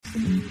I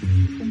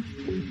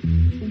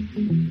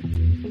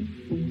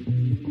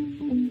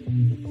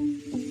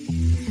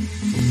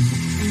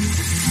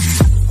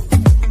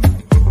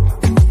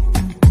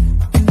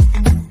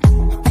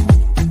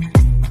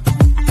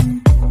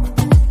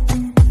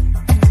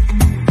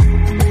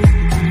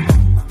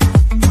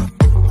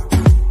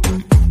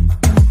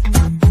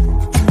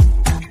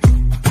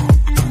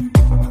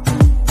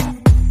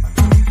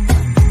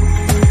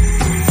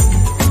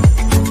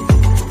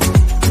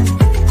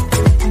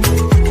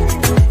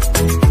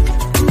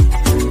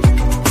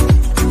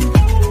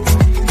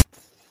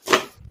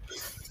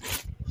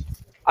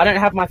don't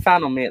have my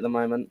fan on me at the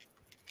moment.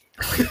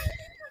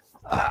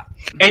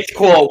 It's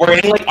cool. We're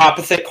in like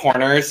opposite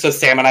corners, so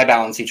Sam and I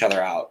balance each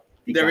other out.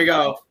 There we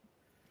go.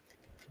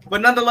 But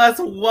nonetheless,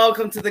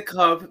 welcome to the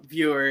Cup,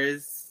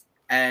 viewers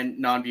and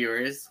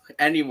non-viewers,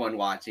 anyone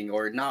watching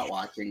or not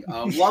watching.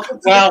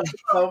 Welcome to the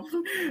Cup,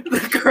 the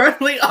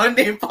currently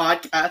unnamed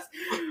podcast,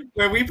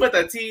 where we put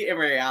the tea in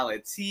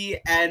reality.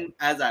 And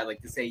as I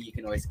like to say, you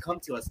can always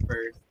come to us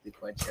first to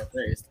quench your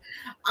thirst.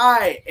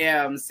 I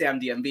am Sam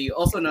DMV,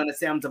 also known as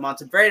Sam de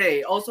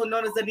Monteverde, also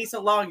known as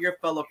Anissa Long, your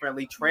fellow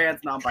friendly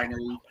trans,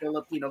 non-binary,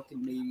 Filipino,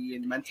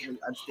 Canadian, mentally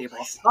unstable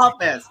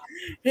sophomore,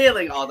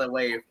 hailing all the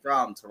way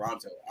from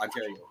Toronto,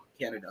 Ontario,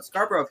 Canada.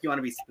 Scarborough, if you want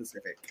to be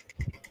specific.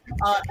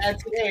 And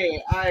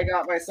today, I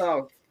got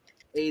myself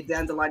a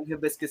dandelion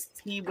hibiscus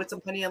tea with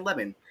some honey and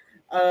lemon,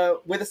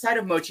 with a side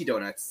of mochi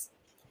donuts.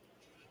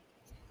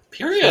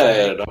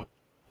 Period.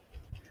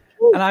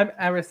 And I'm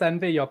Eris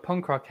Envy, your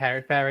punk rock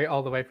hair fairy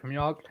all the way from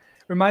York,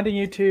 reminding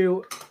you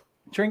to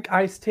drink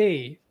iced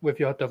tea with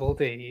your double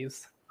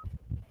Ds.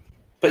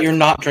 But you're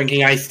not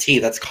drinking iced tea,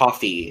 that's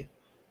coffee.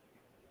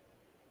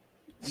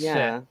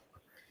 Yeah. Shit.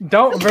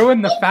 Don't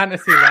ruin the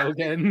fantasy,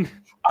 Logan.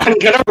 I'm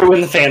gonna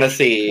ruin the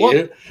fantasy.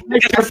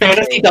 Because your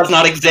fantasy does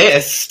not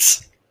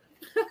exist.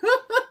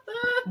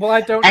 Well,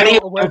 I don't know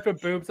a word for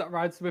boobs that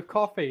rhymes with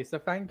coffee, so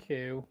thank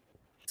you.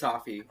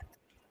 Toffee.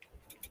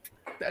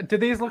 Do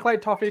these look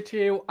like toffee to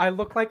you? I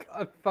look like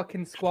a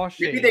fucking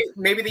squashy.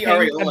 Maybe the pink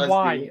areolas and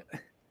white.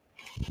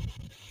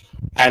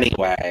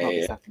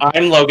 Anyway,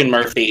 I'm Logan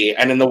Murphy,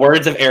 and in the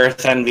words of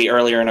Eris Envy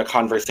earlier in a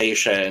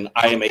conversation,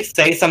 I am a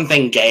say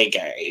something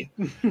gay.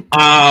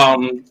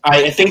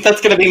 I think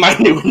that's going to be my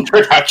new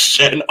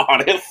introduction,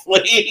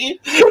 honestly,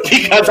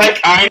 because I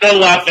kind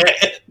of love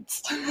it.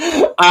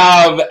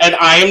 And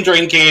I am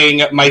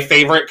drinking my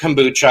favorite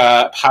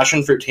kombucha,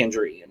 passion fruit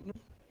tangerine.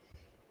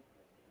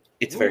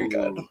 It's very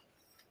good.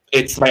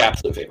 It's my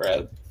absolute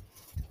favorite.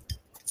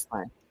 It's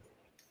fine.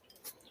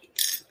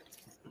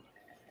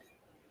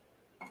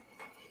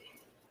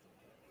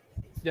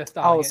 Yes,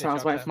 I was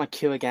waiting for my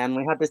cue again.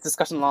 We had this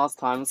discussion last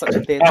time. Such a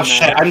big. Oh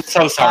shit! I'm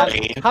so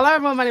sorry. Hello,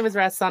 everyone. My name is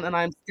Red Sun, and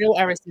I'm still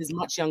Eris's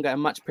much younger and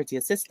much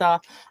prettier sister.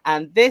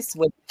 And this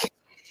week,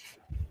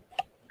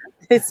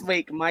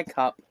 my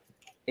cup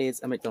is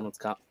a McDonald's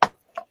cup.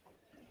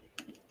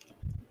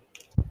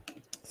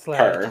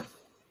 Her.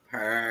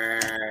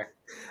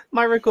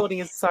 My recording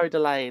is so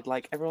delayed.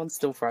 Like everyone's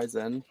still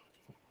frozen.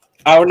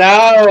 Oh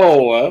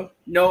no!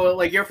 No,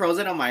 like you're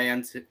frozen on my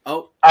end.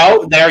 Oh,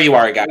 there you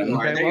are again.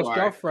 Okay, whilst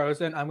you're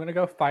frozen, I'm gonna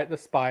go fight the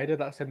spider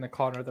that's in the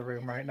corner of the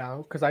room right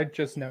now because I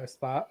just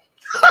noticed that.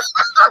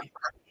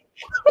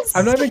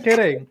 I'm not even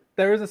kidding.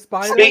 There is a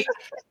spider.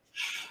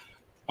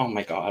 Oh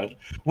my god,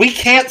 we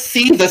can't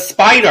see the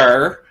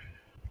spider.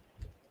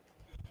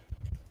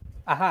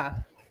 Aha!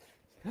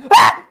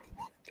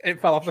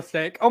 It fell off the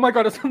stick. Oh my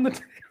god, it's on the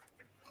table.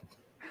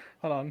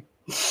 Hold on.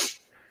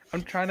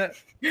 I'm trying to.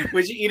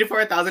 Would you eat it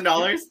for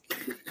 $1,000?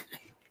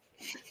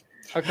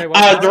 Okay.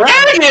 Well, a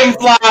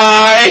dragonfly.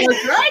 A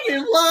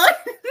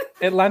dragonfly.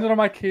 It landed on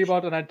my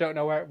keyboard and I don't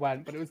know where it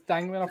went, but it was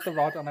dangling off the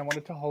rod and I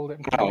wanted to hold it.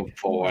 Oh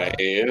boy.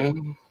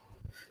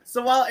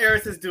 So while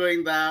Eris is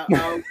doing that,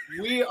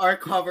 we are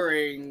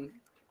covering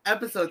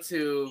episode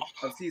 2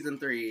 of season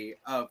 3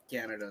 of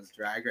Canada's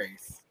Drag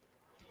Race.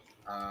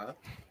 Where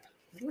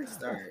do we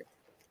start?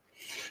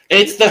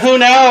 It's the who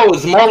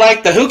knows, more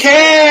like the who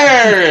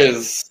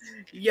cares.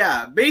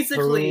 Yeah,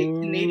 basically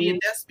Canadian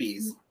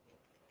Despies.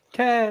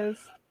 Cares.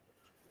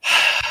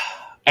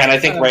 And I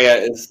think Rhea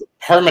is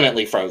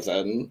permanently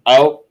frozen.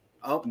 Oh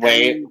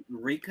wait.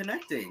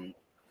 Reconnecting.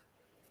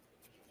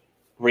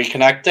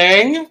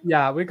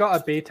 Yeah, we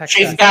got a B-Tech.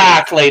 She's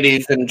back,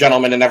 ladies and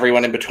gentlemen, and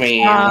everyone in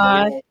between.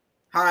 Hi.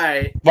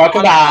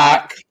 Welcome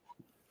back.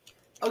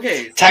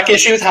 Okay. Tech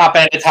issues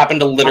happen. It's happened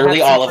to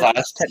literally all of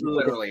us.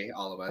 Literally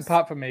all of us.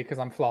 Apart from me, because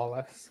I'm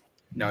flawless.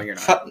 No, you're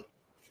not.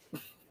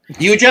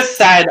 You just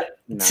said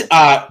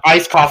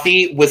iced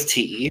coffee was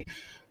tea.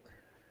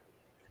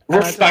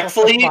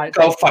 Respectfully,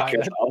 go fuck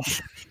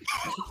yourself.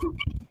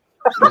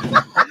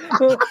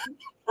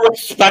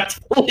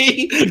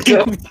 Respectfully,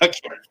 go fuck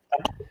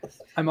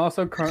yourself. I'm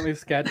also currently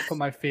scared to put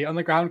my feet on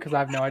the ground because I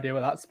have no idea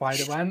where that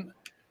spider went.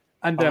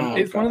 And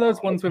it's one of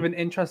those ones with an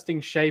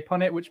interesting shape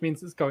on it, which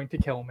means it's going to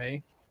kill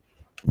me.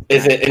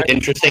 Is it an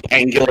interesting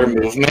angular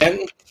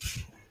movement?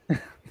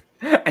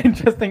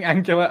 Interesting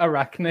angular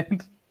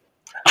arachnid.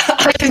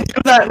 I can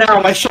do that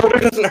now. My shoulder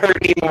doesn't hurt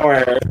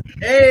anymore.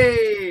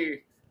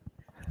 Hey!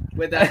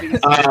 with that being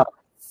said,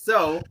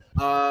 so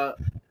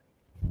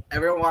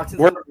everyone walks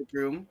into the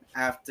room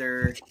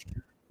after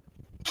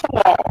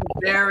a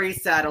very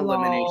sad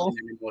elimination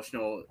and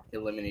emotional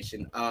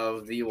elimination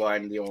of the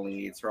one, the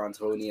only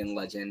Torontonian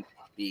legend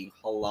being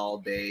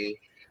Halal Bay.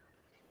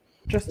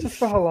 Justice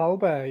for Halal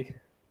Bay.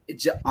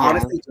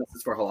 Honestly,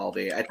 justice for Halal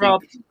Bay. I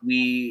think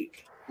we,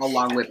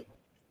 along with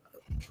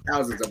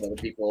thousands of other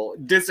people,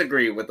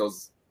 disagree with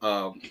those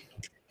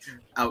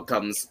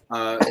outcomes.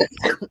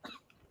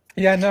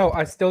 Yeah, no,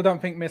 I still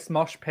don't think Miss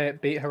Mosh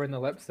Pit beat her in the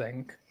lip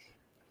sync.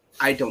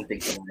 I don't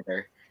think so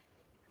either.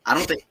 I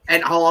don't think,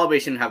 and Halal Bay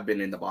shouldn't have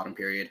been in the bottom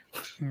period.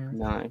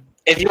 No.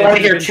 If you want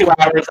to hear 2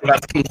 hours of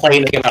us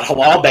complaining about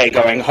Halal Bay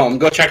going home,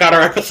 go check out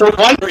our episode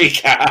 1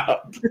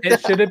 recap.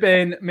 It should have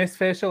been Miss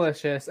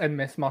Facialicious and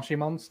Miss Moshy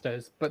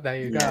Monsters, but there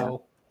you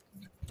go.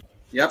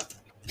 Yep.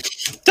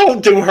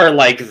 Don't do her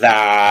like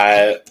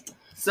that.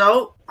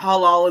 So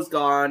Halal is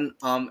gone,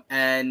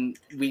 and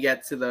we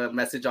get to the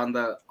message on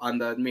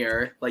the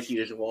mirror like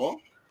usual.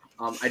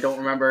 I don't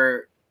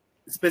remember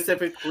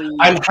specifically.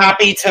 I'm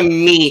happy to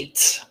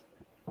meet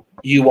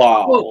you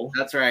all. Oh,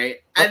 that's right.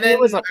 And then it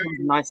was like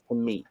nice to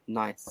meet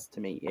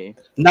you.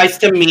 Nice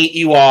to meet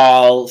you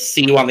all.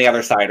 See you on the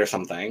other side or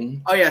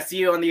something. Oh yeah, see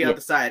you on the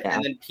other side. Yeah.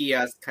 And then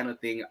PS kind of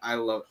thing. I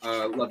love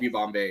you,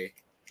 Bombay.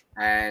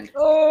 And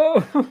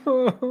Bombay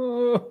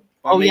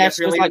yeah,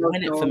 she was like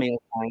win it for me.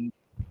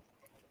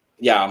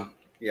 Yeah.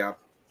 Yeah.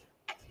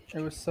 It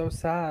was so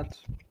sad.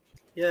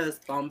 Yes,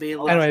 Bombay.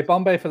 Anyway,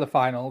 Bombay for the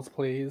finals,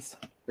 please.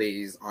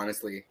 Please,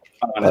 honestly.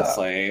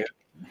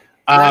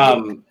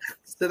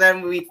 So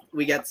then we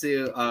get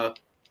to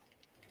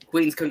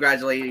Queen's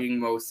congratulating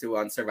Mosu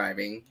on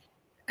surviving,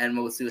 and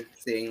Mosu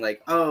saying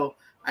like, "Oh,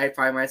 I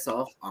pride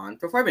myself on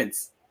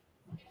performance."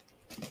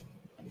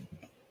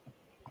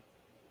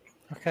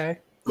 Okay.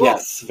 Cool.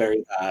 Yes,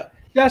 very that.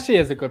 Yeah, she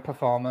is a good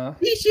performer.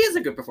 She is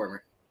a good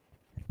performer.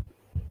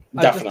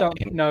 I just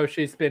don't know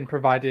she's been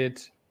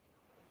provided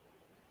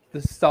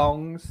the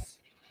songs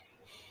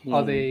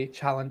or the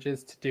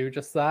challenges to do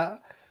just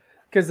that.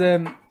 Because,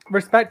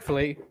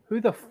 respectfully,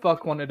 who the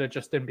fuck wanted a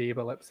Justin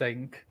Bieber lip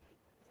sync?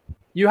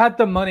 You had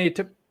the money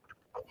to.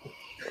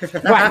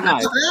 Right, no.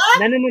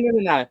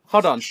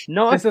 Hold on.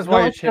 This is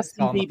why not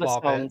Justin Bieber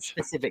song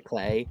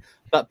specifically,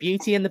 but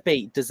Beauty and the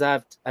Beat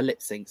deserved a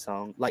lip sync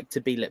song, like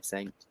to be lip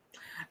synced.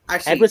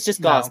 Actually, Ed was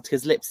just gasped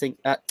because lip sync,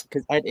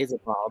 because Ed is a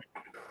barb.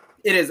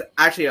 It is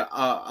actually.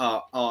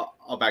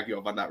 I'll back you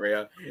up on that,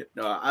 Rhea.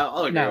 No,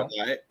 I'll agree with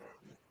that.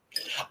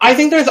 I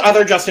think there's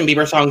other Justin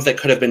Bieber songs that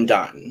could have been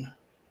done,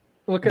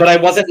 but I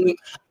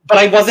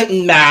wasn't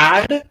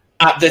mad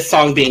at this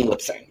song being lip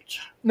synced.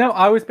 No,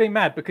 I was being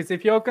mad because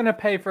if you're gonna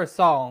pay for a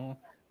song,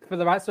 for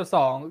the rights to a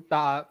song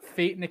that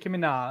feat Nicki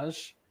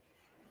Minaj,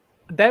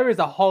 there is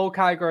a whole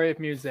category of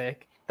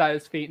music that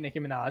is feat Nicki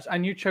Minaj,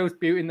 and you chose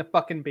Beauty and the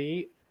fucking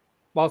Beat,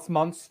 whilst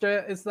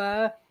Monster is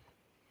there.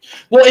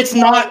 Well, it's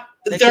not.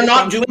 They're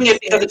not doing it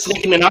because it's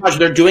Nicki Minaj.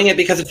 They're doing it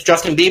because it's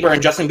Justin Bieber,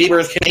 and Justin Bieber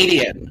is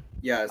Canadian.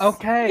 Yes.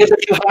 Okay. Because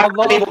if you have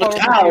been able to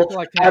tell,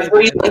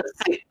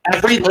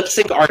 every lip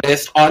sync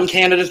artist on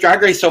Canada's Drag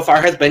Race so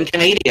far has been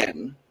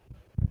Canadian.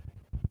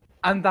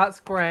 And that's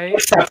great.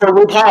 Except for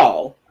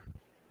RuPaul.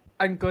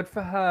 And good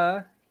for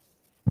her.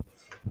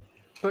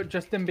 But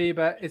Justin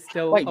Bieber is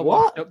still a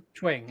washed-up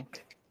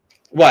twink.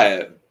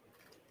 What?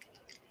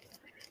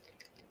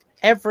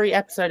 Every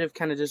episode of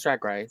Canada's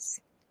Drag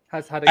Race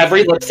has had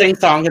every lip sync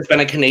song has been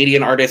a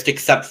Canadian artist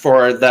except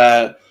for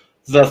the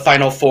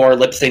Final Four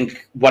lip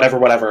sync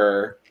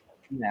whatever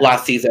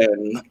last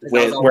season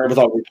where it was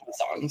all RuPaul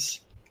songs.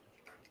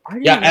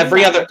 Yeah,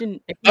 every other.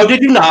 Oh,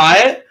 did you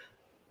not?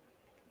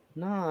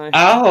 No.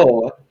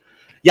 Oh,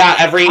 yeah.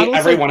 Every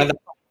one of them.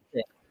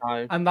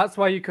 And that's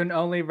why you can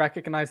only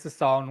recognize the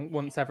song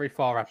once every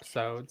 4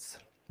 episodes.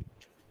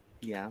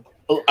 Yeah.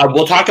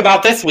 We'll talk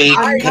about this week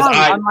because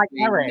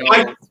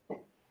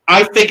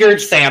I figured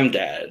Sam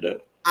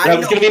did. That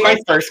was going to be my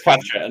first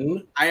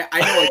question. I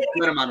know a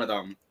good amount of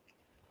them.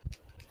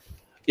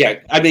 Yeah,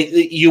 I mean,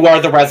 you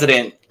are the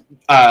resident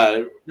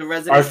our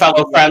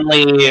fellow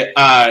friendly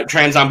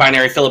trans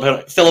non-binary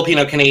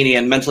Filipino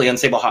Canadian mentally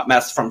unstable hot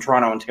mess from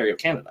Toronto, Ontario,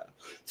 Canada.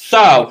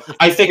 So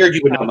I figured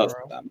you would know most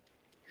of them.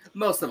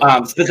 Most of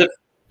them. So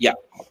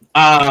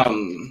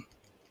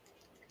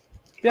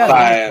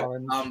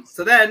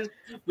then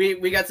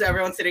we got to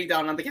everyone sitting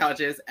down on the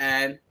couches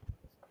and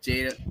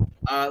Jada.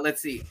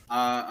 Let's see.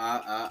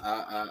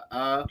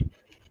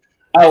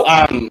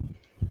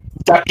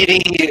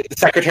 Deputy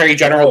Secretary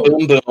General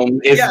Boom Boom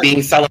is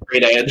being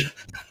celebrated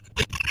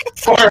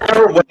for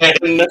her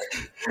win.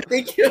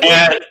 Thank you.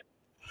 And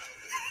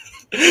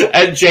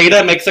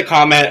Jada makes a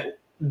comment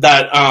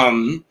that,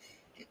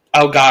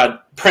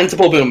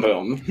 Principal Boom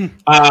Boom,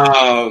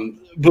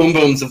 Boom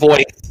Boom's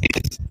voice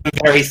is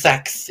very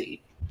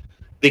sexy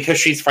because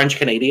she's French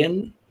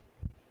Canadian.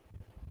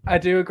 I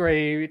do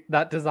agree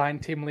that design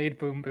team lead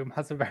Boom Boom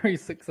has a very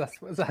sexy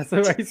voice. That's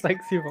a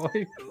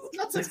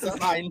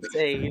design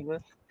team.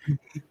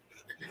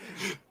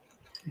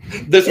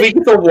 This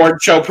week's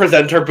award show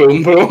presenter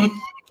Boom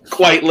Boom,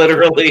 quite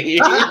literally.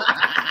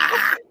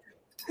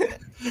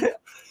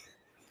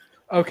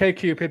 Okay,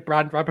 Cupid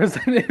brand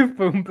representative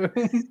Boom Boom.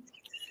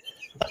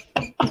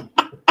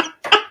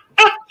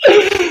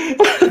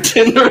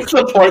 Tinder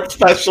support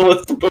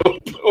specialist Boom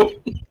Boom.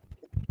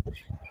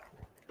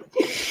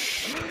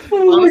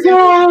 Oh my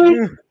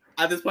god.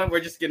 At this point, we're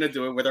just gonna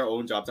do it with our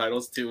own job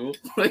titles too.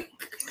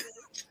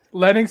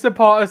 Learning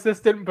support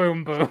assistant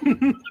Boom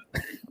Boom.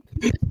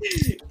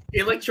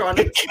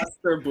 Electronic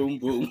tester Boom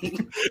Boom.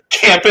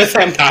 Campus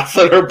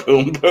ambassador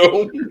Boom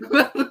Boom.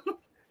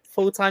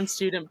 Full-time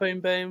student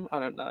Boom Boom. I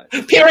don't know.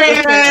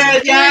 Period.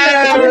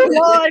 Yeah. Boom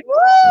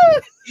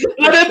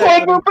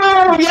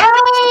Boom. Yeah.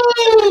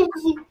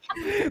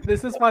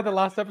 This is why the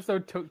last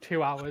episode took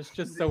 2 hours,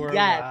 just so we're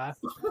aware.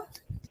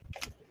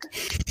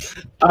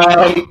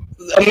 A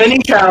mini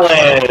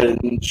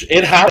challenge.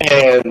 It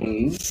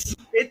happens.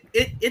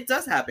 It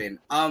does happen.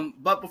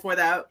 But before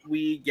that,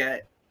 we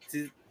get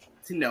to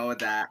know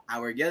that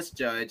our guest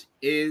judge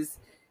is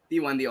the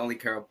one, the only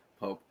Carol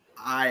Pope.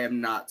 I am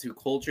not too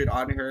cultured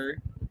on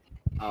her.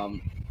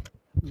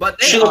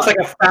 But she looks like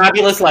a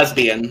fabulous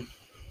lesbian.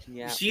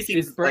 Yeah, she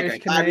seems like a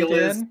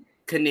fabulous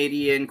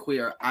Canadian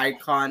queer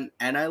icon,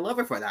 and I love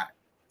her for that.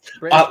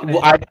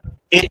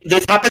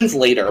 This happens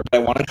later, but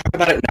I want to talk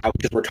about it now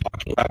because we're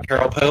talking about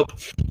Carol Pope.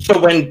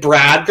 So when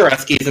Brad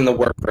Goreski's in the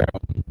workroom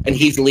and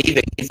he's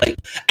leaving, he's like,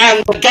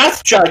 and the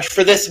guest judge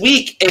for this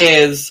week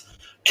is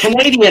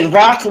Canadian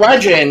rock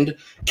legend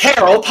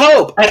Carol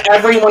Pope. And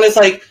everyone is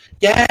like,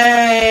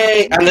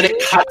 yay! And then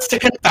it cuts to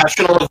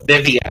Confessional of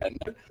Vivian,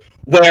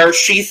 where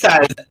she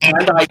says,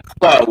 and I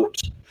quote,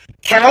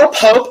 Carol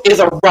Pope is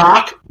a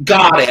rock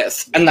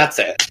goddess. And that's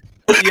it.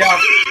 Yeah.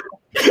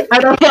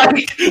 And I'm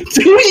like,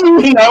 do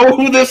you know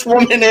who this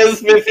woman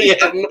is,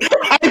 Vivian?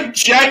 I'm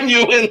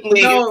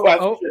genuinely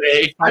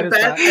questioning. I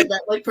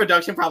bet like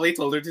production probably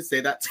told her to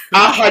say that too.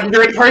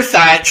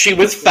 100% she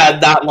was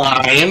fed that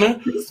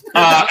line.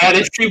 And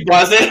if she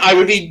wasn't, I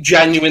would be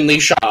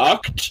genuinely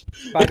shocked.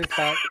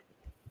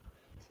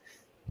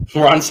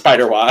 We're on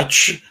Spider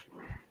Watch.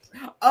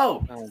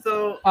 Oh,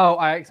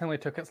 I accidentally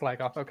took its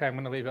leg off. Okay, I'm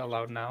going to leave it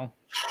alone now.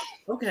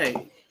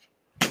 Okay.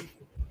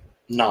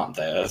 Not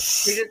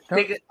this.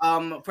 Take it,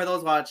 for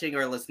those watching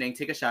or listening,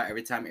 take a shot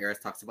every time Eris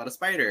talks about a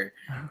spider.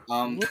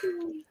 Don't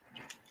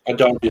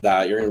do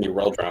that. You're gonna be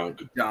real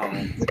drunk.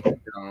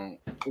 Don't.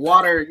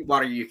 Water.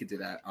 You could do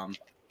that.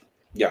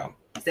 Yeah.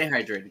 Stay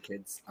hydrated,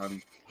 kids.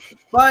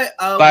 But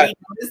we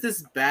noticed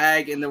this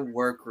bag in the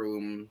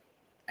workroom,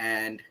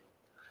 and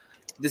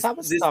this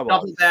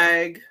duffel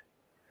bag.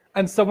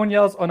 And someone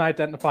yells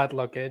unidentified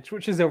luggage,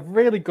 which is a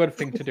really good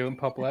thing to do in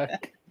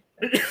public.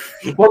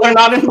 Well, they're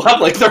not in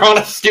public. They're on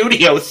a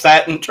studio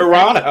set in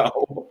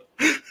Toronto.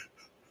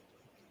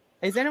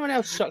 Is anyone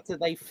else shocked that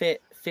they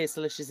fit Fierce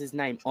Delicious's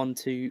name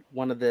onto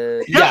one of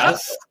the...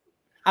 Yes.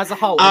 As a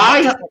whole,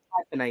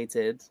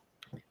 hyphenated.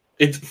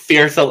 It's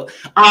Fierce.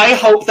 I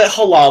hope that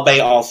Halal Bay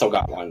also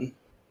got one.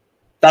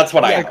 That's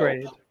what I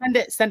agree.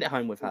 Send it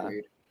home with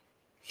her.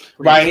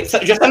 Right? So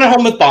just send it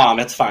home with Bomb.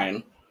 It's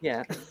fine.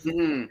 Yeah.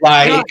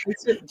 Like,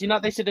 do you know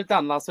what they should have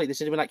done last week? They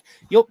should have been like,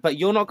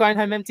 you're not going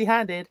home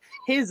empty-handed.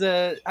 Here's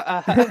a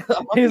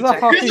here's a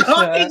hockey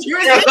shirt.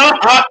 Here's a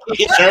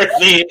hockey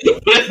jersey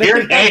with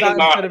your name on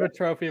it. Instead of a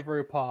trophy of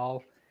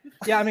RuPaul.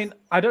 Yeah, I mean,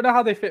 I don't know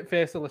how they fit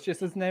Fierce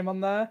Delicious's name on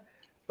there,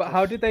 but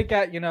how did they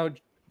get,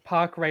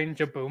 Park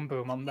Ranger Boom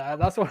Boom on there?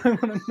 That's what I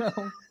want to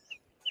know.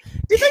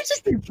 Did they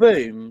just do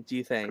Boom, do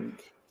you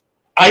think?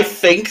 I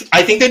think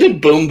they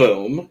did Boom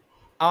Boom.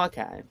 Oh,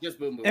 okay. Just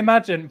Boom Boom.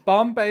 Imagine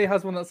Bombay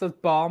has one that says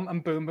bomb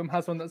and Boom Boom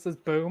has one that says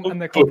boom,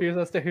 and they're confused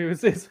as to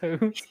whose is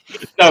whose.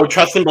 No,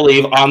 trust and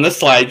believe. On the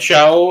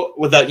slideshow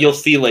that you'll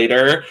see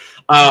later,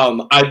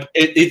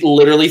 it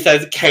literally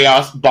says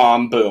Chaos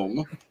Bomb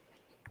Boom.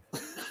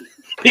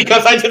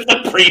 Because I just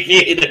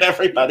abbreviated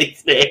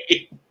everybody's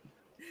name.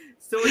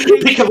 So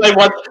because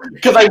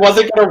I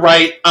wasn't gonna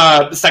write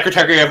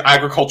Secretary of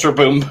Agriculture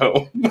Boom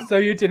Boom. So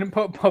you didn't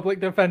put Public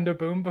Defender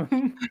Boom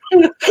Boom?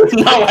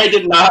 No, I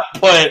did not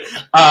put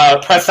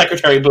Press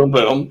Secretary Boom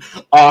Boom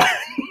on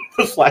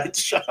the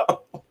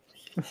slideshow.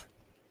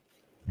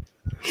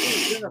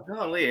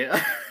 Golly.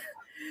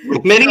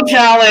 Mini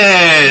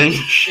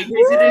challenge. In case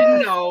you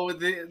didn't know,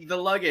 the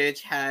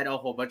luggage had a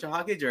whole bunch of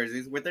hockey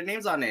jerseys with their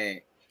names on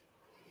it.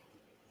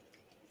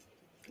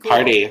 Cool.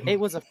 Party. It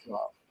was a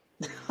flop.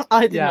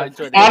 I did not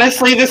enjoy it.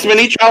 Honestly, this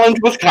mini challenge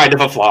was kind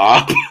of a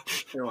flop.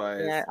 It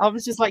was. Yeah, I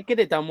was just like, get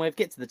it done with,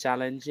 get to the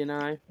challenge,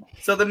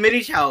 So the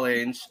mini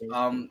challenge,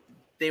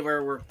 they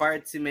were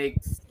required to make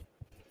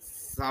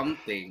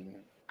something.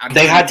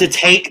 They had to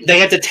take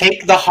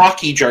the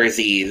hockey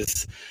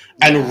jerseys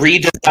and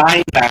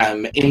redesign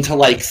them into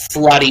like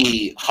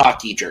slutty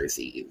hockey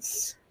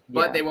jerseys.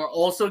 But they were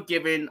also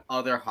given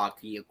other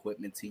hockey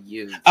equipment to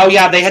use. Oh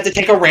yeah, they had to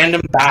take a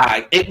random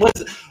bag.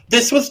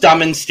 This was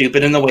dumb and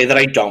stupid in the way that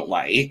I don't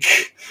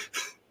like.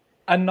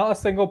 And not a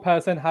single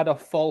person had a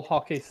full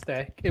hockey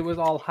stick. It was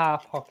all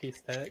half hockey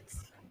sticks.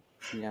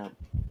 Yeah.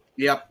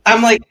 Yep.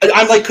 I'm like,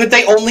 could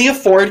they only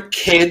afford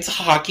kids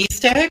hockey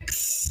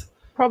sticks?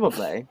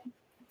 Probably.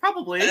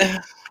 Probably.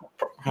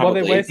 Well,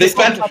 they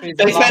spent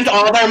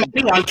all their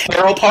money on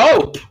Carol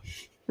Pope.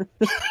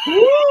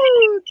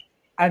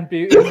 And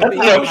Beauty and the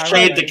Beast. No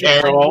shade to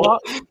Carol.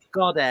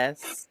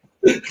 Goddess.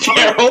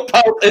 Carol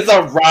Pope is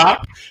a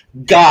rock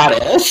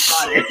goddess.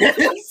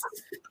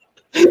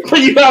 But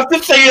you have to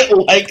say it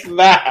like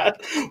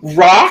that.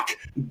 Rock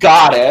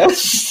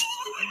goddess.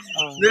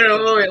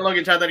 No, wait,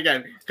 Logan, try that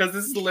again. Because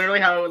this is literally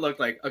how it would look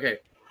like. Okay,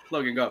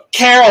 Logan, go.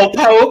 Carol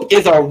Pope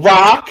is a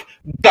rock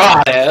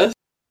goddess.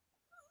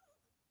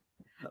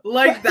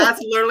 Like,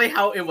 that's literally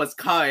how it was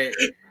cut.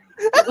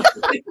 I was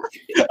like,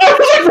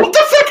 what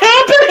the fuck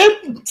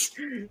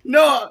happened?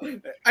 No,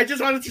 I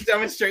just wanted to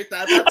demonstrate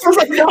that. I was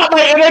like, not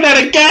my internet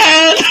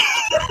again.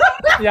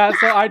 Yeah,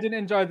 so I didn't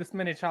enjoy this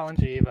mini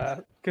challenge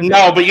either.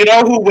 No, but you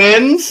know who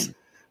wins?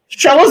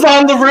 Shella's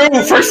on the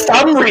room for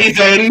some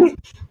reason.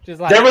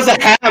 Like, there was a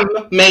hem,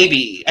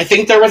 maybe. I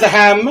think there was a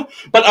hem,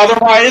 but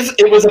otherwise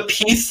it was a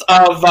piece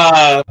of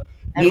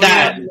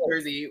net.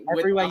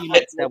 Everywhere you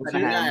looked, there was a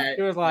hem.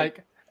 It was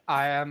like,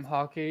 I am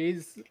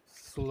hockey's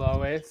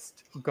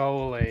slowest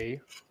goalie.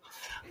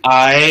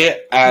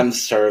 I am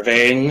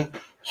serving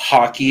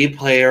hockey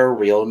player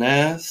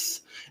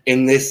realness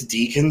in this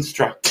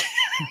deconstructed.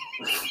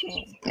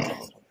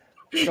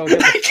 Go get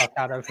the fuck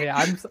out of here.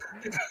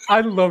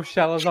 I love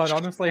Shelazon,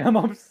 honestly. I'm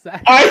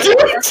obsessed. I do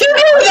too!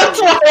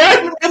 That's why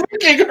I'm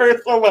mimicking her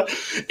so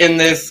much. In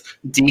this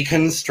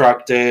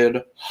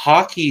deconstructed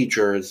hockey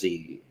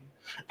jersey.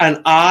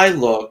 And I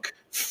look...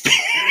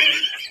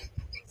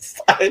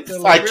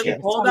 I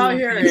can't. Hold out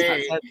here.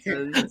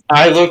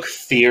 I look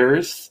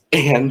fierce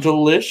and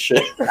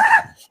delicious.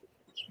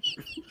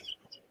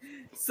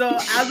 So,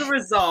 as a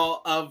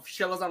result of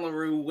Shelazon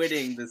LaRue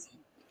winning this...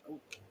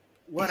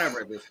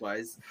 whatever this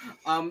was.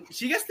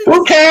 She gets to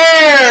who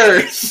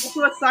cares?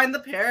 To assign the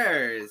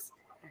pairs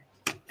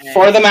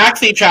for the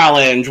Maxi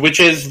Challenge, which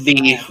is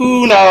the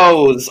Who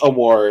Knows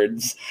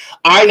Awards.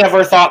 I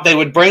never thought they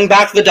would bring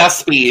back the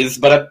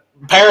Despies, but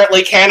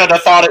apparently Canada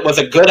thought it was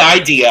a good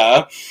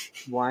idea.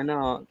 Why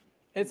not?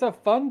 It's a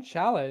fun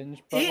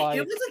challenge, but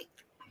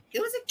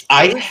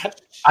I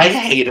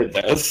hated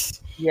this.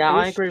 Yeah,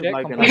 I agree with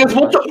Logan. Because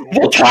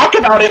we'll talk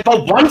about it,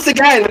 but once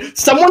again,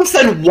 someone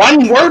said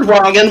one word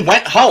wrong and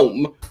went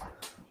home.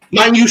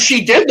 Mind you,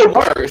 she did the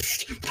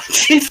worst.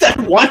 She said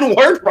one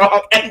word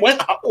wrong and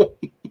went home.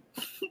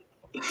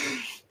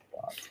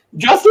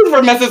 Justice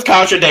for Mrs.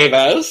 Kasha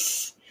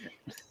Davis.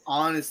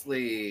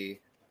 Honestly,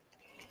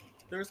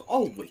 there's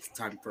always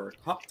time for a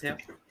cocktail.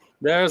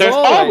 There's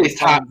always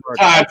time for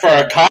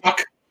a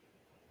cock.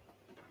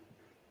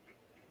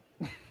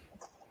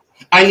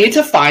 I need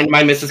to find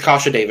my Mrs.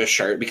 Kasha Davis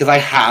shirt because I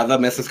have a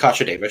Mrs.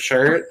 Kasha Davis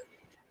shirt.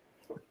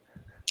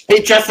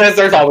 It just says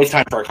there's always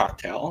time for a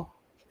cocktail.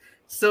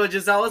 So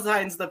Giselle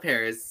assigns the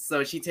pairs.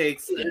 So she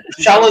takes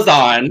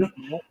Shelazon.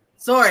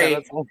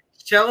 Sorry.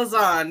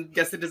 Shelazon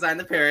gets to design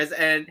the pairs,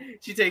 and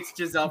she takes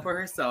Giselle for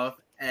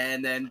herself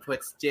and then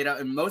puts Jada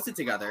and Mosa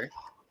together.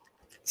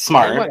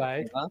 Smart.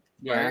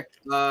 Yeah.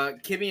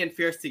 Kimmy and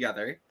Fierce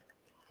together.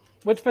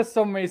 Which for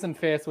some reason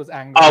Fierce was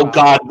angry. Oh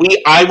God,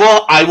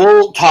 I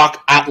will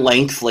talk at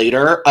length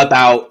later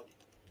about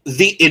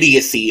the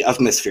idiocy of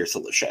Miss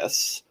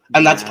Fiercelicious.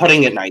 And that's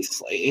putting it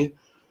nicely.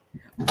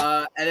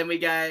 And then we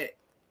got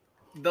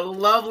the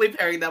lovely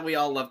pairing that we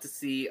all love to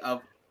see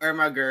of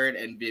Irma Gerd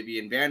and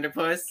Vivian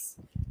Vanderpuss.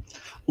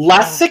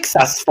 Less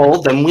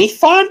successful than we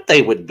thought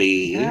they would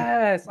be.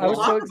 Yes, I was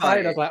so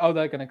excited. I was like, oh,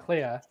 they're going to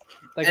clear.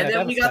 And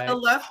then we got the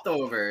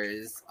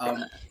leftovers.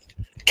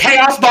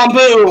 Chaos Bomb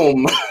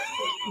Boom!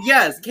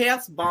 Yes,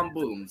 Chaos Bomb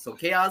Boom. So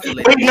Chaos...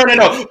 Wait,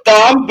 no.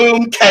 Bomb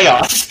Boom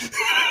Chaos.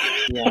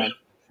 Yeah.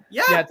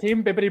 Yeah,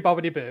 Team Bibbidi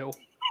Bobbidi Boo.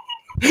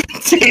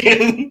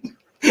 Team...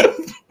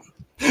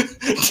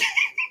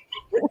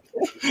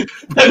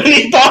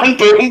 Bibbidi Bomb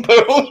Boom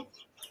Boom.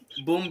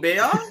 Boom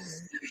Bear?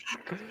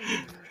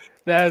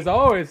 There's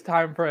always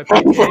time for a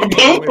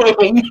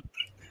PTA.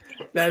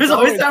 There's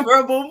always time for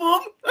a boom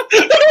boom?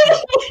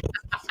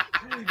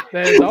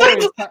 There's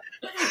always time...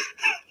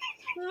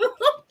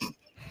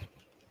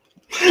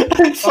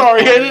 I'm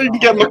sorry, I didn't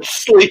get much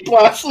sleep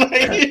last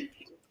night.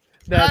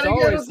 There's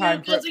always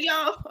time for...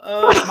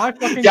 My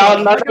fucking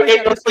y'all not gonna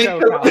get no sleep.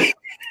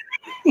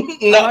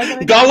 No,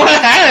 go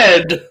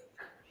ahead.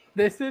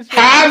 This is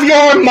have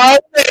your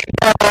moment,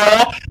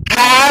 girl.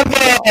 Have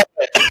it.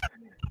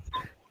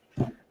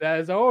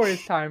 There's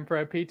always time for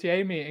a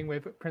PTA meeting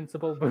with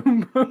Principal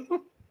Boom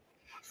Boom.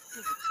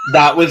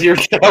 That was your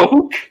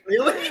joke?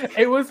 Really?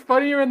 It was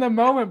funnier in the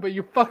moment, but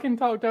you fucking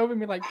talked over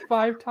me like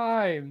 5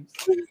 times.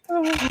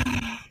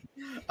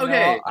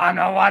 Okay. No, I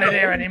don't want it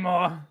here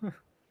anymore.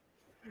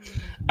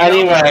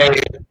 Anyway.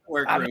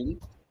 Workroom.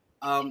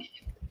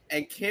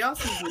 And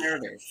Chaos is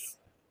nervous.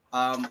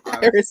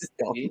 Iris is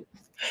gone.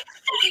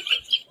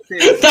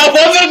 That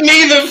wasn't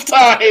me this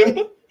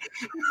time.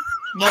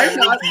 I'm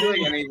not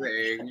doing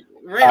anything.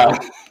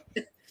 Really?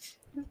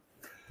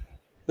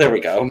 There we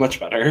go. Much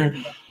better.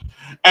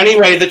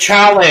 Anyway, the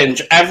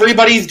challenge.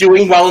 Everybody's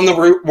doing well in the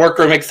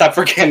workroom except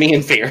for Kimmy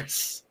and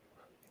Fierce.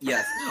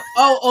 Yes.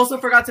 Oh, also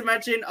forgot to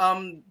mention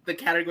the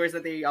categories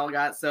that they all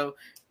got. So,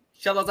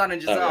 Shelazon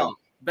and Giselle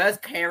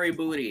Best Carry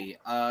Booty,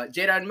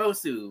 Jada and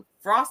Mosu,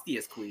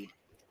 Frostiest Queen,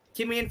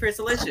 Kimmy and Fierce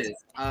Delicious,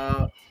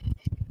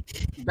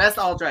 Best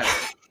All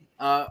Dress,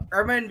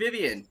 Irma and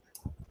Vivian,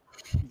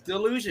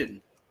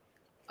 Delusion,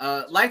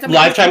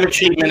 Lifetime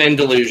Achievement in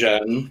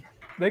Delusion.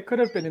 They could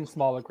have been in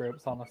smaller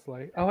groups,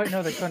 honestly. Oh wait,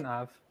 no, they couldn't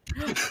have.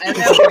 And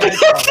then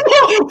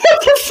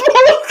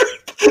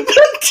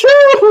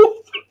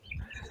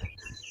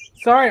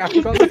Sorry, I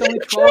forgot there's only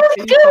 12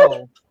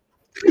 people.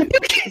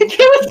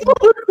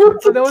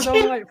 So there was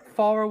only like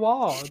 4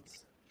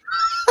 awards.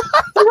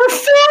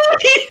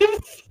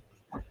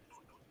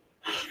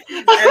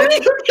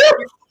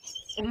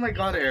 Oh my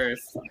god,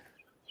 Eris.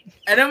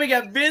 And then we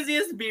got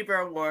Busiest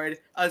Beeper Award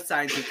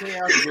assigned to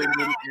Chaos,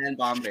 Women, and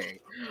Bombay.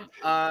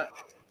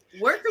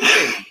 Where to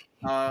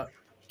win?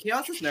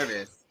 Chaos is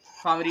nervous.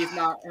 Comedy is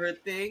not her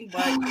thing,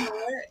 but you know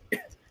what?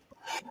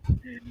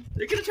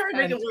 They're gonna try and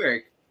make it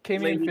work.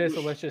 Kimmy and Fierce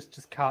Delicious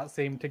just can't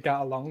seem to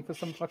get along for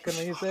some fucking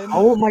reason.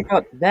 Oh my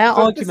god, their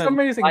argument. For some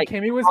reason,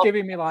 Kimmy was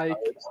giving me like.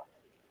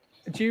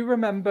 Do you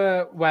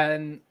remember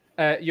when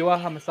Yua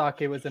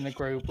Hamasaki was in a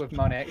group with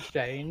Monet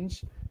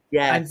Exchange?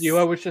 Yes. And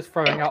Yua was just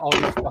throwing out all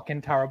these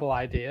fucking terrible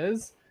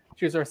ideas.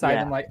 She was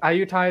reciting like, "Are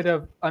you tired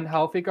of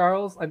unhealthy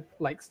girls?" and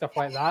like stuff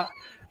like that.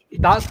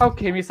 That's how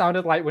Kimmy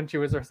sounded like when she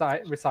was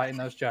reciting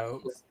those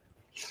jokes.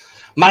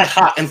 My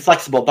hot and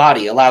flexible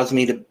body allows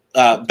me to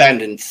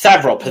bend in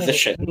several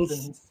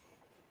positions.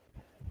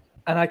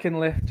 And I can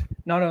lift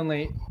not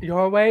only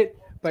your weight,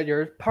 but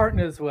your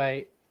partner's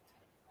weight.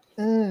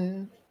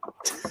 And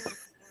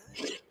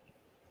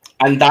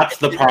that's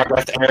the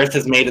progress Eris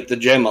has made at the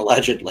gym,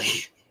 allegedly.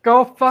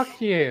 Go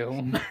fuck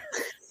you.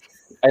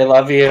 I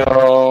love you.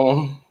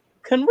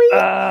 Can we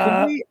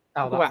talk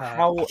about hurt.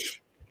 how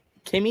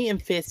Kimmy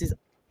and Fierce's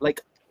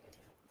like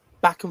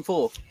back and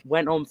forth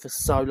went on for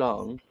so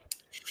long?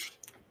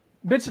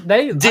 Bitch,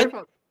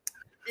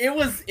 it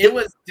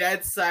was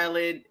dead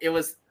silent. It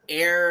was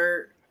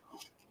air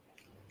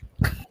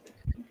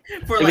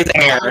for it like was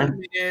air. 5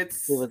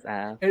 minutes. It was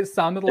air. It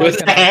sounded It like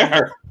was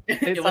air.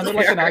 It sounded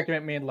like an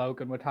argument me and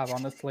Logan would have,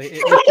 honestly.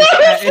 It was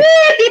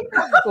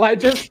just like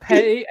just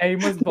petty,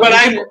 aimless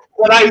bullshit.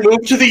 When I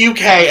moved to the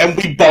UK and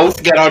we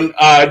both get on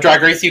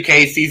Drag Race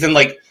UK season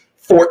like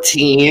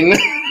 14,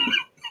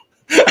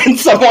 and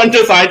someone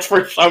decides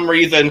for some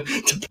reason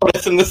to put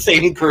us in the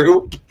same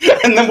group,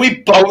 and then we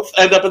both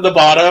end up at the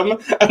bottom,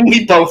 and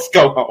we both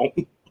go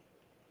home.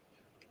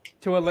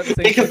 To a lip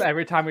sync of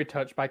Every Time We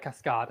Touch by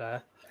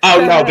Cascada. Oh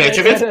no, bitch.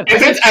 If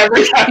it's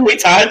Every Time We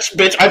Touch,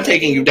 bitch, I'm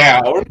taking you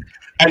down.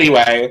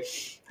 Anyway,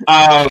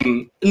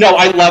 no,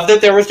 I love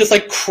that there was just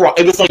like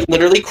it was like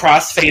literally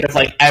crossfade of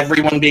like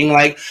everyone being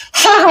like,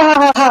 ha ha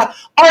ha ha,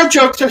 our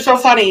jokes are so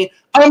funny.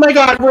 Oh my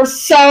god, we're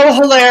so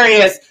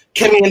hilarious.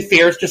 Kimmy and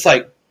Fierce just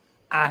like,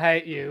 I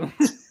hate you.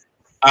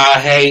 I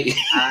hate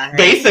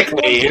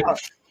basically.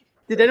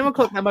 Did anyone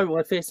clock that moment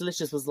where Fierce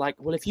Delicious was like,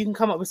 well, if you can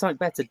come up with something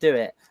better, do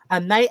it?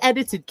 And they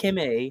edited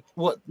Kimmy.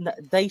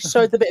 They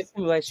showed the bit of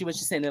Kimmy where she was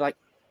just sitting there like...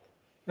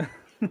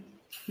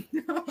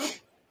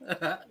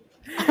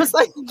 I was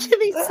like,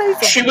 Kimmy, say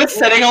something. She was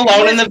sitting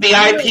alone in the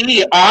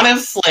VIP,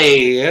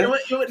 honestly. It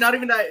would not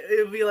even that.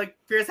 It would be like,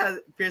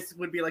 Fierce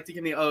would be like to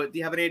Kimmy, oh, do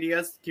you have any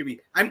ideas? Kimmy,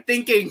 I'm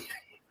thinking.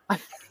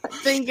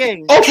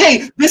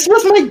 Okay, this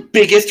was my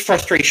biggest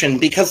frustration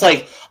because,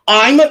 like,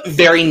 I'm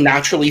very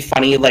naturally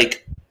funny,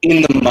 like,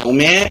 in the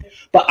moment,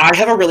 but I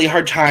have a really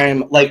hard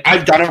time, like,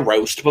 I've done a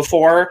roast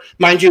before.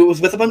 Mind you, it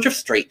was with a bunch of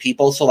straight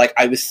people, so, like,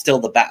 I was still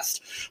the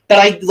best.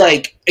 But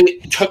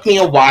it took me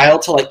a while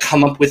to, like,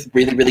 come up with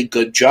really, really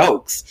good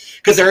jokes.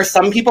 Because there are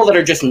some people that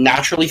are just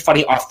naturally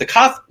funny off the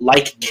cuff,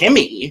 like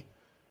Kimmy,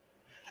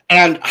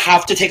 and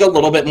have to take a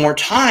little bit more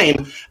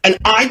time. And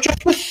I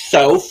just was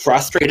so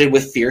frustrated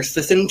with Fierce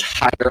this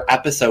entire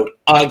episode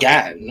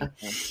again.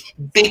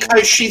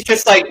 Because she's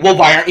just like, well,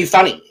 why aren't you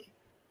funny?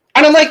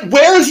 And I'm like,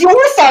 where's your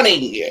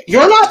funny?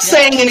 You're not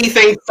saying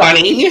anything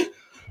funny.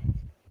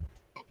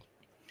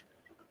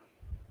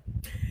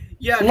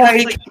 Yeah,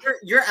 like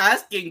you're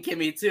asking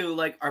Kimmy too,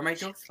 like, are my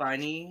jokes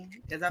funny?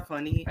 Is that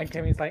funny? And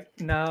Kimmy's like,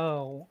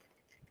 no.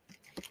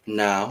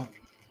 No.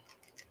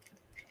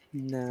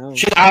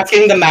 She's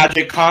asking the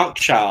magic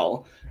conch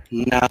shell.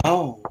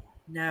 No.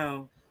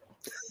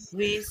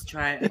 Please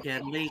try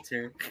again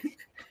later.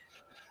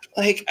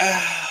 Like,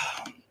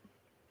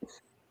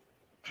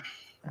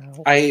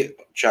 I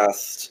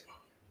just...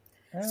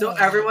 So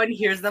everyone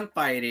hears them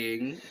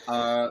fighting.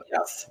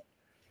 Yes.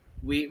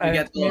 We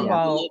get the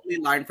lovely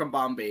line from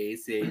Bombay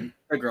saying,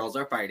 the girls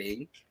are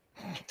fighting.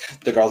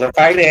 The girls are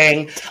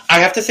fighting. I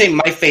have to say,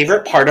 my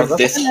favorite part of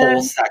this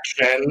whole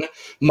section,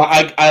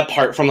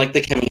 apart from, like,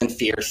 the Kimmy and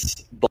Fierce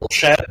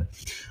bullshit,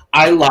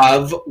 I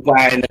love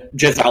when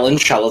Giselle and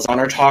Shelazon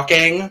are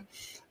talking,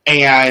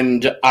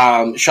 and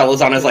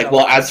Shelazon is like,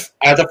 well, as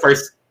a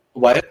first...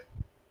 What?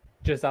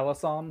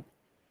 Giselle-a-son.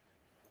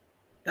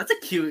 That's a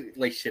cute,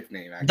 like, ship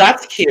name, actually.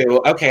 That's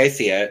cute. Okay, I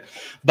see it.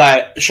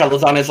 But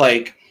Shelazon is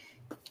like,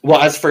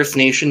 well, as First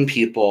Nation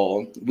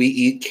people, we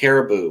eat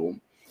caribou,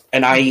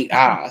 and I eat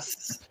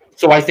ass.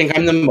 So I think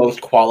I'm the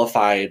most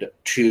qualified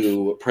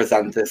to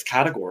present this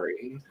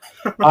category.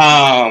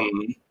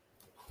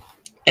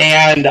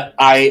 And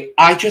I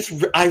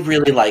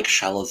really like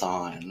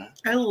Shelazon.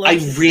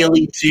 I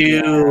really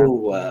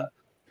do. Yeah.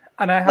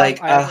 And I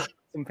have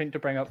something to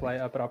bring up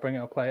later, but I'll bring it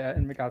up later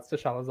in regards to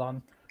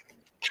Shelazon.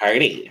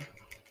 Party.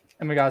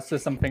 In regards to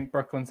something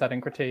Brooklyn said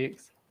in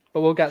critiques.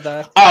 But we'll get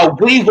there. Oh,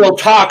 we will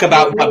talk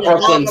about what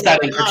Brooklyn said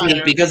in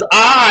critique because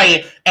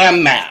I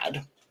am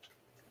mad.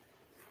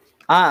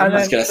 I'm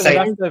just going to say. The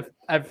rest of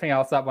everything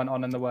else that went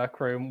on in the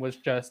workroom was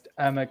just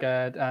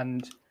Ermagerd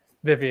and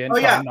Vivian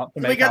trying not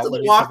to make out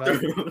with each other.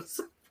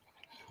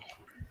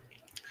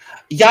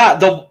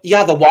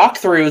 The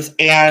walkthroughs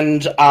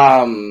and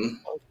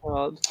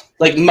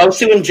like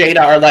Mosu and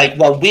Jada are like,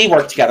 well, we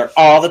work together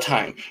all the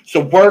time,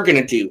 so we're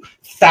gonna do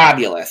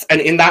fabulous.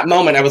 And in that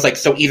moment, I was like,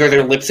 so either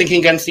they're lip syncing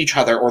against each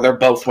other or they're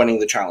both winning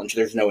the challenge.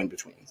 There's no in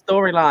between.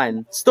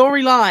 Storyline.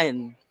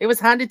 It was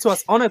handed to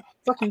us on a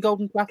fucking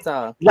golden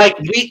platter.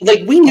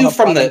 We knew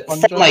from that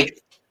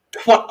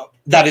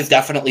is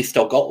definitely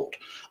still gold.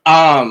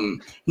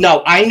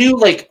 No, I knew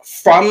like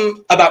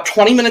from about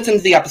 20 minutes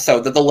into the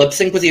episode that the lip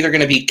sync was either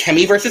going to be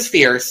Kimmy versus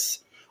Fierce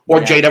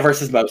or Jada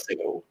versus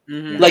Mosu.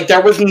 Mm-hmm. Like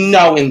there was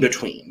no in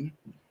between.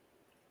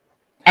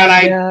 And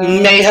I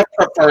may have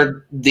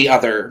preferred the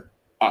other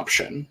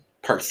option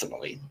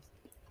personally.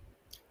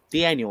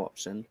 The annual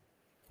option.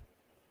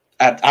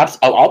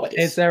 Always.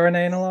 Is there an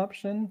anal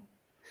option?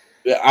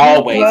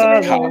 Always.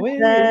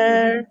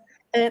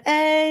 An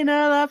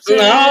anal option.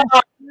 No.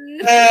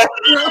 Yeah.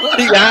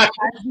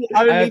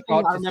 I have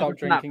got to stop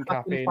drinking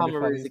caffeine.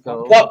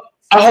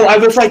 I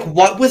was like,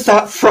 what was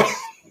that from?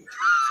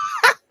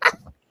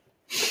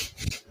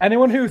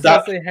 Anyone who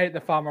says they hate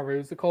the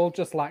Pharmarusical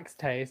just lacks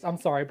taste. I'm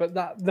sorry, but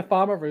the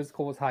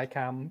Pharmarusical was high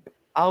camp.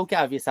 Oh,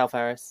 get over yourself,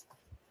 Eris.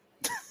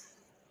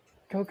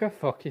 Go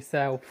fuck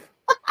yourself.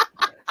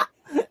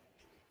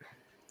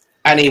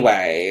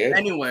 Anyway.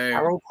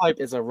 Carol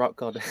Pope is a rock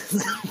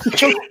goddess.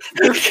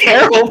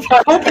 Carol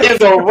Pope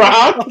is a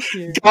rock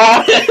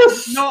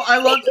goddess.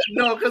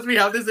 No, because we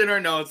have this in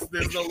our notes.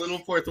 There's a little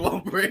fourth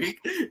wall break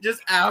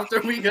just after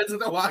we get to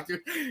the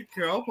walkthrough.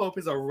 Carol Pope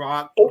is a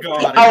rock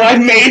goddess. Oh, I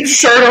made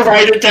sure to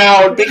write it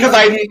down because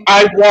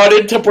I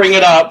wanted to bring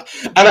it up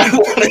and I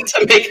wanted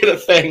to make it a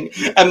thing.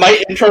 And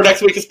my intro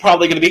next week is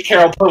probably going to be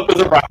Carol Pope is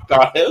a rock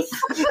goddess.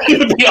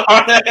 To be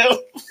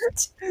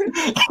honest.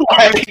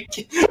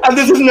 And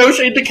this is no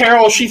shade to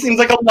Carol. She seems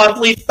like a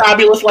lovely,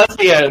 fabulous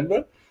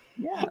lesbian.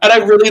 Yeah. And I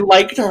really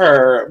liked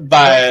her,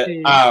 but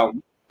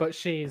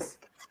she's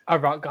a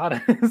rock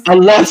goddess. A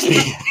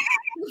lesbian.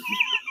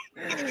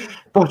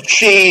 But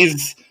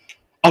she's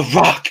a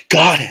rock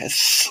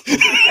goddess.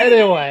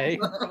 Anyway,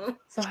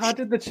 so how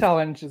did the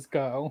challenges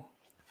go?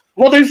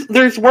 Well,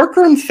 there's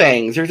workroom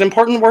things. There's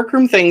important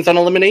workroom things on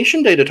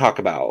Elimination Day to talk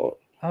about.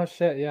 Oh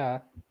shit, yeah.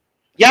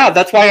 Yeah,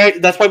 that's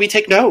why we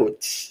take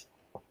notes.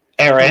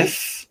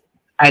 Eris,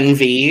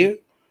 Envy,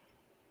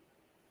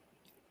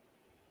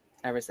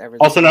 Eris,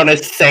 also known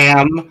as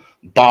Sam,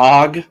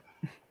 Bog.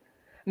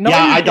 No,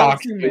 yeah, I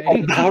doxed you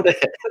all about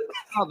it.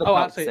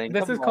 Actually,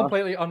 this is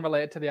completely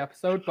unrelated to the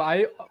episode, but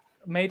I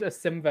made a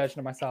sim version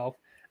of myself,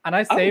 and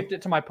I saved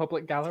it to my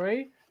public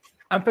gallery,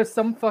 and for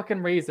some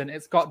fucking reason,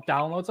 it's got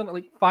downloads on it.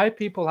 Like 5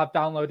 people have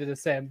downloaded a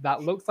sim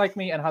that looks like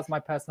me and has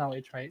my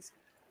personality traits.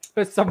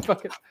 For some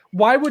fucking...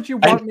 Why would you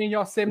want me in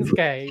your Sims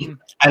game?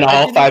 And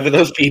all 5 of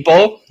those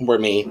people were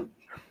me.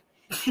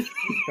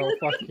 Go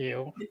fuck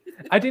you.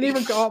 I didn't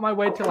even go out my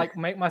way to like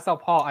make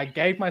myself hot. I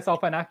gave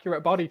myself an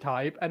accurate body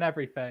type and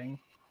everything.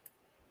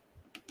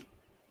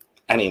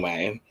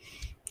 Anyway.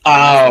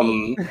 Back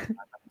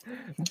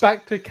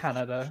to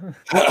Canada.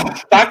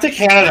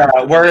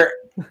 We're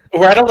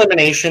at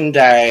Elimination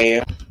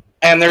Day,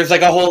 and there's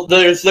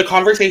the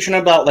conversation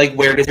about like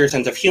where does your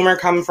sense of humor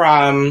come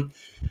from?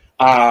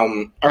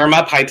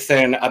 Irma pipes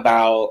in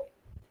about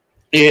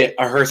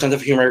her sense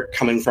of humor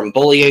coming from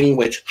bullying,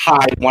 which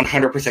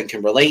 100%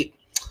 can relate,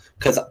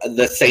 because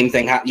the same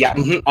thing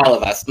all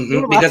of us.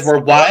 Because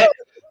we're what?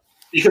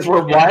 Because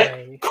we're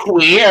what?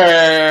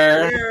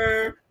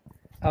 Queer.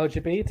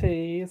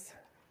 LGBTs.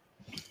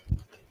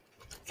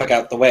 Fuck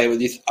out the way with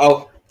these.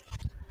 Oh,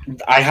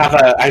 I have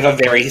a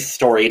very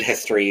storied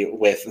history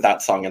with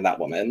that song and that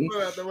woman,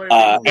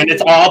 and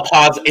it's all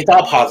positive.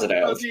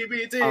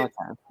 LGBT.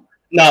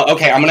 No,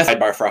 okay, I'm going to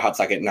sidebar for a hot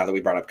second now that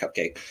we brought up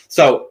Cupcake.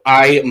 So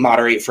I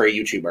moderate for a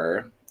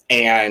YouTuber,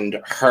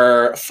 and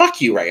her... Fuck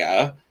you,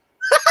 Rhea.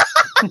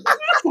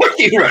 Fuck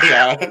you,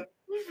 Rhea.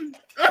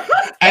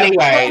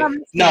 Anyway,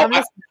 no,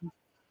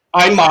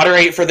 I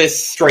moderate for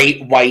this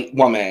straight white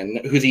woman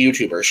who's a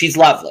YouTuber. She's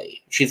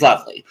lovely.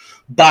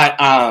 But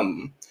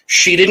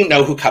she didn't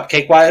know who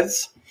Cupcake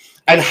was,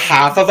 and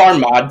half of our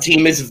mod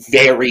team is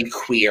very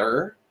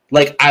queer,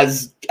 like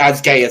as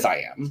gay as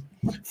I am.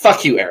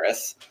 Fuck you,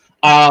 Eris.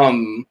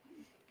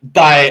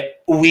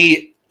 But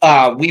we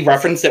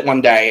referenced it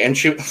one day, and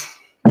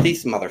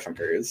These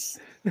motherfuckers.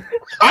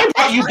 I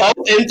brought you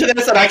both into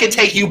this and I can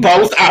take you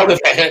both out of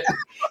it.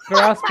 For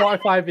our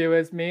Spotify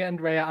viewers, me and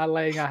Rhea are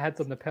laying our heads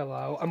on the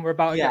pillow and we're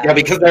about to get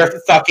because they're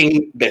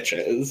fucking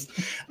bitches.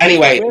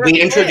 Anyway, we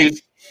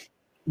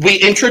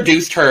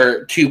introduced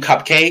her to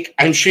Cupcake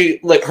and she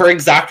like her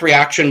exact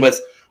reaction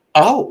was,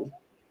 oh.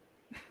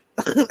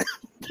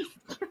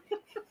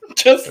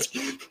 Just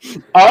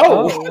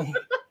oh.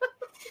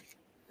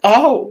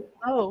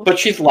 But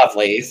she's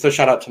lovely, so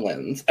shout out to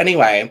Linz.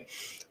 Anyway,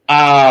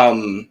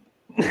 and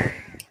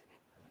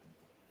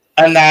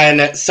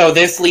then, so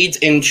this leads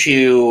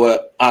into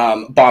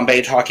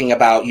Bombay talking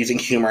about using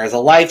humor as a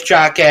life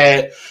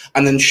jacket.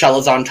 And then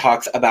Shelazon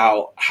talks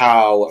about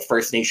how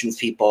First Nations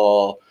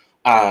people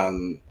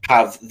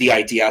have the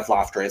idea of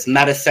laughter as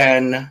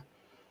medicine,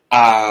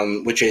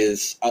 which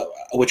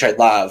I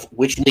love,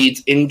 which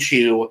leads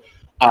into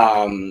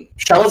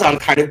Shelazon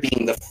kind of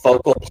being the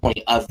focal point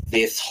of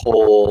this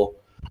whole...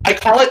 I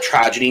call it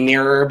tragedy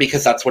mirror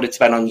because that's what it's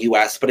been on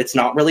US, but it's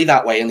not really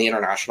that way in the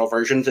international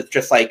versions. It's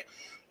just like,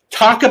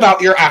 talk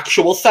about your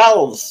actual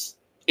selves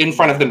in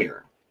front of the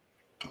mirror.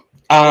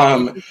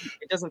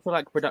 It doesn't feel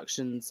like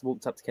productions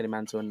walked up to Kelly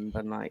Mantle and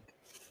been like,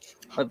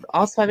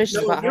 ask 5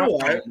 issues about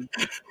her.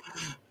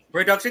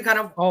 Production kind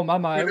of... Oh,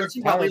 mama, it was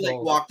probably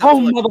terrible. like walked up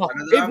to, mama,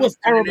 it was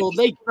terrible.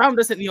 They drowned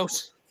us in the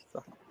ocean.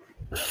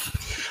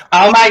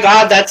 Oh my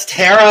god, that's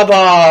terrible.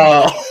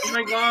 Oh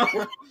my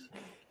god.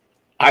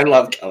 I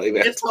love Kelly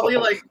Mantle. It's probably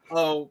like,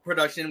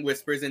 production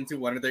whispers into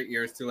one of their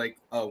ears to like,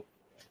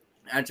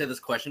 answer this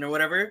question or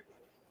whatever.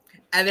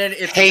 And then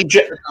it's... Hey,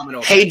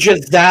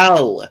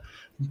 Giselle.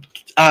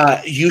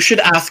 You should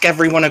ask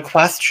everyone a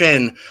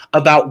question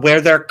about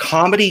where their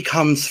comedy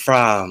comes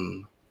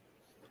from.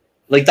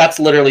 Like, that's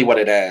literally what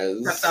it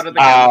is. That's out of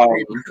the I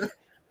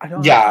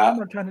don't know.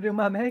 I'm trying to do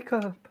my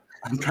makeup.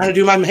 I'm trying to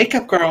do my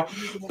makeup, girl.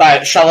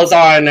 But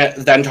Shelazon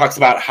then talks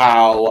about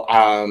how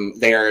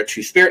they're a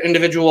two-spirit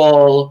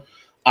individual,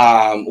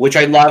 which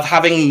I love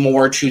having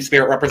more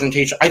two-spirit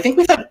representation. I think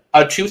we've had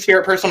a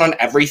two-spirit person on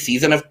every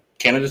season of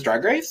Canada's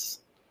Drag Race.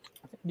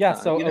 Yeah,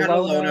 so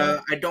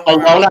Alona. I don't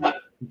Alona.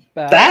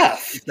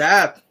 Beth.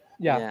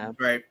 Yeah.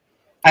 Right.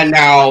 And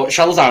now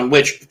Shelazon,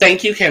 which,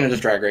 thank you, Canada's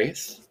Drag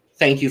Race.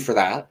 Thank you for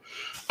that.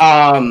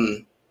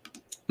 Go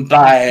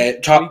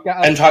ahead.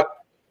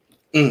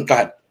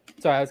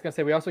 Sorry, I was going to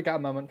say, we also got a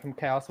moment from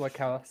Chaos where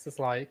Chaos is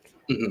like,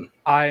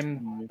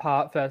 I'm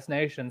part First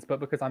Nations,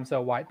 but because I'm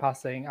so white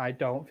passing, I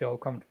don't feel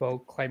comfortable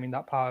claiming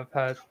that part of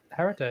her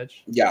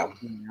heritage. Yeah.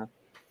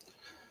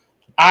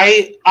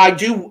 I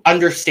do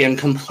understand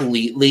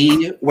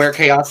completely where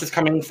Chaos is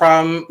coming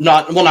from.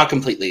 Not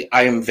completely.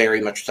 I am very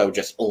much so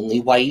just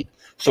only white,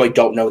 so I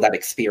don't know that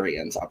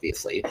experience,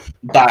 obviously.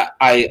 But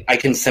I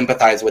can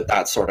sympathize with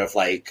that sort of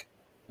like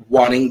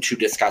wanting to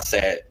discuss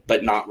it,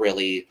 but not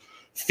really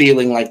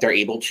feeling like they're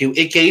able to.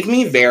 It gave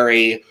me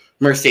very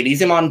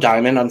Mercedes Iman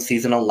Diamond on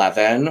season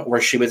 11, where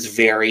she was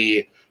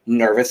very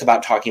nervous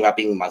about talking about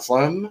being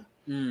Muslim.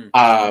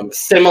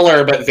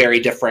 Similar but very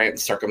different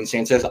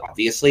circumstances,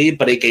 obviously,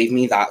 but it gave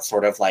me that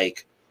sort of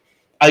like,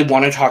 I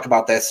want to talk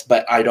about this,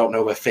 but I don't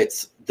know if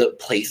it's the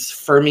place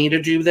for me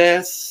to do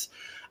this.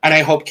 And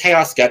I hope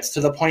Chaos gets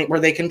to the point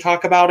where they can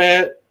talk about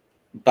it,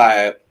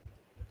 but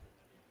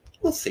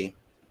we'll see.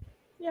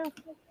 Yeah.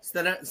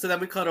 So then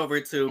we cut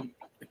over to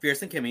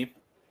Fierce and Kimmy.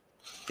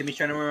 Kimmy's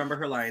trying to remember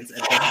her lines.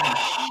 And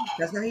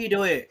that's not how you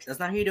do it. That's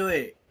not how you do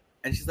it.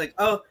 And she's like,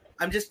 oh,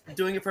 I'm just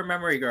doing it for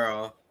memory,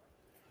 girl.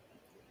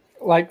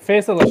 Like,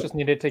 Fierce Delicious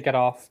needed to get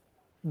off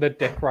the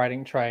dick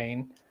riding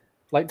train.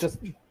 Like, just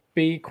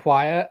be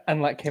quiet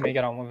and let Kimmy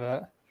get on with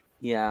it.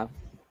 Yeah.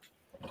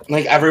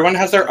 Like, everyone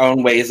has their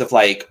own ways of,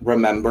 like,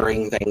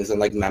 remembering things and,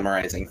 like,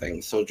 memorizing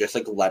things. So just,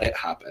 like, let it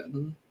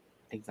happen.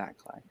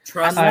 Exactly.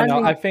 Trust I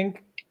know. I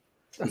think...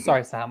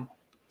 Sorry, Sam.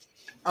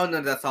 Oh,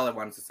 no, that's all I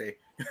wanted to say.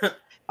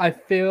 I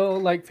feel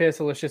like Fierce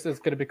Delicious is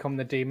going to become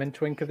the demon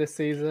twink of this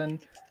season.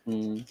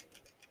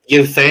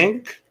 You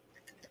think?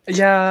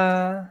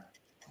 Yeah.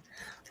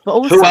 But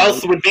also, who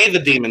else would be the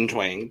demon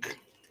twink?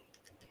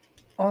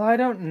 Oh, I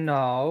don't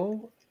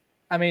know.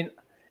 I mean,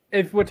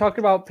 if we're talking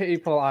about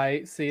people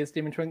I see as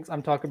demon twinks,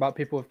 I'm talking about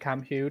people with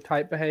Cam Hugh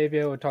type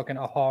behavior. We're talking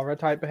a horror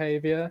type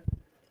behavior.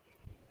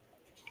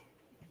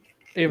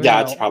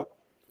 It's probably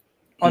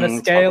on a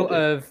scale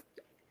of,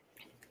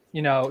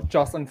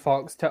 Jocelyn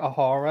Fox to a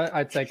horror,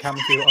 I'd say Cam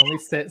Hugh only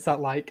sits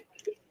at like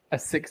a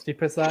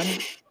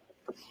 60%.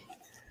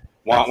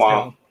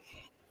 Wow.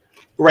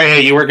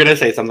 Ray, you were gonna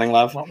say something,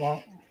 love.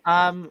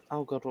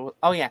 Oh god.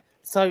 Oh yeah.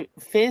 So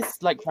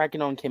Fierce like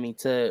ragging on Kimmy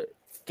to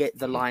get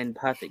the line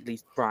perfectly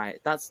right.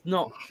 That's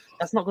not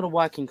gonna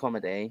work in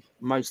comedy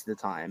most of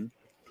the time.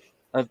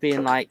 Of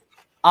being like,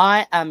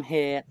 I am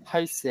here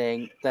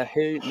hosting the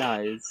Who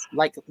Knows.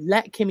 Like,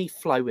 let Kimmy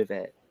flow with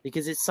it.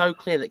 Because it's so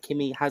clear that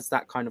Kimmy has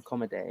that kind of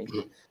comedy.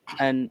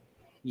 And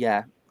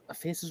yeah,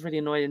 Fierce was really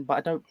annoying, but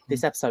I don't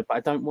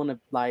want to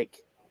like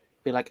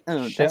be like,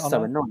 oh, that's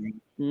so annoying.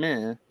 Meh. Do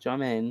you know what I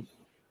mean?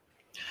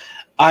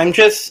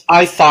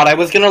 I thought I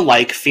was gonna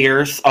like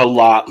Fierce a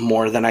lot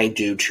more than I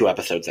do 2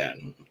 episodes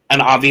in.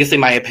 And obviously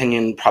my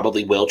opinion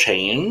probably will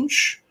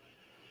change,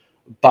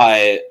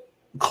 but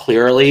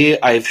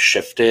clearly I've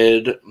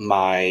shifted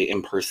my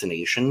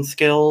impersonation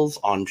skills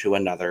onto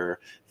another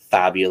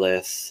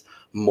fabulous,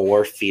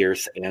 more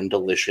fierce and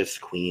delicious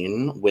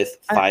queen with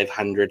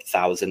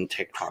 500,000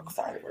 TikTok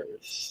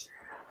followers.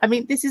 I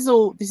mean, this is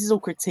all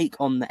critique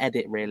on the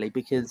edit, really,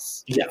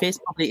 because Fierce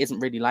probably isn't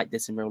really like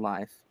this in real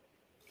life.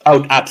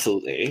 Oh,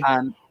 absolutely.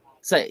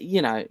 So,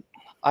 you know,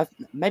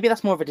 maybe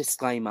that's more of a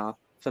disclaimer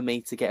for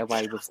me to get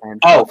away with saying.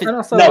 Oh,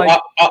 no,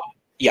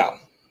 yeah.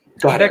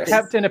 Go ahead. They're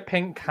kept in a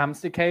pink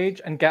hamster cage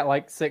and get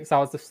like 6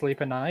 hours of sleep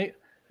a night.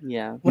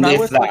 Yeah. When I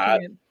was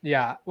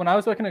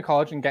working at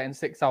college and getting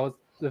 6 hours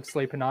of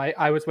sleep a night,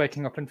 I was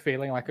waking up and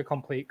feeling like a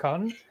complete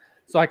cunt.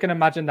 So I can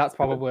imagine that's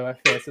probably where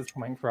Fierce is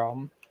coming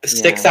from.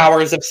 6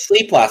 hours of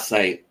sleep last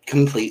night,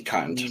 complete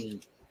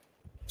cunt.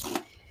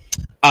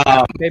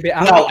 Maybe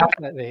I'm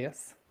like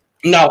this.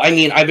 No, I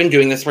mean, I've been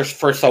doing this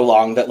for so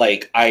long that,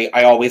 like, I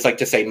always like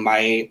to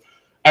say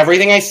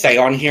everything I say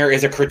on here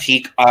is a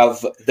critique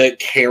of the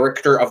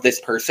character of this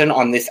person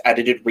on this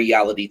edited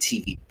reality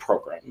TV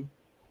program.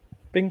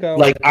 Bingo.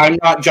 Like, I'm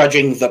not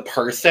judging the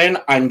person,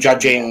 I'm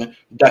judging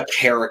the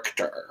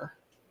character.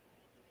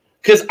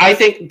 Because I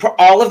think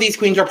all of these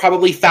queens are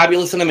probably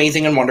fabulous and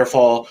amazing and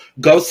wonderful.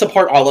 Go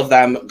support all of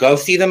them. Go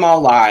see them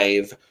all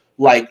live.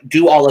 Like,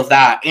 do all of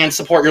that and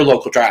support your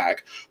local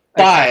drag.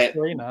 But...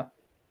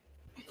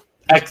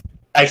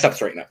 Except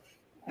Serena.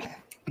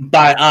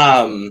 But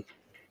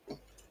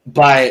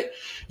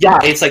yeah,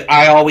 it's like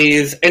I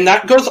always, and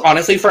that goes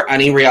honestly for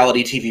any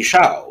reality TV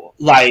show.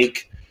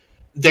 Like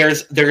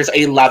there's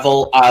a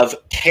level of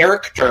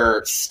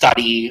character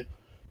study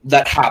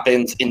that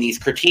happens in these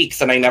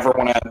critiques, and I never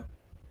want to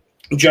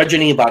judge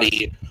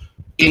anybody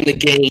in the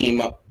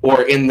game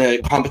or in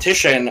the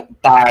competition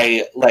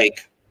by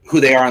like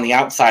who they are on the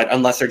outside,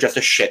 unless they're just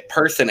a shit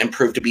person and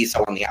prove to be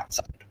so on the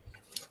outside.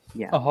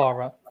 Yeah. A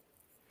horror.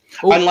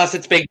 Ooh. Unless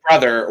it's Big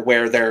Brother,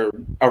 where they're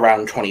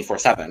around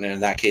 24/7, and in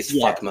that case,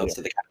 fuck most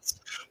of the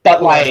cast.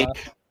 But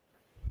like,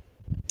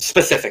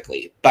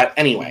 specifically. But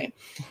anyway,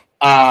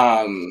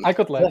 I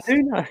could live.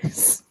 Who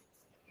knows?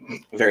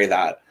 Very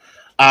that.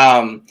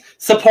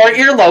 Support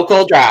your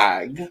local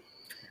drag.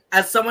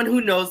 As someone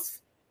who knows,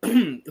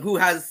 who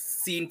has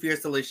seen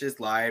Fierce Delicious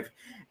live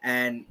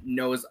and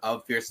knows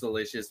of Fierce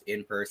Delicious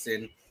in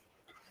person,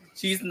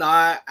 she's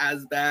not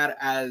as bad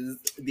as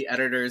the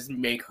editors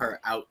make her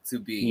out to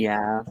be.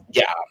 Yeah.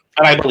 Yeah,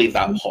 and I believe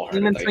that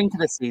wholeheartedly. Even think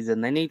of the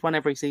season. They need one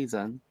every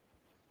season.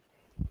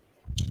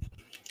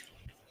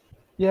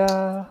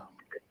 Yeah.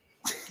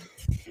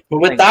 But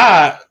with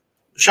that,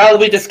 shall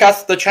we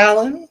discuss the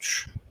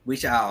challenge? We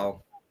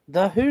shall.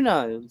 The who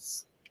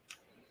knows?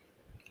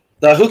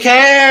 The who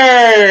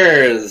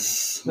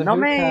cares? Not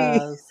me.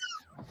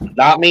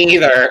 Not me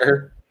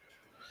either.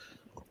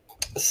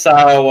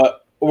 So...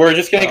 we're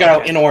just going to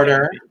go in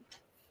order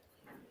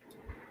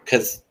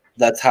because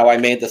that's how I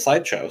made the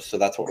slideshow. So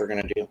that's what we're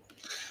going to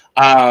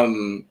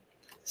do.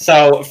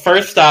 So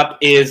first up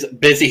is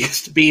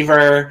Busiest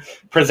Beaver,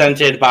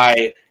 presented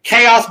by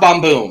Chaos Bomb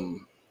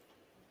Boom.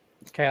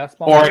 Chaos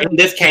Bomb. Or in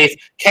this case,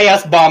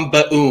 Chaos Bomb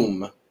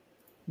Boom.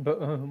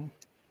 Boom.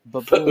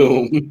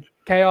 Boom.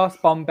 Chaos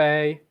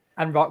Bombay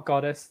and Rock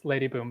Goddess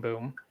Lady Boom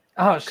Boom.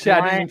 Oh shit!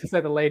 I didn't mean to say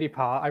the lady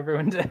part. I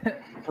ruined it.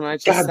 Can I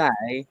just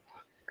say?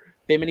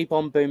 Bimini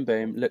Bomb Boom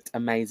Boom looked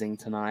amazing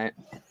tonight.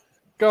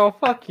 Go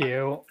fuck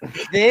you.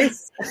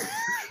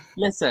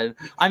 Listen,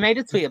 I made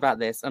a tweet about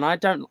this, and I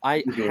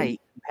hate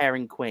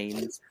comparing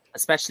queens,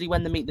 especially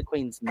when the Meet the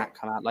Queens and that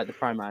come out, like the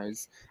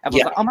promos.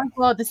 Everyone's like, oh my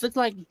god, this looks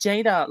like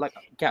Jada. Like,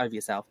 get over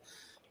yourself.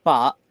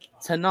 But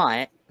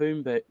tonight,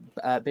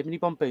 Bimini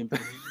Bomb Boom Boom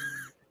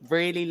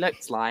really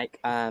looked like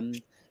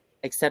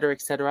etc.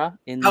 etc.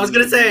 I was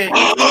gonna say,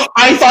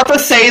 I thought the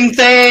same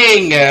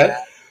thing.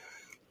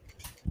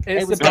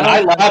 And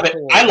I love it.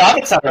 I love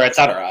etc.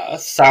 etc.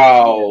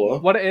 So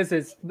what it is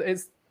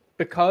it's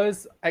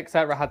because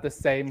etc. had the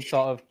same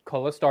sort of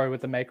color story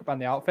with the makeup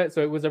and the outfit.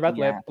 So it was a red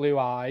lip, blue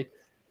eye,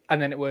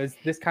 and then it was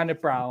this kind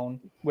of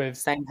brown with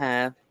same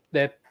hair.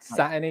 The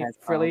satiny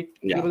frilly.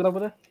 Yeah.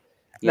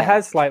 The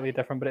hair's slightly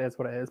different, but it is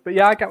what it is. But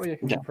yeah, I get where you're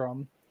coming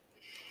from.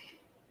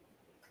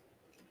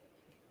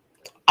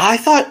 I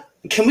thought,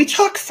 can we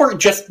talk for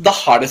just the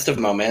hottest of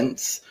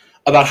moments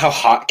about how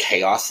hot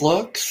Chaos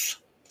looks?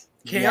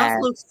 Chaos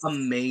looks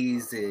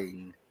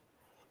amazing.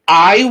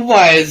 I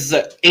was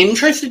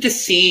interested to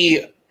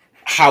see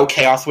how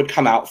Chaos would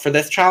come out for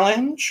this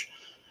challenge.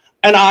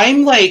 And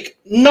I'm like,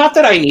 not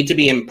that I need to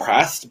be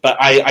impressed, but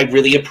I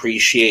really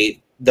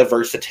appreciate the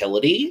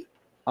versatility.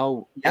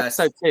 Oh,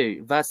 episode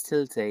 2,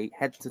 versatility,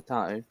 head to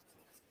toe.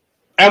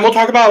 And we'll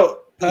talk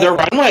about the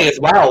runway as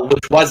well,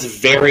 which was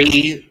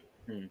very,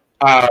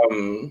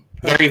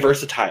 very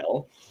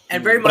versatile.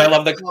 And very but much, I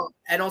love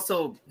and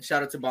also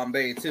shout out to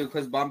Bombay too,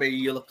 because Bombay,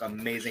 you look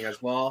amazing as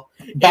well.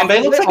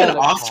 Bombay looks like an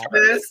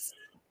Oscar.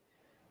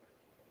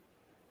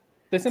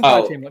 This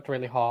entire team looked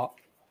really hot.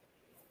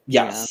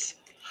 Yes,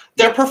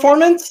 their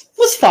performance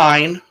was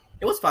fine.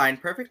 It was fine,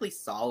 perfectly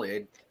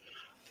solid.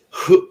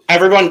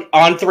 Everyone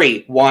on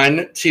 3.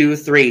 1, 2,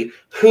 3.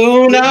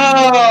 Who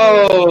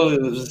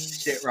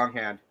knows? Shit, wrong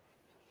hand.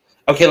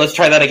 Okay, let's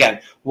try that again.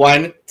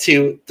 1,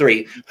 2,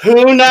 3.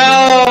 Who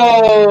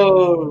knows?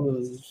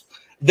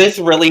 This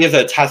really is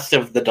a test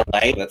of the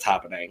delay that's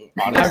happening.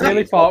 Honestly. I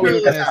really thought we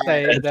were going to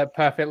say the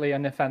perfectly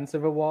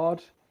inoffensive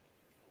award.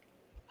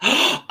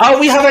 Oh,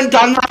 we haven't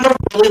done that in a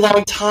really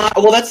long time.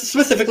 Well, that's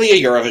specifically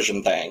a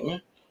Eurovision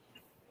thing.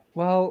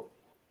 Well,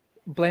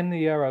 blame the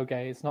Euro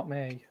gays, not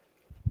me.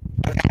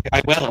 Okay,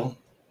 I will.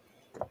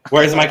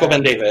 Where's Michael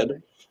Ben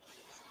David?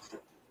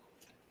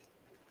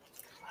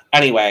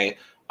 Anyway,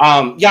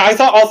 yeah, I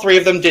thought all 3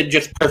 of them did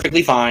just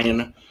perfectly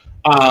fine.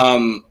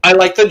 I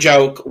like the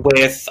joke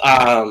with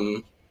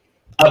a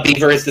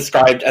beaver is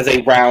described as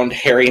a round,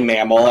 hairy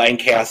mammal, and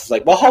Chaos is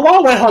like, well,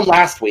 Hawa went home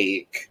last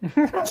week.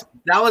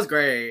 That was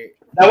great.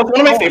 That was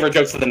one of my favorite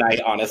jokes of the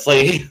night,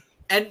 honestly.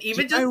 And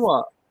even just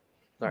what?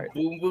 Sorry.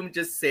 Boom Boom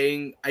just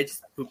saying, I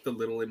just pooped a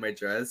little in my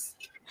dress.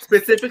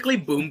 Specifically,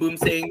 Boom Boom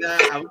saying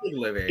that, I was like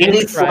living.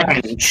 In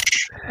French.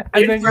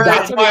 And then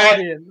that's why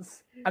the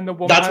audience, and the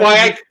woman. That's why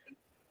I...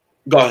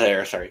 Go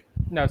ahead, sorry.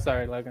 No,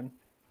 sorry, Logan.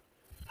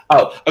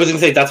 Oh, I was going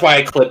to say, that's why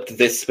I clipped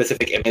this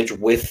specific image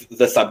with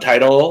the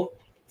subtitle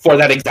for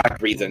that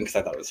exact reason, because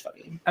I thought it was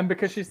funny. And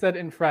because she said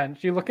in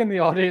French, you look in the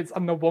audience,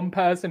 and the one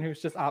person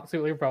who's just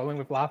absolutely rolling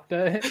with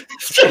laughter.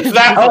 She's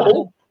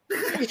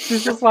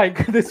just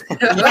like this.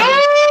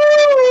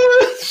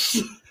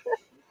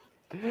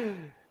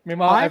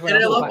 Meanwhile,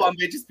 and I love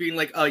Bombay just being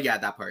like, "Oh yeah,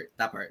 that part."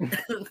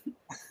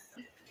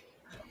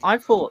 I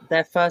thought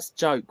their first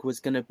joke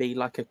was going to be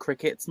like a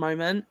crickets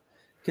moment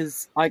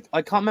because I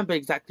can't remember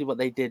exactly what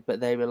they did, but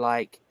they were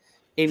like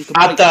in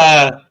at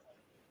the.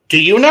 Do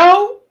you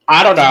know?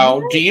 I don't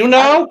know. Do you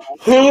know?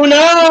 Who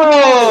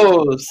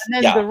knows?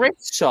 And then the riff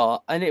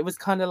shot, and it was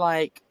kind of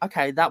like,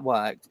 okay, that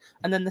worked.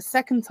 And then the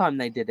second time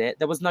they did it,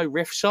 there was no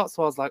riff shot,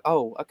 so I was like,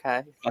 oh,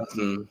 okay.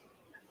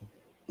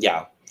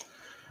 Yeah.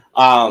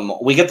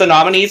 We get the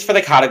nominees for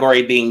the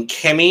category being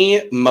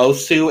Kimmy,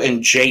 Mosu,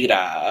 and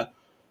Jada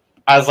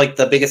as like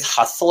the biggest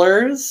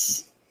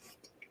hustlers.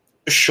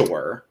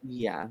 Sure.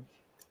 Yeah.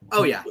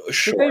 Oh yeah.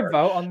 Sure. Did they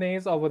vote on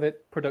these, or was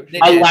it production?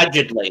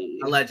 Allegedly.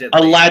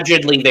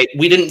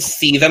 We didn't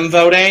see them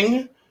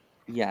voting.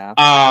 Yeah.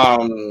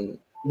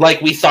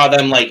 Like we saw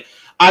them. Like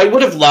I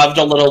would have loved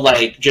a little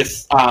like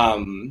just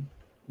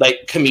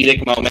like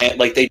comedic moment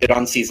like they did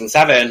on season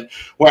 7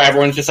 where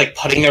everyone's just like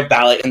putting their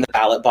ballot in the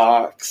ballot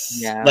box.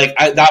 Yeah. Like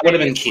that would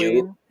have been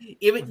cute.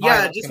 Even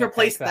just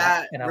replace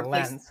that in a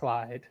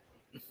landslide.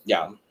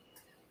 Yeah.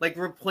 Like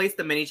replace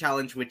the mini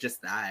challenge with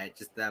just that,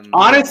 just them.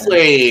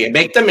 Honestly,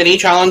 make the mini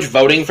challenge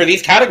voting for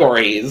these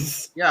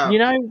categories. Yeah. You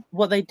know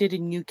what they did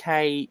in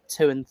UK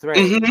 2 and 3,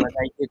 where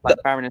they did like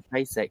Baroness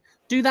Basic.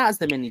 Do that as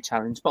the mini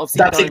challenge, but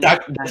obviously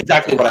that's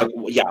exactly what I.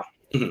 Yeah.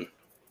 Mm-hmm.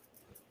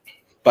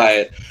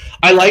 But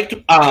I liked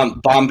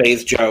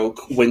Bombay's joke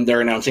when they're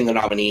announcing the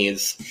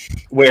nominees,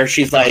 where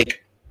she's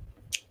like,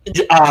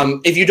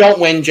 "If you don't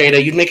win,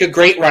 Jada, you'd make a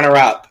great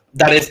runner-up.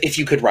 That is, if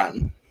you could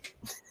run."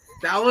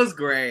 That was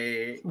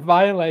great.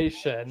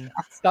 Violation.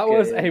 That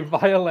was a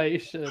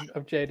violation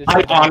of Jada.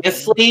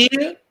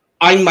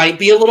 I might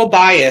be a little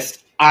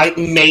biased.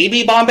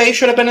 Maybe Bombay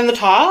should have been in the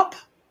top.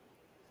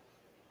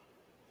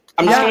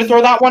 I'm just going to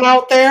throw that one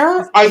out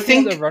there. I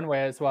think the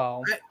runway as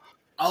well.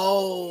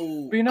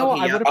 But you know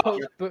what?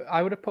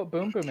 I would have put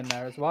Boom Boom in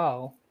there as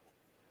well.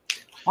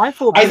 I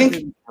thought Boom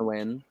Boom would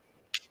win.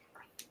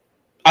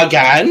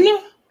 Again.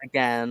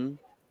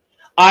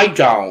 I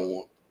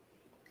don't.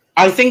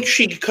 I think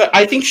she could.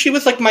 I think she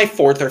was like my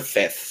 4th or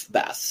 5th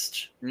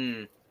best.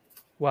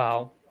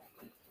 Wow.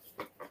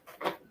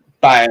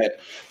 But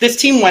this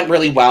team went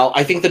really well.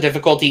 I think the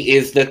difficulty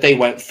is that they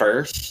went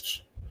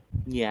first.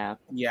 Yeah.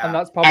 And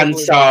that's probably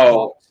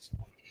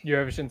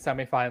Eurovision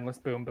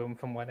semi-finalist Boom Boom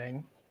from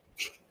winning.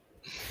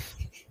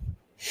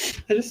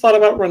 I just thought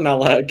about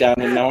Ranella again,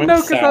 and now I'm sad.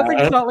 No, because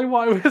that's exactly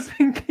what I was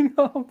thinking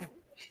of.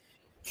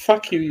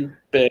 Fuck you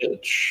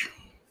bitch.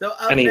 So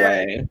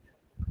anyway.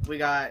 We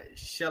got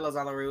Sheila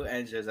Zalaru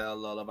and Giselle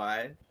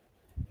Lullaby.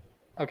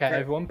 Okay,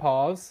 everyone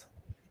pause.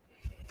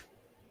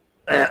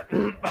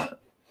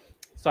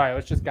 Sorry, I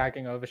was just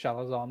gagging over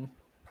Shalazon.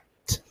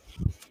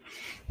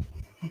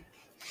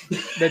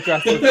 Their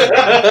dresses.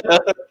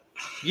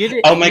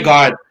 Oh my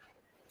god.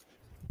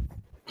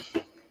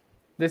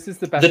 This is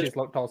the best she's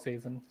looked all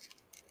season.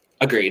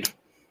 Agreed.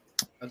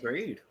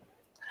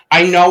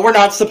 I know we're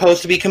not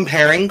supposed to be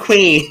comparing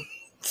queens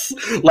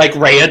like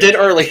Rhea did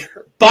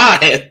earlier,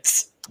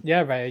 but...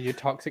 Yeah, Rhea, you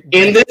toxic...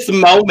 In this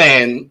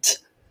moment,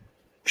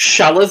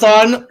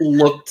 Shalazon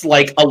looked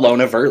like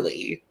Alona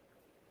Verley.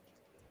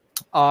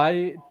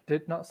 I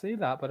did not see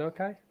that, but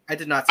okay. I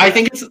did not see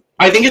that.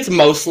 I think it's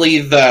mostly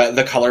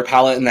the color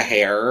palette and the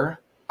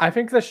hair. I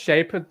think the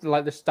shape of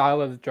like the style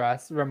of the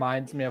dress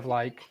reminds me of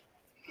like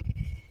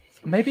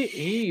maybe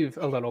Eve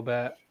a little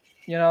bit.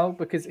 You know,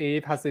 because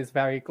Eve has these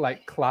very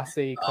like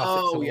classic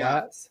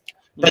silhouettes.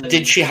 But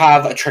did she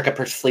have a trick up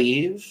her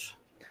sleeve?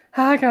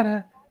 I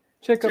gotta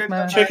check up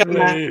my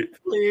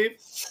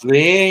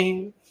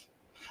sleeve.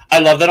 I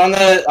love that on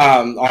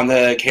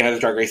the Canada's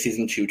Drag Race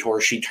season 2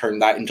 tour, she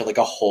turned that into like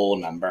a whole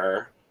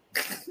number.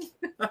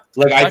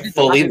 Like I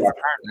fully love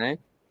it.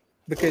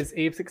 Because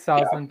Eve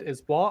 6000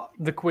 is what?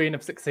 The queen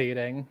of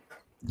succeeding.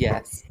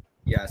 Yes.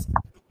 Yes.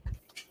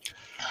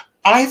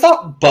 I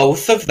thought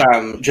both of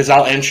them,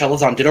 Giselle and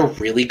Chelazon, did a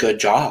really good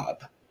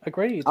job.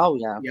 Agreed. Oh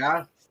yeah.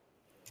 Yeah.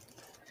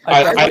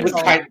 I was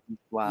kind.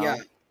 Wow. Yeah.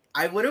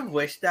 I would have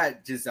wished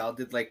that Giselle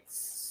did like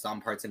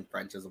some parts in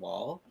French as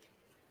well.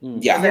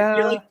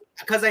 Yeah.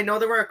 Because I know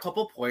there were a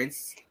couple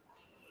points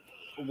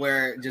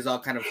where Giselle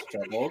kind of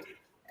struggled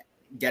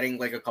getting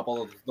like a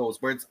couple of those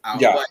words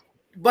out. Yeah.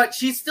 But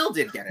she still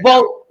did get it.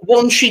 Well,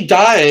 and she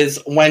does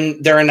when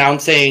they're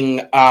announcing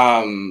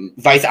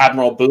Vice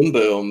Admiral Boom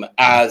Boom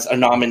as a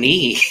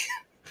nominee,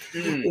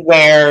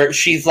 where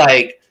she's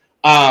like,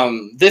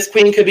 this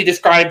queen could be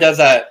described as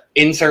a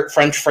insert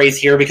French phrase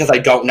here because I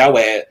don't know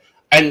it.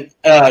 And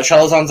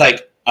Chelazon's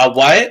like, a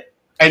what?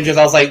 And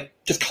Giselle's like,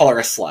 just call her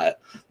a slut.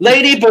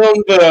 Lady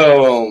Boom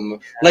Boom.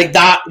 Like,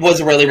 that was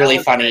really, really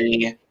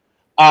funny.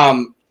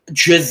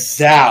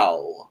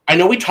 Giselle. I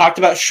know we talked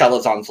about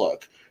Chelazon's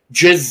look.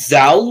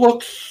 Giselle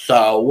looks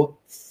so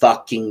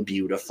fucking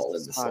beautiful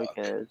in this look.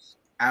 Good.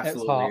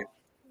 Absolutely.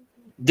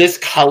 This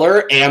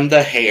color and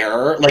the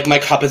hair, like, my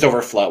cup is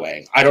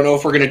overflowing. I don't know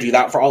if we're going to do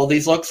that for all of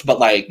these looks, but,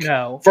 like,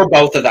 for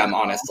both of them,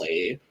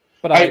 honestly.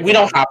 But we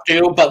don't have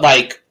to, but,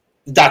 like,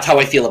 that's how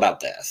I feel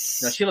about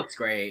this. No, she looks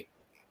great.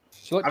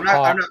 She looks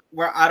I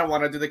don't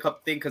want to do the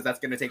cup thing because that's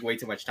going to take way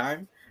too much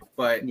time.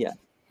 But, yeah.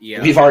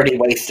 We've already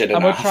wasted enough.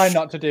 I'm going to try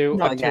not to do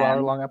a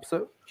 2-hour-long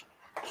episode.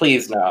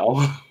 Please,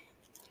 no.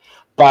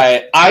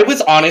 But I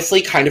was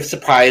honestly kind of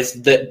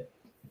surprised that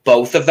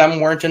both of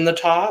them weren't in the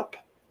top.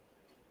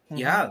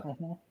 Yeah.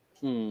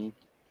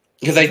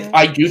 Because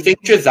I do think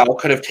Giselle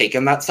could have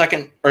taken that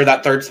second or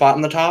that third spot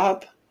in the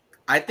top.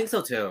 I think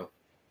so too.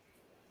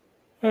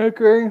 I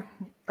agree.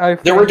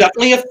 There were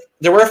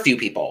a few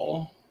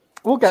people.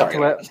 We'll get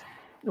to it.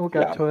 We'll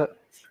get to it.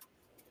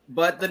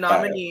 But the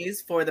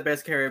nominees for the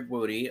Best Career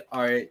Booty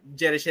are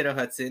Jada Shada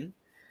Hudson,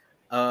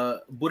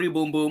 Booty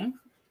Boom Boom,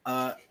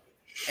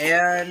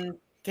 and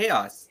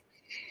Chaos.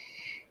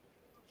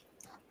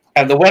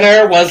 And the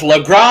winner was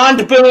Le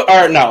Grand Boo.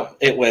 Or no,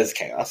 it was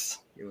Chaos.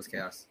 It was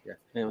Chaos. Yeah,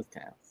 it was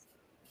Chaos.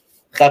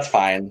 That's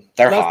fine.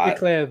 They're hot. Let's be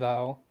clear,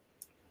 though.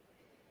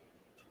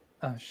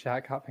 Oh shit! I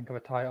can't think of a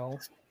title.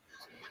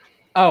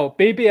 Oh,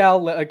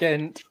 BBL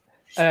litigant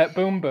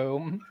Boom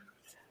Boom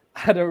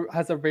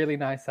has a really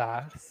nice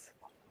ass.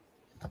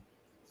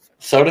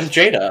 So does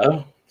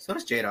Jada.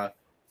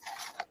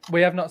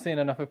 We have not seen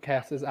enough of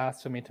Chaos's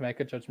ass for me to make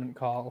a judgment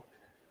call.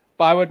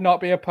 But I would not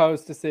be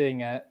opposed to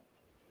seeing it.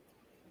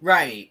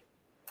 Right.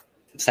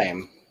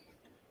 Same.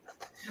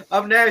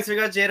 Up next, we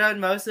got Jada and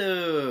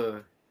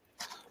Mosu.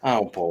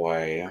 Oh,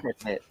 boy.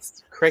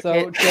 Crickets.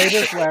 So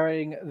Jada's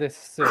wearing this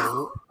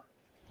suit.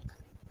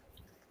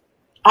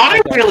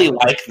 I really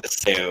like the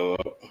suit.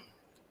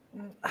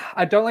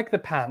 I don't like the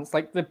pants.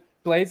 Like, the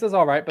blazer's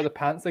all right, but the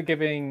pants are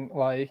giving,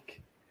 like,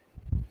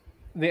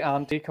 the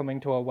auntie coming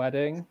to a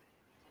wedding.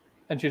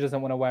 And she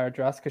doesn't want to wear a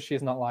dress because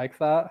she's not like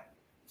that.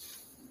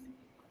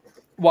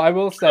 What I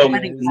will say is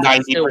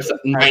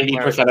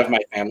 90% of my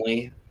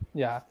family.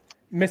 Yeah.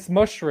 Miss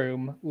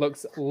Mushroom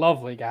looks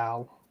lovely,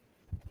 gal.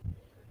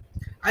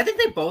 I think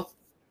they both,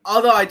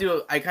 although I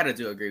kind of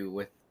do agree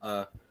with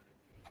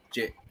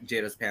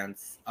Jada's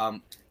pants.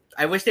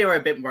 I wish they were a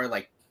bit more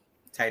like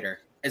tighter,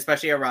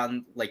 especially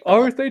around like.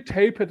 Or if they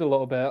tapered a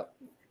little bit.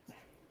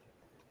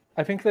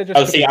 I think they just.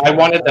 Oh, see, I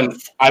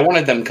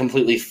wanted them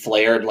completely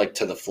flared like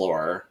to the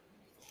floor.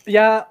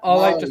 Yeah, or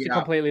like just a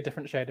completely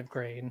different shade of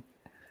green.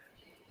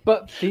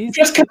 But these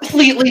just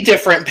completely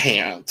different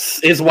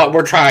pants is what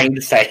we're trying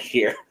to say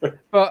here.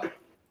 But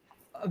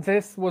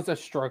this was a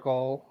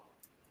struggle.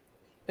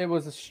 It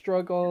was a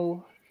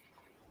struggle.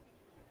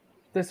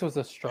 This was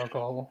a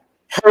struggle.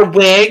 Her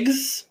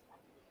wigs.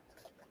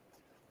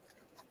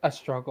 A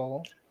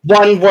struggle.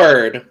 One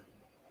word.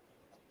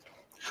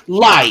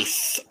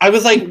 Lice. I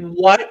was like,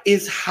 what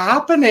is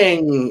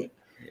happening?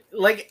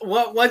 Like,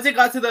 once it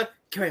got to the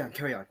carry on.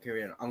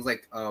 I was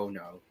like, oh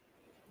no.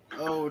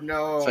 Oh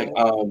no. It's like,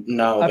 oh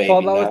no, I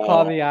thought that was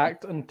part of the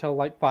act until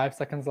like 5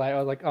 seconds later. I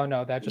was like, oh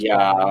no, they're just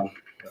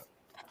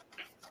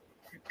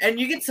And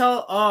you can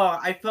tell,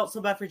 I felt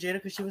so bad for Jada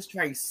because she was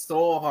trying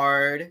so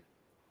hard.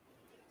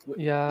 With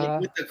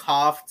the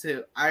cough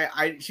too.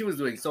 She was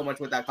doing so much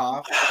with that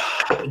cough.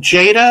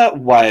 Jada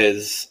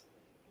was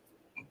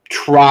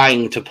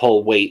trying to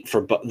pull weight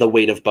for the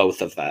weight of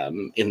both of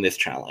them in this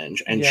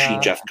challenge, and she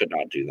just could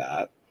not do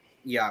that.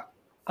 Yeah.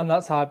 And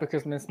that's hard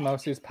because Miss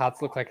Mosu's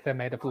pads look like they're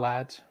made of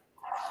lead.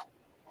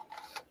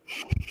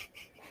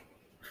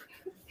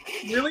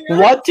 Really?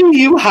 What do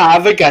you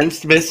have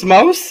against Miss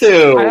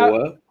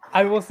Mosu?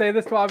 I will say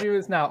this to our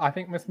viewers now. I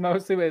think Miss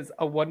Mosu is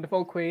a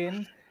wonderful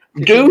queen.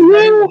 Do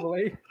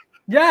you?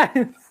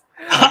 Yes.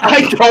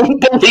 I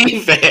don't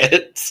believe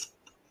it.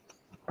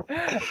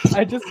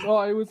 I just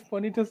thought it was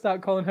funny to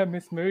start calling her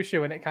Miss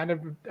Mushu, and it kind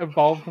of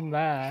evolved from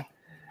there.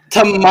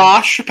 To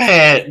mosh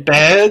pit,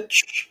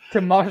 bitch.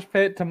 To mosh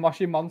pit, to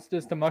Moshi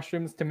Monsters, to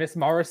mushrooms, to Miss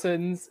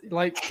Morrison's.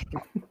 Like,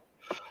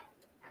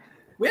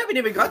 we haven't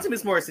even got to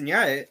Miss Morrison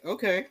yet.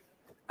 Okay.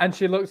 And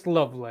she looks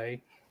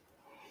lovely.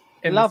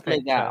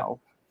 Lovely gal.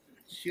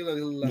 She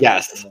looks lovely.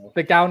 Yes.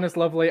 The gown is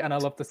lovely, and I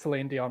love the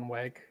Celine Dion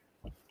wig.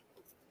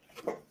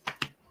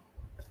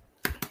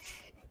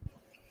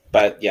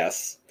 But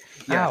yes.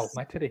 Ow,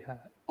 my titty hurt.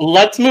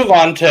 Let's move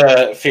on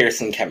to Fierce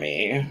and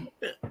Kimmy.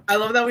 I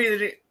love that we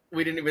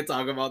didn't even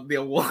talk about the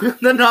award,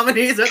 the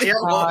nominees or the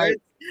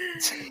awards.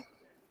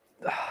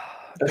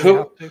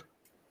 Who?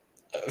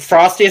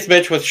 Frostiest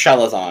bitch with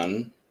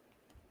Shelazon.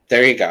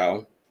 There you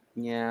go.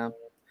 Yeah.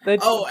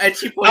 Oh, and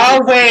she.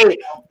 Oh wait.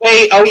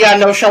 Oh yeah.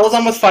 No,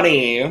 Shelazon was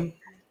funny.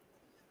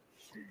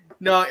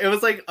 No, it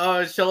was like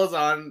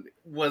Shelazon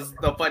was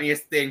the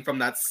funniest thing from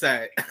that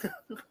set.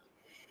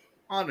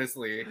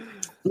 Honestly.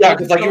 Yeah,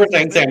 because like you were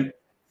saying, Sam,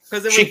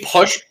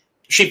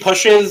 she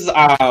pushes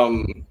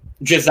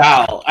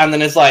Giselle, and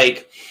then is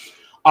like,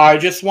 I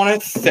just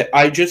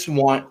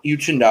want you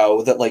to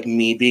know that like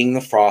me being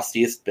the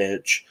frostiest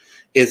bitch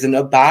isn't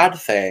a bad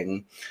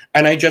thing,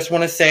 and I just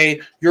want to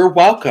say you're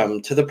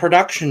welcome to the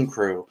production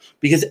crew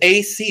because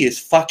AC is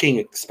fucking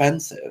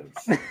expensive.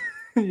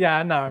 Yeah,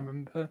 I know. I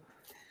remember.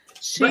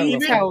 Sorry,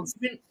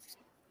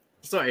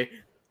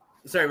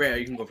 Rhea,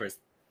 you can go first.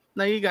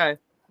 No, you go.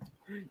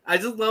 I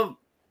just love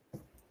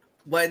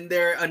when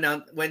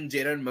when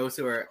Jada and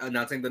Mosu are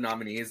announcing the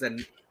nominees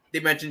and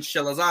they mention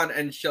Shelazon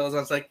and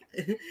Shelazon's like,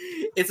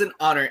 it's an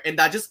honor, and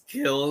that just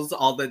kills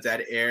all the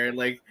dead air.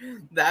 Like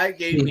that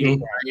gave me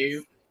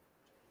cry.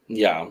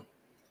 Yeah.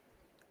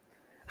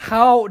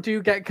 How do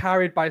you get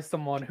carried by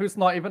someone who's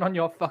not even on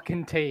your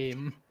fucking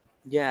team?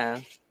 Yeah.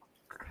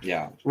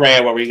 Yeah.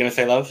 Rhea, what were you gonna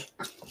say, love?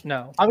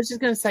 No. I was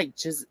just gonna say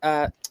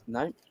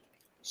no.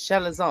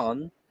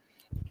 Shelazon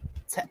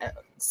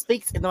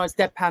speaks in the most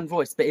deadpan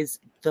voice, but is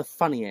the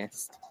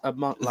funniest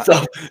among like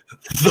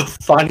the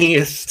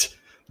funniest.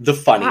 The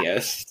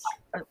funniest.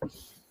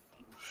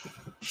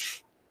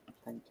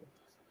 Thank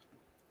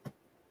you.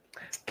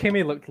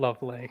 Kimmy looked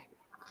lovely.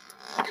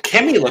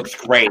 Kimmy looks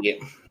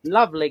great.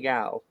 Lovely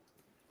gal.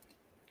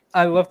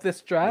 I love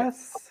this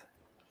dress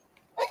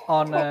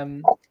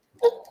on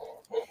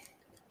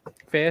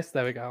Fierce.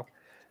 There we go.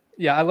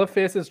 Yeah, I love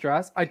Fierce's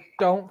dress. I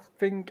don't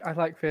think I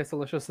like Fierce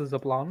Delicious as a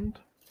blonde.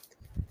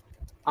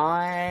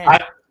 I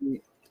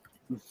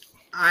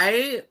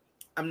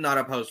am not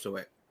opposed to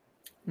it.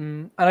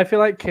 And I feel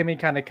like Kimmy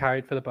kind of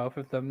carried for the both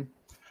of them.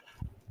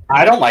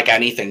 I don't like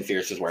anything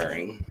Fierce is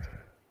wearing.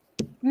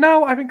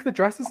 No, I think the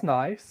dress is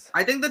nice.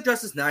 I think the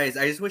dress is nice.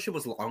 I just wish it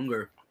was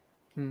longer.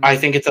 I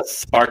think it's a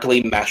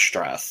sparkly mesh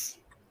dress.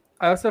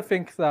 I also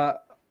think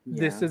that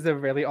this is a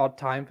really odd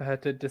time for her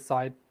to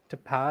decide to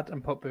pad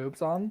and put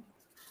boobs on.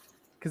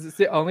 Because it's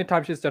the only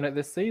time she's done it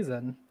this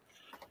season.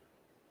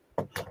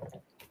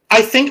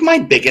 I think my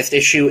biggest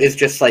issue is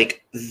just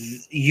like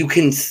you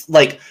can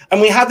like, and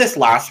we had this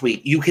last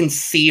week. You can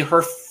see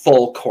her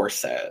full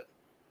corset.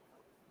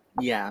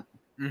 Yeah.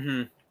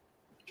 Mm-hmm.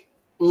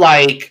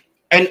 Like,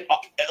 and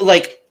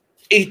like,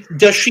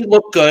 does she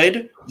look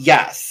good?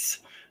 Yes.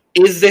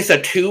 Is this a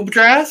tube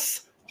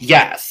dress?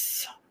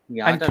 Yes.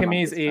 Yeah. And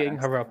Kimmy's eating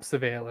her up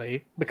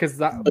severely because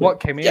what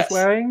Kimmy is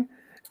wearing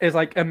is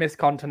like a Miss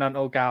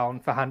Continental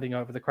gown for handing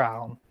over the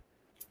crown.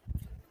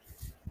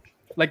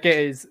 Like it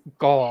is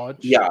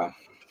gorgeous. Yeah,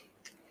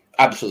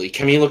 absolutely.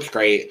 Kimmy looks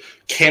great.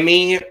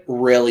 Kimmy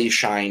really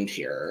shined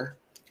here.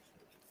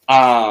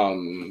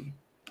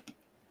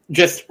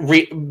 Just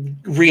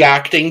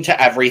reacting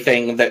to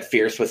everything that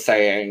Fierce was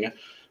saying.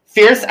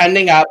 Fierce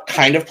ending up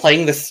kind of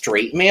playing the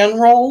straight man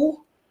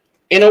role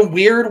in a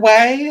weird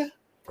way,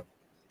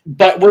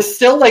 but was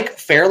still like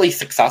fairly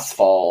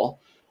successful.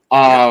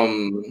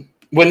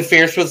 When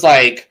Fierce was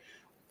like,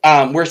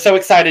 we're so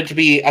excited to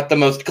be at the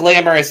most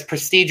glamorous,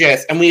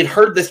 prestigious, and we had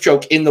heard this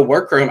joke in the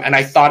workroom, and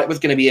I thought it was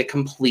going to be a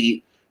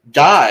complete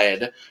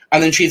dud.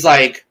 And then she's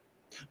like,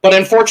 but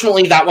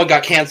unfortunately that one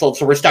got canceled,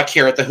 so we're stuck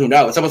here at the Who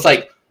Knows. I was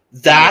like,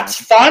 that's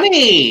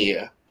funny.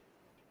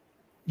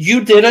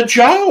 You did a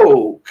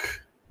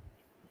joke.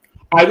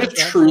 I was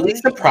truly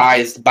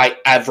surprised by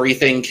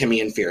everything Kimmy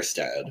and Fierce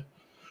did.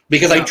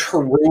 Because I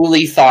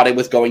truly thought it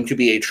was going to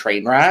be a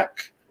train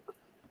wreck.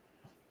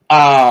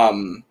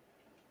 And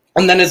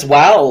then as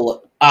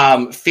well,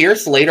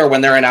 Fierce later,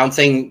 when they're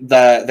announcing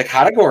the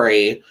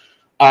category,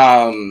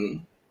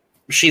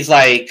 she's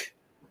like,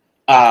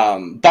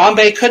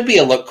 Bombay could be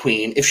a look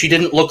queen if she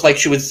didn't look like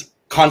she was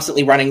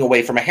constantly running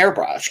away from a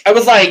hairbrush. I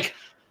was like,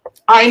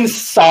 I'm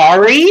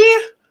sorry?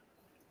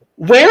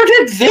 Where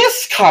did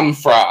this come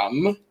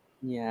from?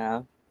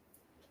 Yeah.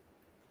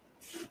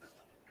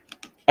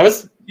 I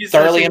was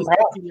thoroughly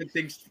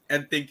impressed.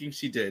 And thinking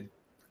she did.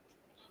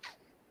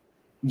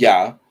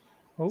 Yeah.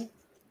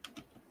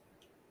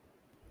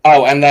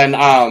 Oh, and then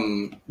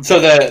so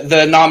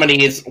the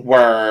nominees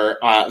were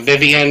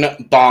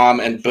Vivian, Bomb,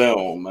 and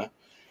Boom.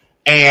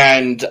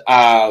 And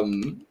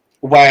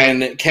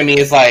when Kimmy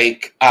is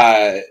like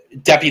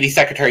Deputy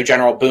Secretary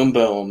General Boom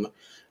Boom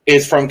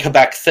is from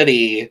Quebec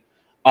City,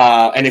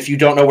 And if you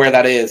don't know where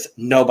that is,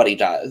 nobody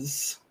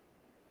does.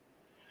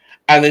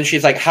 And then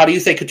she's like, how do you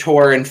say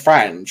couture in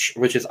French?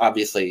 Which is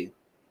obviously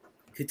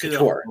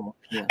couture.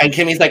 Yeah. And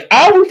Kimmy's like,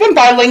 oh, we've been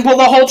bilingual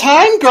the whole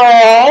time,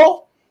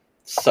 girl.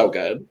 So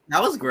good.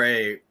 That was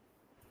great.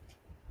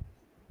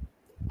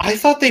 I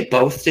thought they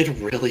both did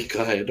really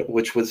good,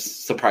 which was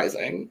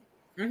surprising.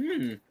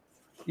 Mm-hmm.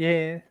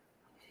 Yeah.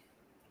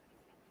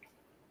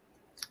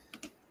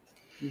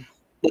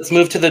 Let's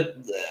move to the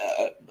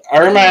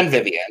Irma and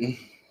Vivian.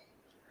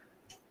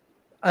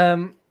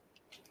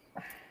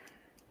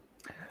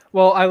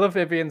 Well, I love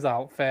Vivian's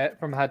outfit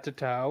from head to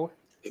toe.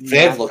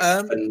 Viv looks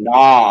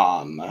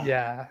phenom.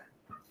 Yeah.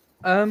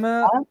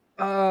 Irma,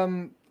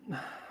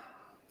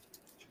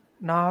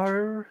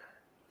 no.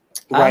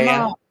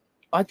 Right.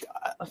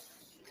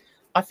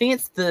 I think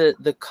it's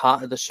the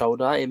cut of the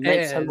shoulder. It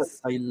makes her look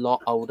a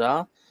lot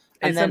older.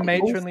 It's a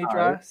matronly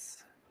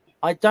dress.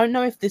 I don't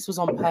know if this was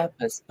on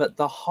purpose, but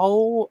the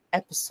whole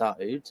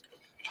episode,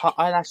 her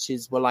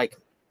eyelashes were like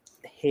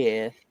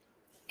here.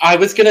 I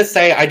was going to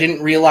say, I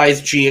didn't realize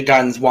Gia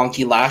Gunn's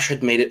wonky lash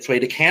had made its way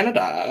to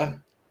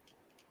Canada.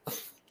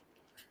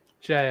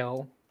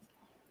 Jail.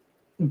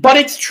 But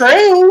it's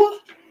true.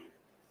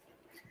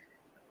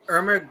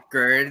 Irma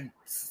Gerd's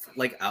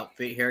like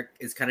outfit here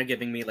is kind of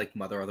giving me like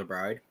Mother of the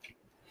Bride.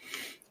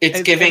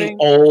 It's giving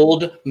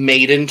old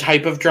maiden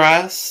type of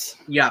dress.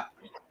 Yeah.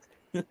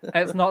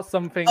 It's not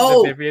something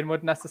that Vivian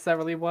would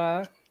necessarily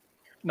wear.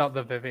 Not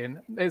the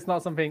Vivian. It's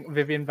not something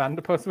Vivian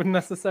Vanderpuss would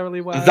necessarily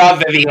wear.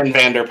 The Vivian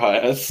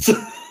Vanderpuss.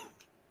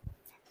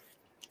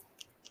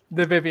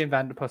 The Vivian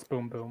Vanderpuss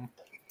Boom Boom.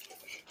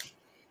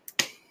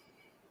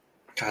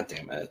 God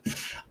damn it.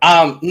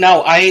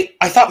 No, I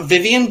thought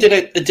Vivian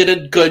did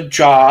a good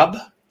job,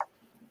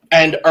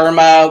 and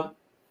Irma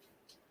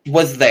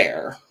was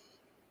there.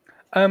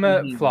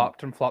 Irma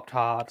flopped and flopped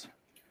hard.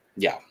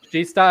 Yeah.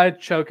 She started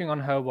choking on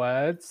her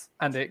words,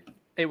 and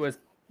it was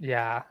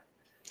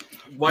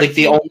Like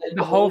the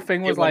whole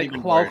thing was like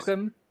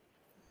welcome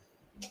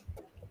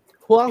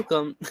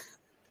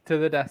to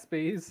the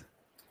Despies.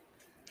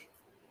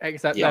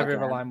 Except every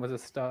other line was a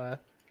stir.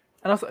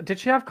 And also, did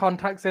she have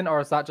contacts in, or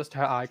is that just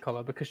her eye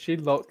color? Because she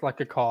looked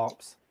like a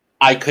corpse.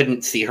 I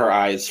couldn't see her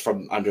eyes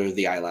from under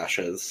the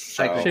eyelashes.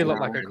 So. She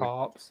looked like a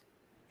corpse.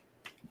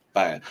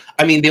 But,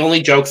 I mean, the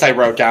only jokes I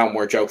wrote down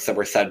were jokes that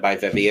were said by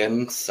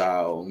Vivian,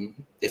 so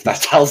if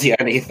that tells you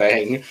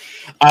anything.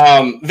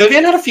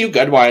 Vivian had a few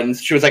good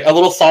ones. She was like, a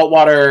little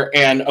saltwater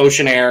and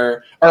ocean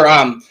air, or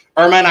Irma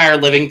and I are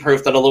living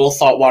proof that a little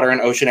saltwater and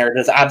ocean air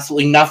does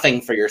absolutely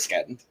nothing for your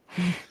skin.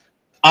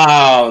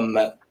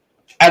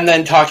 And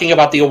then talking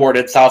about the award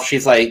itself,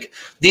 she's like,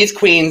 these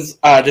queens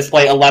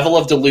display a level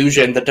of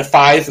delusion that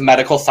defies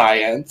medical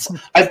science.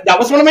 That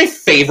was one of my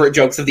favorite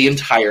jokes of the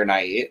entire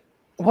night.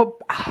 Well,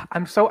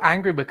 I'm so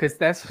angry because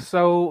they're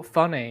so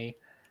funny,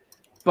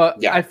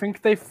 but I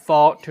think they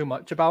thought too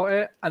much about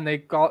it and they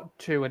got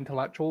too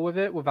intellectual with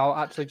it without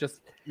actually just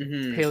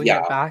peeling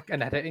it back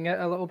and editing it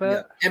a little bit.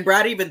 Yeah. And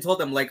Brad even told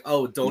them, like,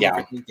 oh, don't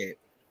overthink it.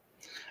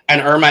 And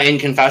Irma in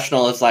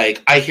confessional is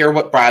like, I hear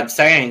what Brad's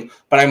saying,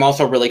 but I'm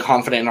also really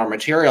confident in our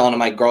material. And I'm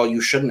like, girl,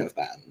 you shouldn't have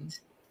been.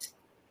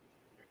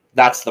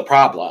 That's the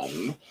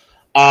problem.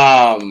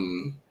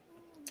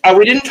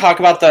 We didn't talk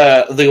about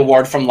the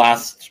award from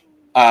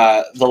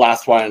the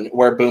last one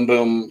where Boom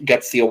Boom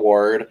gets the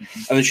award,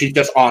 and then she's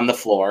just on the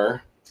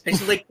floor. And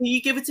she's like, can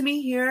you give it to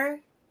me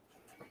here?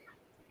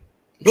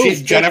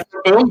 She's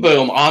Jennifer Boom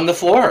Boom on the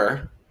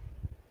floor.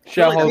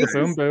 She'll hold the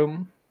Boom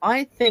Boom.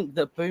 I think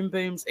that Boom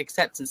Boom's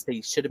acceptance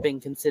speech should have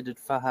been considered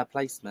for her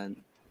placement.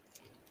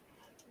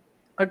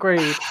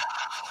 Agreed.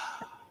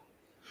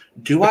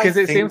 Because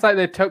it seems like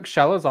they took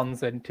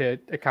Shelazons into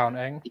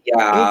accounting.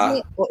 Yeah. Is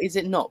it, or is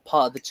it not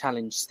part of the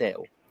challenge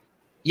still?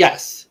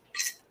 Yes.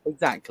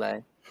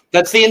 Exactly.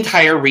 That's the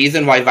entire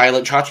reason why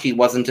Violet Chachki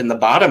wasn't in the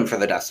bottom for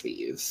the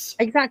Despies.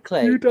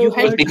 Exactly. You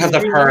hate because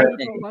of her.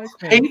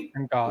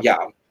 Yeah.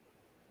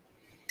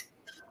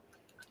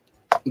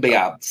 But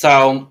yeah,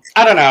 so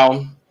I don't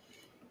know.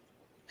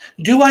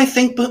 Do I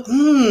think?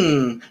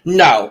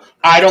 No,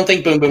 I don't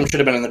think Boom Boom should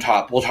have been in the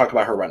top. We'll talk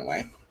about her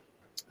runway.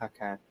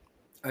 Okay,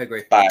 I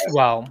agree. But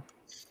wow.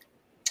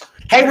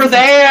 Hey, we're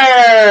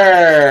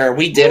there.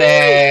 We did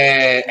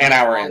it. An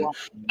hour in.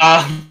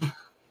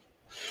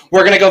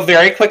 We're gonna go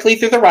very quickly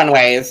through the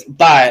runways,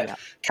 but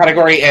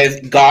category is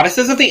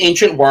Goddesses of the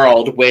Ancient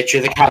World, which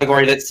is a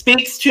category that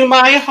speaks to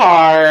my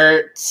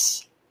heart.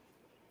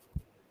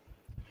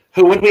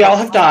 Who would we all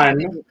have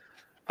done?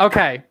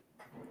 Okay.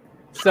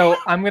 So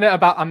I'm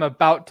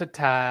about to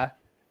tear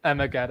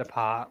Irma Gerd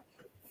apart.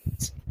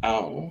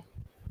 Oh.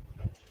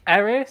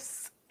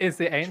 Eris is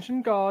the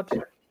ancient god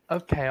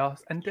of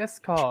chaos and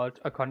discord,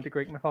 according to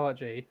Greek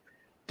mythology.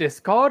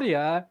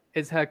 Discordia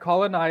is her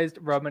colonized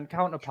Roman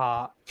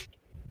counterpart.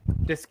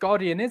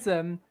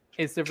 Discordianism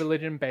is the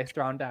religion based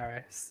around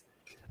Eris.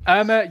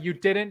 Irma, you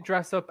didn't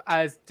dress up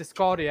as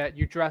Discordia,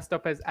 you dressed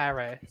up as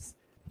Eris,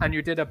 and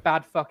you did a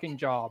bad fucking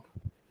job.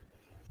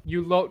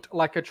 You looked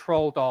like a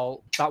troll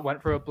doll that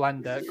went through a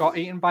blender, got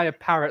eaten by a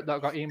parrot that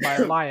got eaten by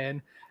a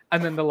lion,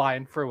 and then the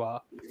lion threw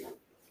up.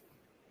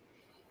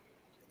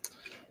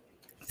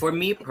 For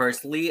me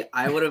personally,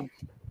 I would have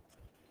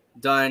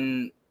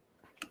done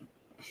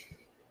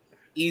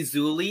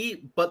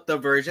Izuli, but the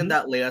version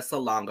that Lea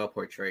Salonga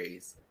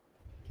portrays.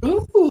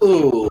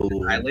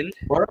 Ooh. Island?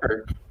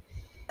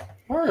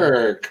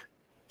 Work.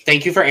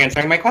 Thank you for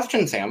answering my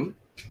question, Sam.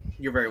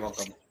 You're very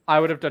welcome. I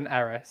would have done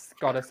Eris,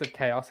 goddess of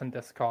chaos and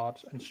discord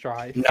and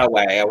strife. No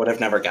way. I would have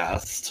never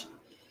guessed.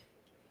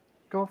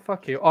 Go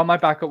fuck you. Or my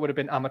backup would have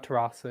been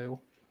Amaterasu.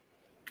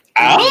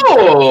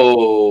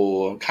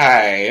 Oh,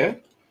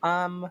 okay.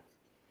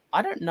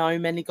 I don't know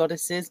many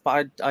goddesses,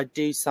 but I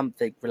do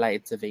something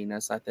related to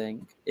Venus, I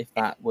think, if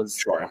that was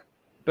Sure.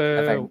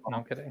 Boo. No,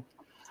 I'm kidding.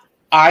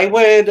 I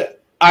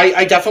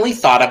definitely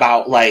thought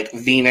about like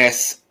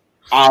Venus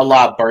a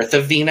la Birth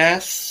of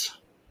Venus.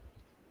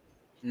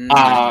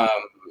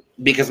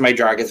 Because my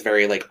drag is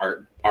very like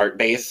art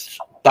based.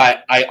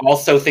 But I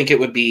also think it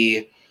would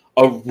be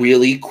a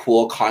really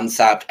cool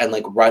concept and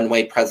like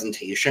runway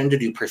presentation to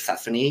do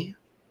Persephone.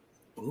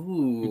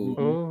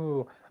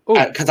 Ooh.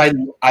 Because I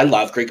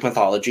love Greek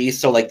mythology,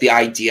 so like the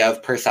idea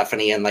of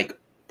Persephone and like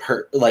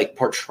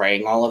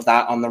portraying all of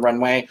that on the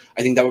runway,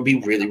 I think that would be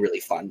really, really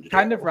fun to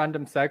Kind do. of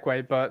random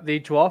segue, but the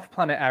dwarf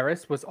planet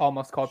Eris was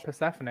almost called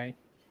Persephone.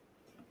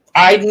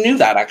 I knew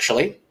that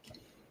actually.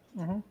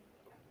 Mm-hmm.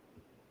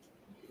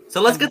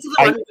 So let's get to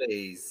the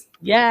runways.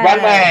 Yeah.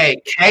 Runway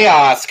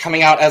Chaos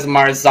coming out as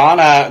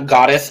Marzana,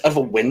 goddess of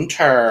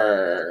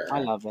winter.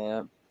 I love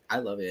it. I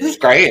love This is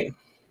it. great.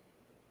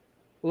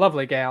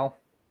 Lovely gal.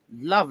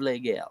 Lovely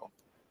girl.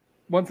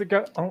 Once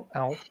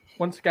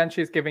again,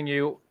 she's giving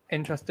you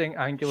interesting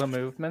angular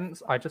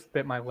movements. I just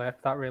bit my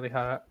lip. That really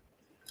hurt.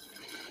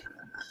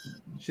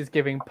 She's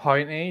giving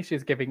pointy.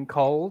 She's giving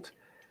cold.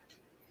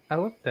 I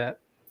loved it.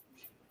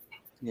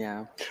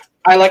 Yeah.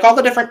 I like all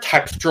the different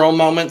textural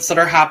moments that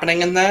are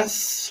happening in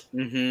this.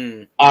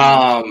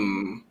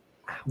 Mm-hmm.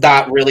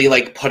 That really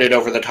like put it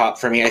over the top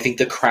for me. I think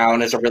the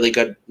crown is a really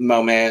good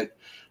moment.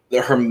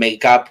 Her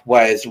makeup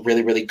was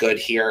really, really good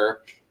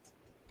here.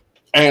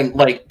 And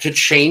like to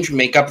change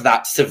makeup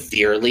that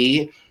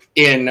severely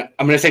in,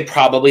 I'm going to say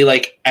probably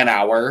like an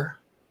hour,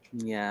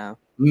 Yeah.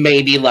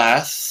 maybe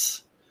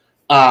less,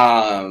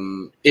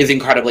 is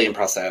incredibly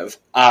impressive.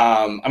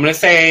 I'm going to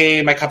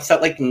say my cup's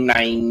at like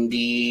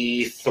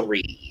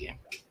 93.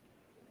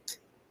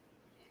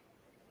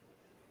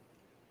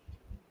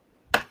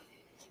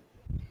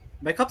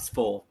 My cup's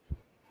full.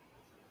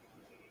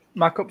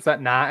 My cup's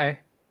at 90.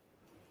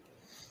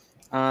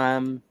 Yeah,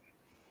 I'm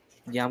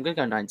gonna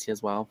go 90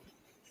 as well.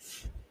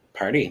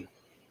 Party.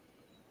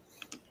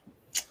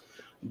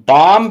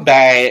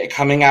 Bombay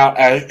coming out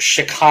as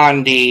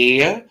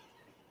Shikandi.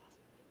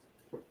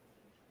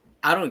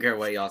 I don't care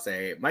what y'all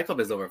say. My cup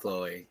is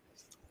overflowing.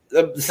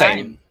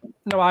 Same.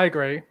 No, I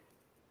agree.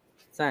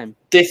 Same.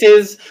 This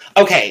is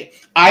okay.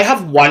 I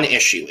have one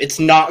issue. It's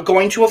not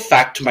going to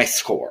affect my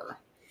score,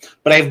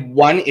 but I have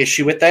one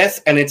issue with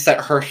this, and it's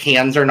that her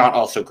hands are not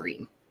also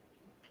green.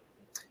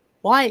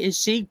 Why is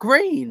she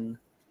green?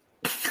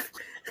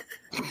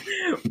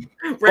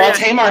 Well,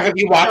 Tamar, have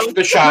you watched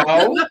the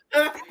show?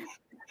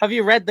 Have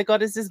you read the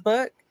Goddess's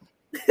book?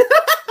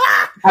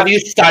 Have you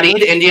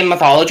studied Indian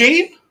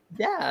mythology?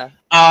 Yeah.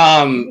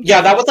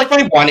 Yeah, that was like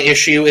my one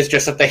issue, is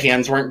just that the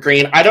hands weren't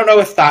green. I don't know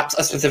if that's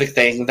a specific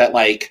thing that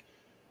like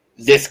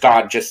this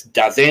god just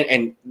doesn't,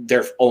 and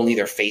only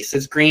their face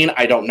is green.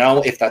 I don't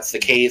know if that's the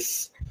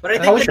case. But I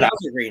think the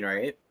nails are green,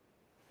 right?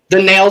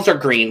 The nails are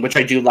green, which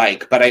I do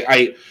like, but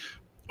I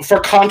for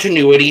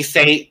continuity's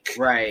sake,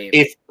 right?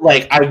 If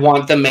like I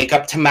want the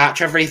makeup to match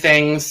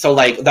everything, so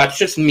like that's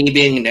just me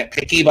being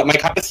nitpicky. But my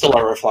cup is still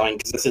overflowing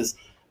because this is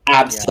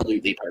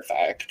absolutely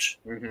perfect.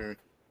 Mm-hmm.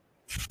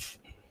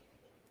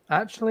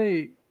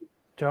 Actually,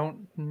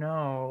 don't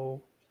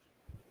know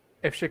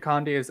if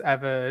Shikandi is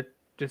ever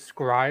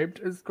described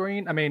as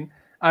green. I mean,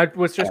 I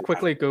was just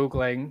quickly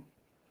Googling,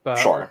 but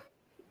Sure.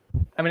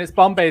 I mean, it's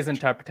Bombay's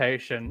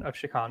interpretation of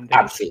Shikandi.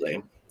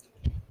 Absolutely.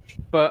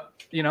 But,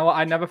 you know what?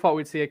 I never thought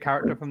we'd see a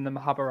character from the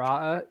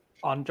Mahabharata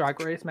on Drag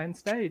Race main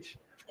stage.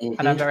 Mm-hmm.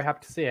 And I'm very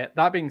happy to see it.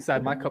 That being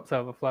said, my cup's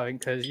overflowing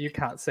because you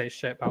can't say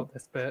shit about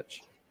this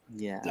bitch.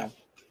 Yeah.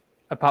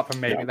 Apart from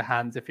maybe the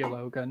hands if you're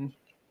Logan.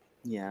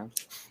 Yeah.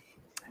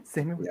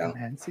 See me with the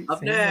hands.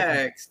 Up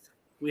next,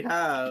 we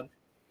have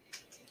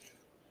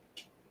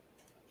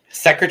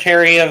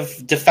Secretary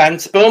of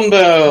Defense Boom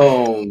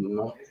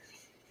Boom.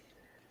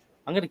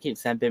 I'm gonna keep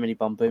saying Bimini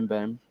Bom Boom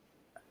Boom.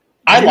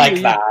 I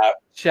like that.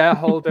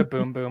 Shareholder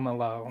Boom Boom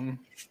alone.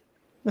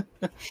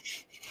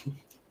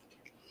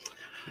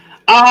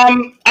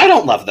 I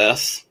don't love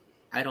this.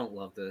 I don't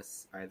love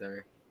this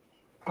either.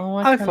 Oh,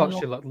 I thought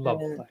she looked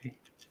lovely.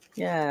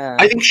 Yeah.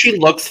 I think she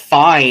looks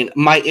fine.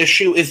 My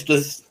issue is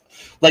this,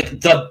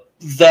 like the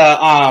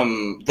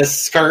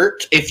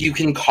skirt, if you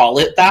can call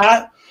it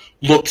that,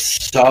 looks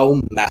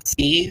so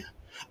messy.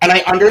 And I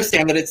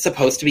understand that it's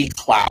supposed to be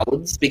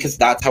clouds because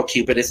that's how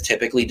Cupid is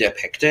typically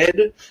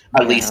depicted,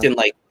 at least in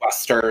like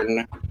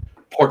Western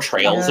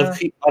portrayals of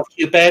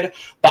Cupid,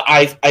 but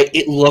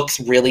it looks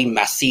really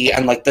messy,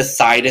 and like the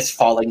side is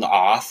falling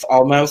off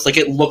almost. Like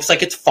it looks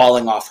like it's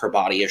falling off her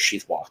body as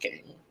she's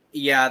walking.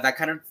 Yeah, that's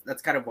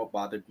kind of what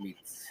bothered me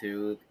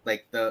too.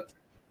 Like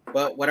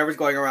whatever's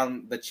going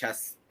around the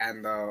chest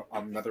and the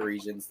other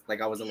regions,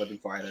 like I wasn't living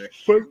for either.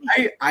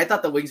 I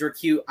thought the wings were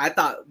cute. I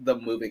thought the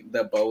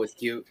bow was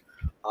cute.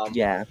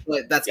 Yeah,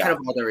 but that's kind of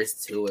all there is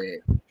to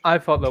it. I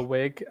thought the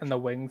wig and the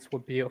wings were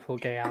beautiful,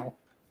 Gael.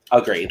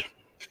 Agreed.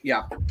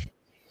 Yeah.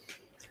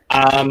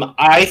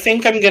 I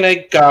think I'm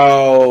gonna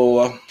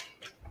go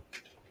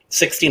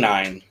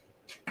 69.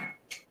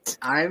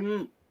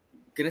 I'm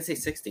gonna say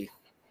 60.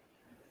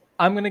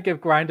 I'm gonna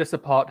give Grinder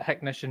Support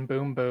Technician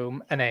Boom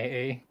Boom an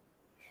 80.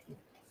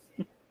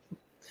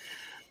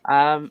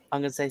 I'm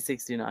gonna say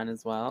 69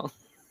 as well,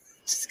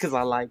 just because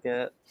I like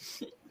it.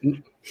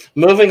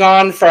 Moving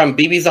on from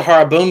BB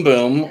Zahara Boom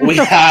Boom, we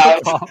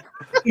have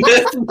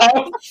Miss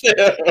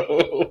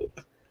Mosu.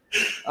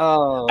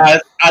 Oh,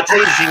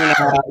 Atejina,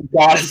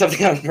 goddess of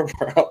the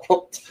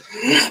underworld.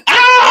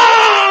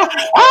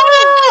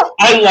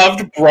 I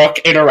loved Brooke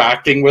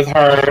interacting with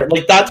her.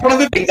 Like, that's one of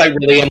the things I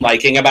really am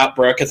liking about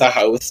Brooke as a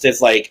host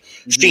is, like,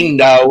 she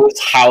knows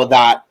how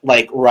that,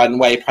 like,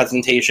 runway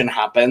presentation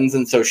happens,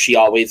 and so she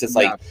always is,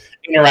 like,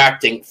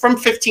 interacting from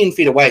 15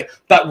 feet away,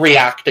 but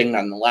reacting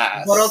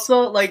nonetheless. But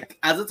also, like,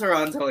 as a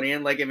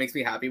Torontonian, like, it makes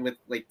me happy with,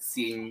 like,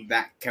 seeing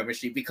that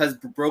chemistry, because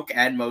Brooke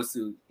and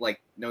Mosu,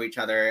 like, know each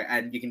other,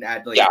 and you can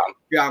add, like,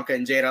 Bianca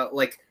and Jada,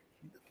 like,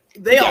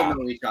 they all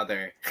know each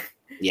other.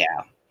 Yeah.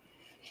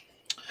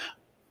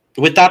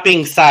 With that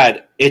being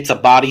said, it's a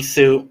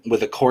bodysuit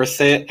with a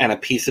corset and a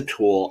piece of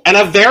tulle and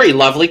a very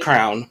lovely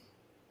crown.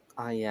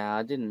 Yeah,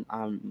 I didn't.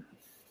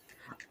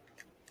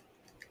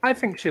 I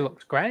think she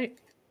looks great.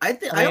 I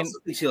also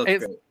think she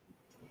looks great.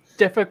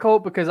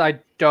 Difficult because I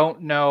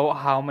don't know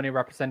how many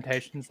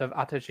representations of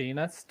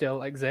Atejina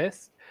still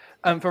exist.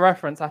 For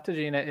reference,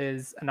 Atejina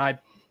is an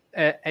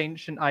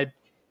ancient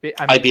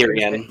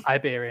Iberian.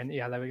 Iberian,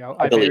 yeah, there we go.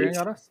 I Iberian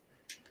goddess.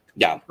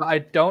 Yeah. But I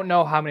don't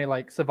know how many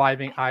like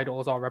surviving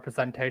idols or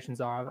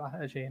representations are of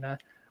Atejina.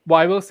 What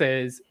I will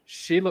say is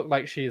she looked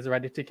like she is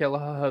ready to kill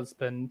her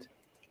husband.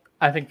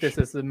 I think this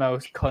is the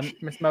most cunt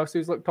Miss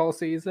Mosu's looked all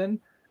season.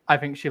 I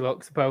think she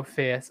looks both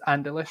fierce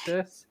and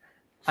delicious.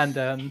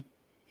 And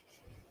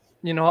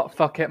you know what?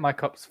 Fuck it, my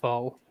cup's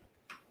full.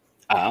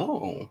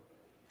 Oh.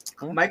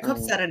 My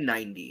cup's at a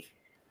 90.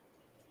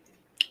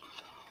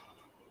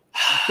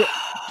 Do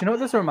you know what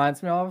this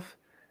reminds me of?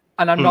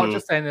 And I'm not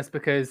just saying this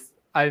because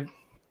I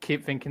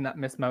keep thinking that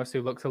Miss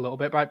Mosu looks a little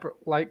bit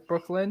like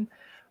Brooklyn,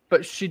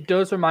 but she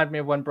does remind me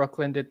of when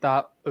Brooklyn did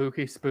that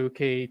ooky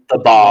spooky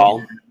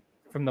ball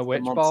from the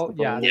witch ball.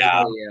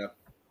 Yeah.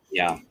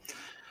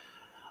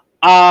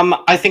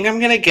 I think I'm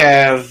gonna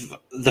give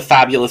the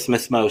fabulous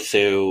Miss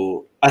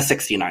Mosu a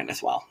 69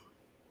 as well.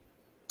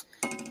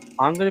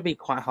 I'm gonna be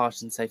quite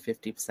harsh and say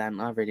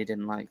 50%. I really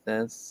didn't like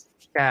this.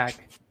 Gag.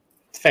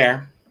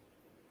 Fair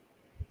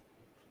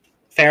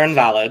and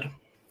valid.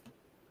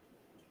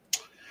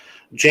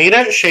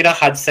 Jada Shada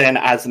Hudson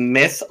as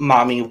Miss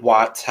Mami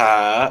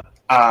Wata.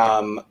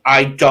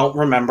 I don't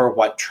remember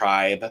what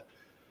tribe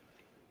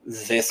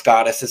this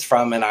goddess is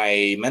from, and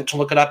I meant to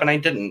look it up and I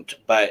didn't.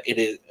 But it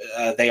is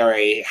they are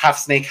a half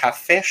snake, half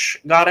fish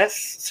goddess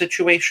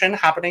situation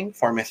happening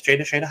for Miss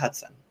Jada Shada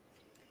Hudson.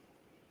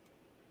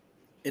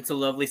 It's a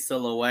lovely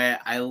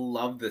silhouette. I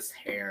love this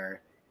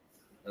hair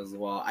as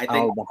well. I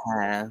think the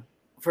hair.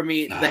 For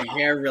me, the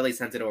hair really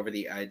sent it over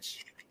the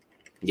edge.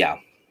 Yeah.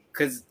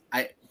 Because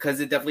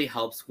it definitely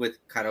helps with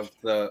kind of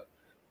the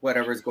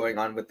whatever's going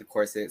on with the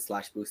corset /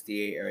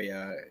 bustier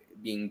area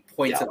being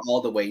pointed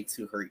all the way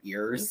to her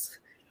ears.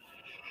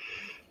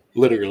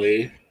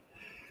 Literally.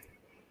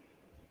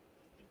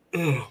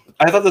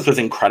 I thought this was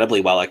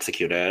incredibly well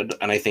executed,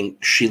 and I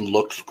think she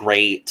looks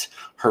great.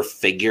 Her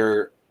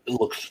figure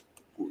looks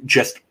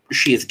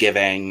she is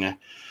giving.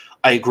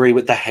 I agree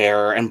with the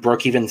hair, and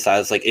Brooke even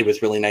says, like, it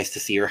was really nice to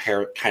see her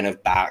hair kind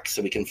of back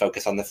so we can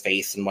focus on the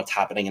face and what's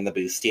happening in the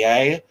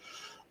bustier.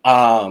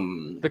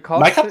 The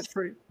corset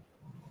tree.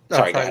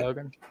 Sorry,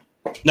 Logan.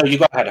 No, you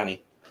go ahead,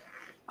 honey.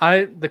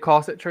 The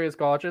corset tree is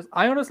gorgeous.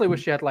 I honestly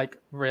wish she had like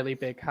really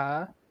big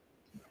hair,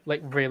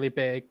 like really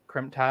big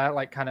crimped hair,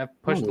 like kind of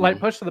pushed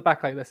to the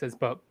back like this is,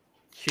 but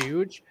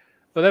huge.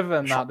 But other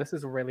than that, this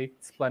is really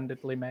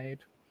splendidly made.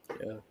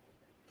 Yeah.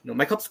 No,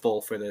 my cup's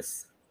full for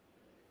this.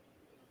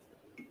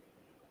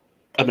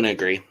 I'm gonna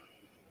agree.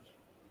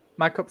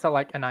 My cups are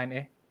like a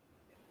 90.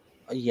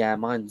 Yeah,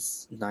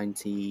 mine's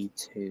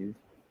 92.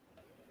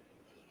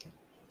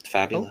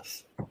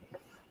 Fabulous.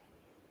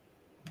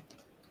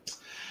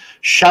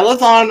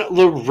 Shelazon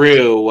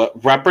LaRue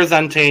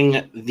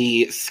representing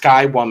the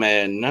Sky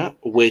Woman,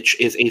 which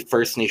is a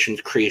First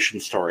Nations creation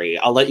story.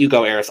 I'll let you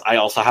go, Eris. I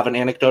also have an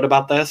anecdote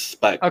about this,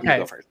 but you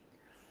go first.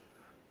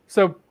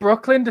 So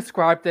Brooklyn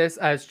described this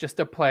as just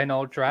a plain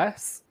old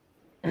dress.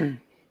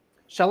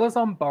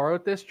 Shelazon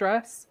borrowed this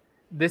dress.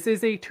 This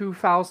is a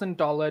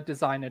 $2,000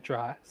 designer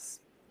dress.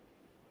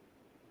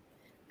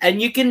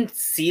 And you can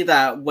see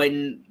that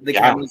when the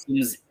camera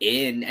zooms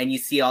in and you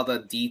see all the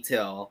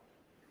detail.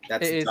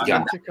 It is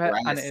intricate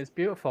and it is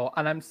beautiful.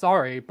 And I'm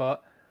sorry,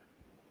 but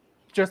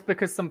just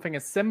because something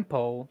is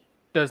simple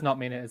does not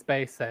mean it is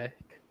basic.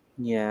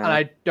 Yeah. And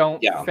I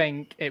don't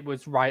think it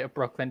was right of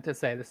Brooklyn to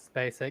say this is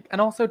basic. And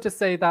also to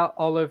say that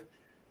all of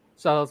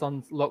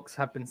Chelazon's looks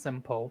have been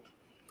simple.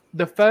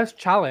 The first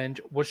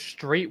challenge was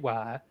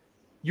streetwear.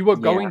 You were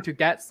going to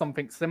get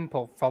something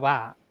simple for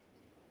that.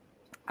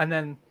 And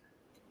then,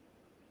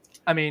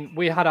 I mean,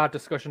 we had our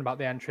discussion about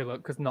the entry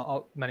look because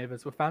not many of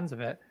us were fans of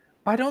it.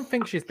 But I don't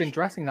think she's been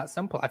dressing that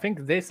simple. I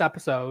think this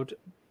episode,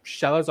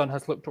 Chelazon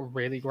has looked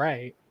really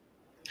great.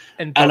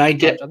 And I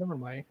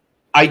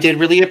did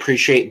really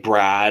appreciate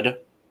Brad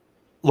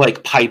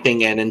like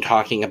piping in and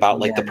talking about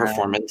like the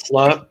performance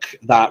look.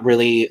 I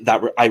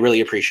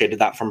really appreciated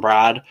that from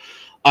Brad.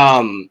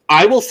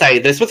 I will say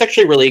this was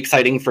actually really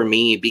exciting for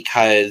me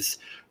because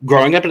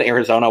growing up in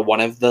Arizona,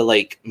 one of the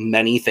like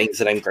many things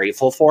that I'm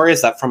grateful for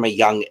is that from a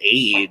young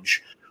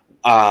age,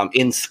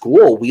 in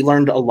school, we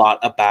learned a lot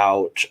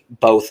about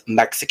both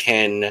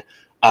Mexican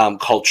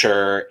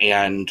culture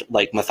and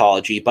like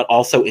mythology, but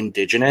also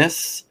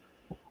indigenous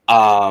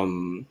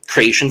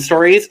creation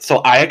stories. So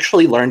I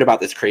actually learned about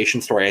this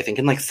creation story, I think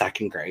in like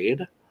second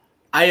grade.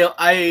 I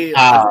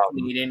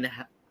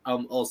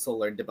also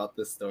learned about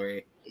this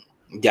story.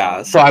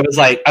 Yeah, so I was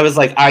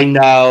like, I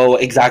know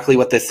exactly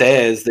what this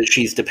is that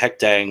she's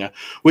depicting,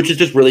 which is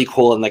just really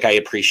cool, and like I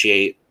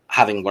appreciate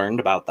having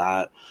learned about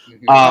that.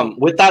 Mm-hmm.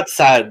 With that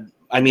said,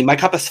 I mean, my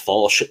cup is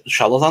full.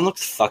 Chelazon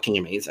looks fucking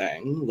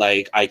amazing.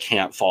 Like, I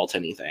can't fault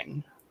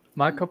anything.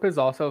 My cup is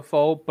also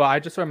full, but I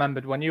just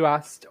remembered when you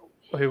asked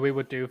who we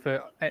would do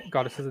for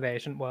Goddesses of the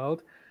Ancient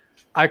World,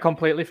 I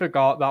completely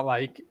forgot that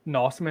like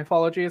Norse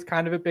mythology is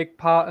kind of a big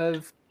part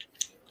of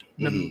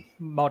the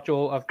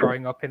module of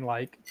growing up in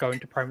like going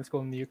to primary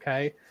school in the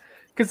UK,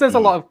 because there's a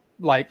lot of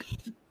like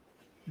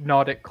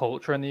Nordic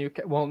culture in the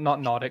UK. Well,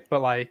 not Nordic,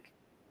 but like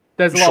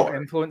there's a lot of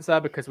influence there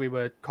because we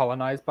were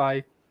colonized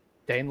by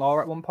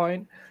Danelaw at one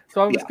point.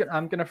 So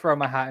I'm gonna throw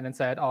my hat in and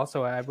say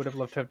also I would have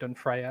loved to have done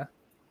Freya.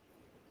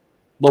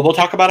 Well, we'll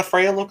talk about a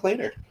Freya look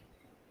later.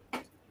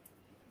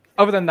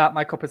 Other than that,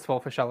 my cup is full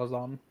for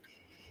Chelazon.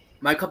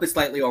 My cup is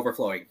slightly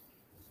overflowing.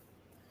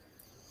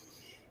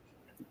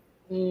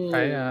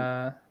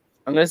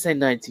 I'm going to say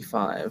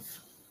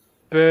 95.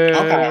 Boo.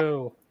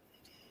 Okay.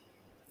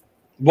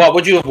 What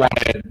would you have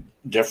wanted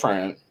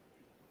different?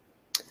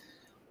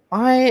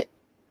 I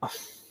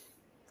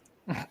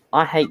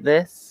hate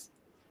this.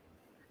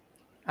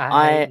 No,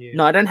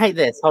 I don't hate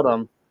this. Hold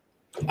on.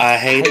 I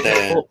hate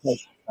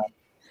this.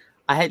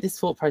 I hate this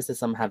thought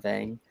process I'm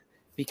having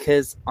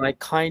because I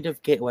kind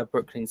of get where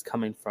Brooklyn's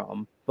coming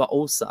from, but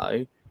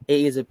also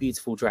it is a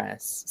beautiful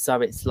dress.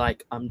 So it's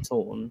like I'm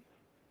torn.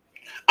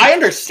 I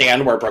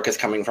understand where Brooke is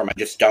coming from. I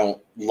just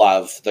don't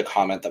love the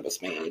comment that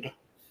was made.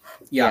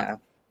 Yeah.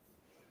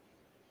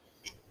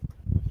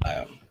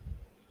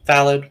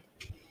 Valid.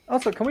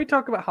 Also, can we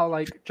talk about how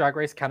like Drag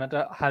Race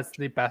Canada has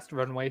the best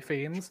runway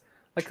themes?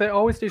 Like they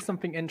always do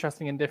something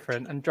interesting and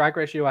different, and Drag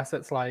Race US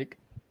it's like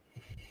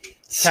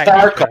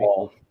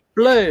sparkle,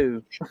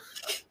 blue.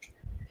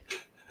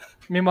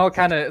 Meanwhile,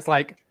 Canada it's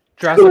like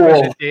dress up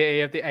as a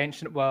deity of the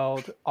ancient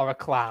world or a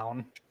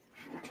clown.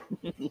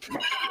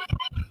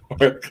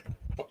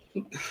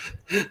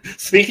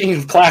 Speaking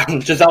of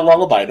clowns, Giselle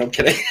Lullaby. No, I'm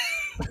kidding.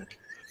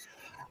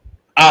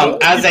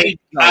 As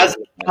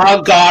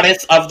a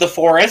goddess of the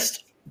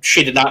forest,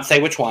 she did not say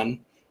which one,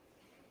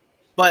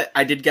 but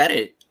I did get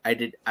it. I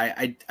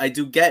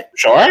do get.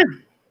 Sure.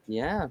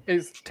 Yeah,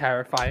 it's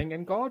terrifying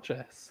and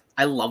gorgeous.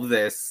 I love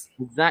this.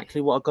 Exactly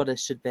what a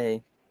goddess should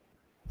be.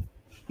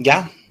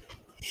 Yeah.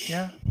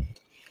 Yeah.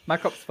 My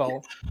cup's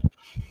full.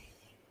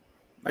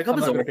 My cup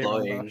is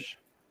overflowing.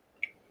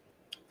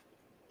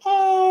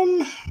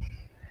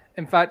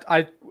 In fact,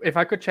 if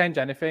I could change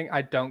anything,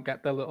 I don't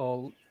get the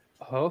little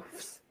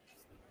hoofs.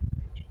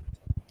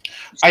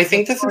 I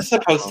think this is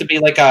supposed to be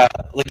like a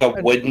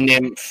wood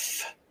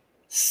nymph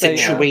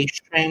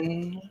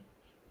situation.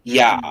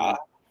 Yeah.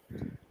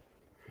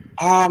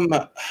 I'm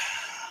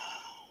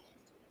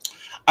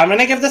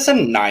gonna give this a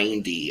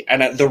 90,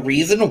 and the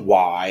reason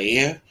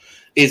why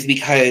is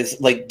because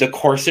like the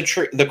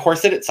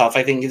corset itself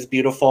I think is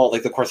beautiful,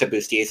 like the corset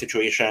bustier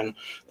situation.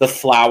 The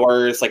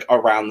flowers like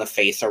around the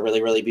face are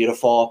really, really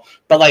beautiful,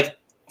 but like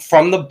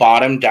from the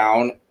bottom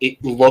down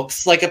it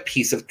looks like a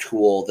piece of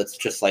tulle that's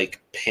just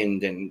like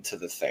pinned into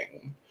the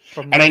thing,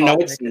 and I know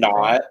it's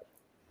not.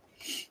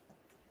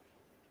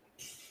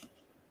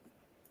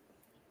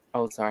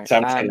 Oh, sorry. So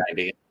I'm saying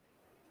 90.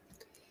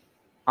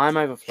 I'm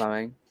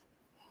overflowing.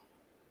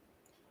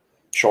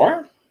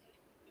 Sure.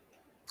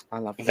 I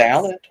love it.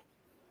 Valid.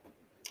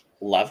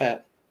 Love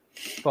it.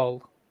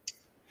 Bold.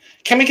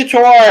 Kimmy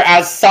Couture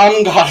as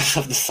Sun Goddess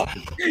of the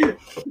Sun.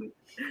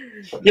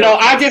 You know,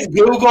 I just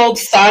Googled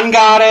Sun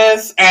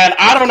Goddess, and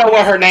I don't know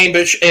what her name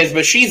is,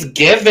 but she's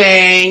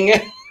giving.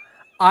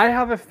 I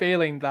have a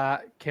feeling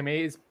that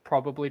Kimmy is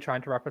probably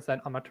trying to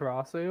represent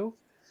Amaterasu.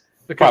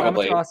 Because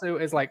Amaterasu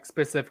is, like,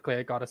 specifically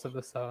a goddess of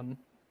the sun.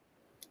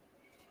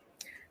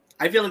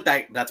 I feel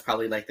like that's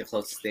probably like the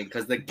closest thing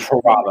because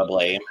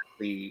probably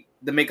the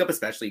makeup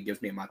especially gives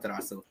me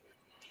Amaterasu.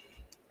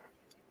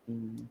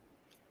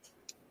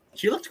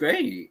 She looks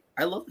great.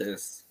 I love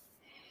this.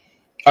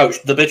 Oh,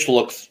 the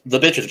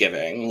bitch is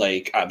giving,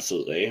 like,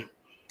 absolutely.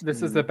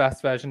 This is the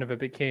best version of a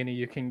bikini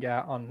you can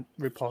get on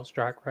RuPaul's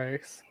Drag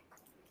Race.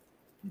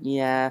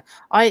 Yeah,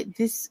 I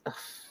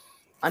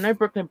know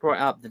Brooklyn brought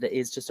up that it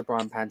is just a bra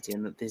and panty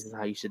and that this is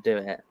how you should do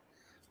it,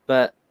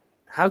 but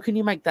how can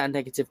you make that a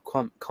negative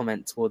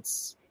comment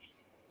towards?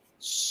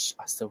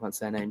 I still can't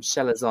say her name.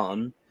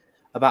 Shelazon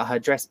about her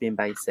dress being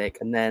basic,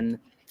 and then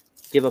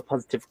give a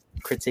positive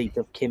critique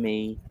of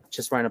Kimmy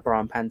just wearing a bra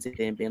and panty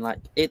and being like,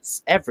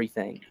 it's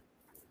everything.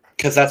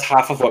 Because that's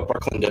half of what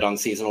Brooklyn did on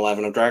season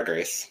 11 of Drag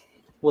Race.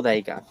 Well, there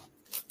you go.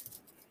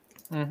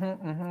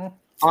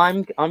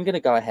 I'm gonna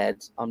go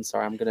ahead. I'm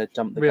sorry. I'm gonna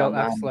jump the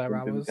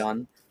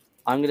gun.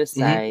 I'm gonna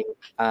say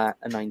a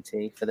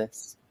 90 for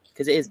this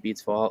because it is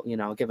beautiful. You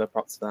know, I'll give her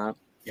props for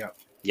that.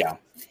 Yeah.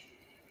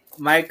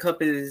 My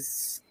cup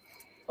is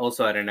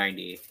also at a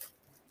 90.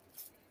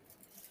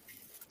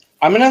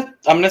 I'm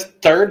gonna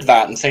third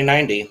that and say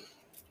 90.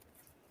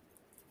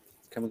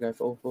 Can we go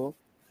for all four?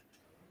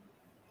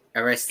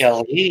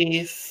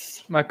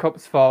 Elise. My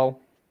cup's full.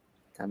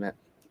 Damn it.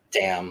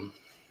 Damn.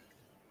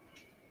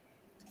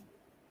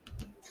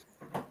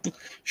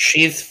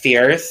 She's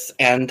fierce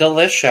and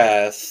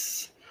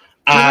delicious.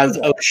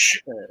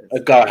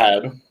 Go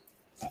ahead.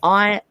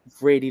 I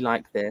really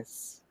like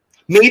this.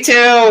 Me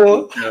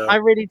too. I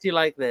really do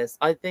like this.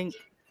 I think,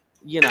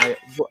 you know,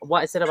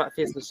 what I said about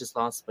fierceness just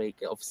last week,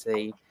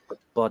 obviously,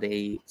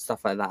 body,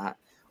 stuff like that.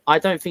 I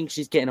don't think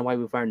she's getting away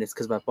with wearing this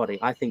because of her body.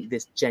 I think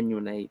this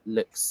genuinely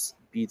looks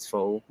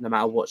beautiful, no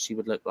matter what she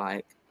would look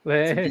like.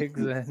 Legs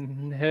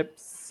and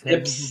hips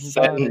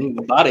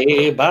and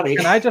body.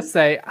 Can I just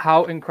say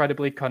how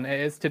incredibly cunt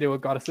it is to do a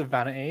Goddess of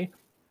Vanity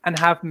and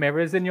have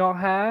mirrors in your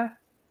hair?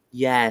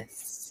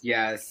 Yes.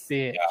 Yeah,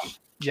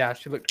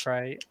 she looked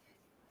great.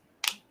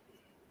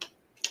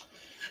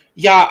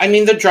 Yeah, I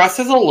mean, the dress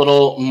is a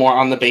little more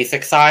on the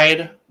basic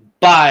side,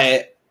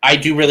 but I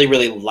do really,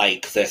 really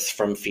like this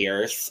from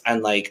Fierce.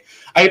 And, like,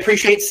 I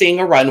appreciate seeing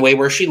a runway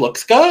where she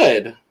looks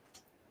good.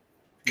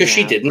 Because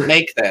she didn't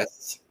make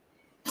this.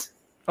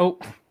 Oh.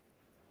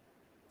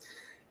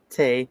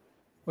 T.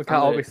 We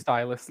can't all be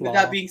stylists. With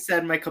that being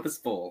said, my cup is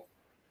full.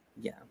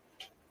 Yeah.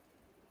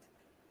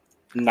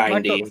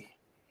 90.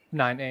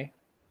 90.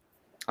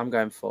 I'm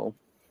going full.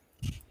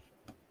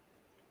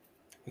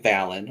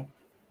 Valid.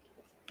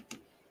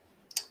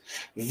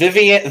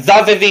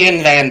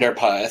 Vivian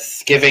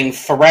Vanderpuss giving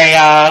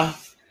Freya.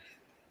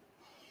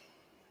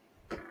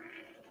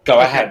 Go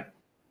ahead.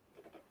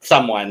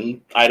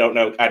 Someone. I don't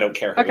know. I don't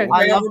care who. Okay.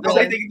 I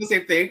think the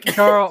same thing.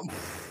 Girl.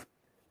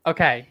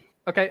 Okay.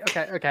 Cat,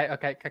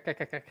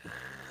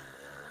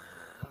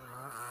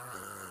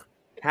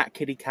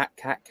 kitty, cat.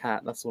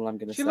 That's all I'm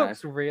going to say. She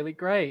looks really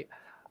great.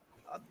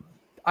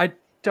 I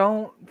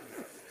don't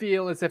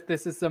feel as if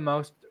this is the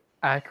most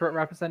accurate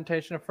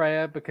representation of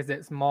Freya because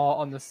it's more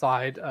on the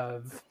side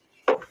of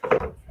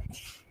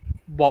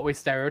what we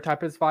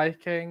stereotype as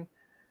Viking.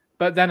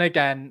 But then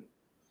again,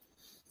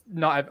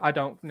 I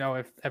don't know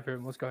if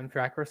everyone was going for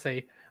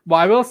accuracy. What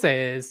I will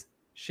say is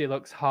she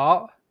looks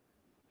hot,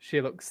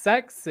 she looks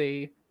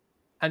sexy,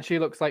 and she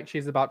looks like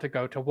she's about to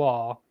go to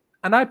war.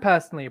 And I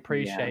personally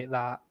appreciate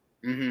that.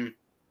 Mm-hmm.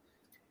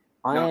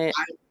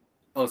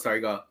 Sorry,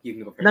 go. You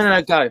can go first.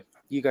 No, go.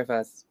 You go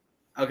first.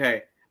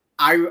 Okay.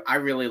 I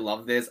really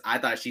love this. I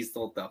thought she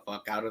stole the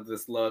fuck out of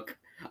this look.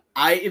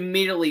 I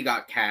immediately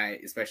got Cat,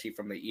 especially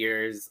from the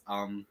ears.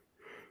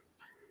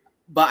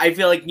 But I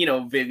feel like,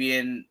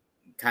 Vivian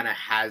kind of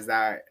has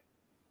that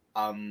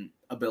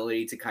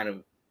ability to kind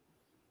of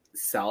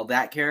sell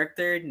that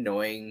character,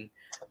 knowing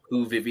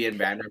who Vivian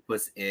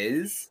Vanderpuss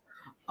is.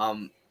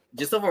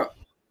 Just overall,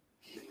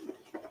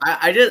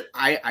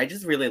 I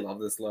just really love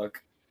this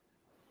look.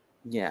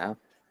 Yeah.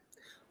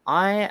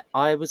 I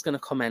was going to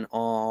comment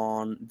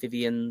on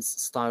Vivian's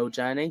style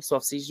journey. So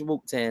obviously she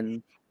walked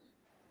in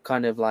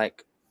kind of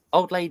like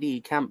old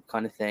lady camp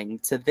kind of thing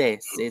to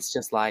this. It's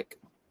just like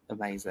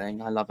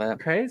amazing. I love it.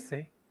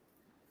 Crazy,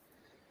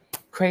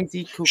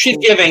 cool. She's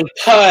giving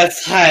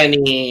puss,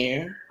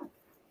 honey.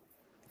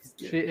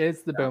 She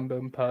is the boom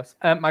boom puss.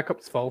 My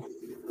cup's full.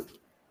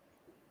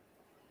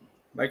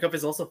 My cup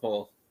is also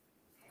full.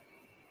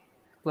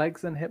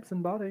 Legs and hips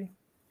and body.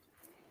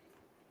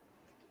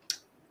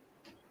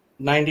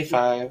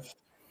 95.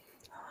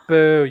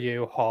 Boo,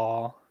 you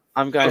whore.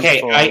 I'm going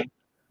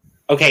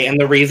Okay, and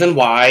the reason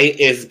why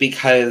is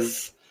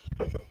because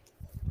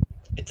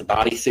it's a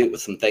bodysuit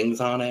with some things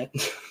on it.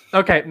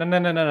 Okay,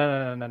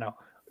 no.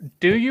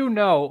 Do you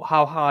know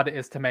how hard it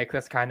is to make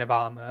this kind of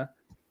armor?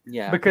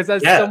 Yeah. Because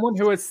as someone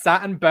who has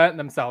sat and burnt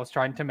themselves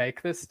trying to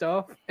make this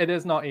stuff, it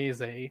is not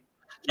easy.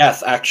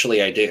 Yes,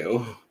 actually I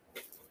do.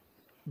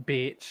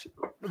 Beach.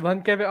 Then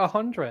give it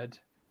 100.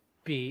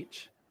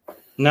 Beach.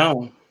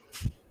 No.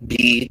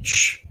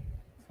 Beach.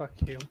 Fuck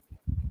you.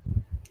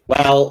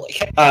 Well,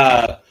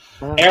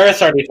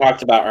 Eris already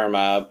talked about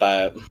Irma,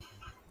 but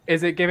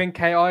Is it giving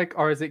chaotic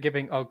or is it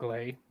giving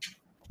ugly?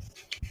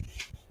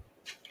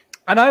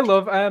 And I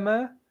love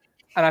Irma,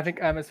 and I think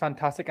Irma's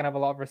fantastic, and I have a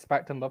lot of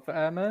respect and love for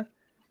Irma.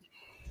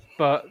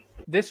 But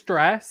this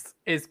dress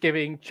is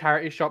giving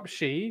charity shop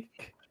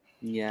chic,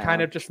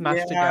 kind of just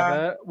mashed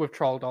together with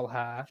troll doll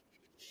hair.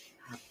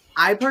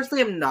 I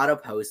personally am not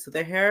opposed to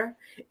the hair.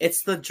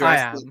 It's the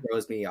dress that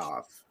throws me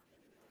off.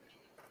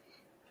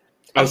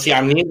 Oh, see,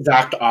 I'm the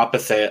exact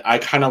opposite. I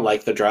kind of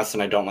like the dress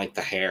and I don't like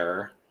the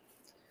hair.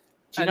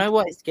 Do you know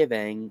what it's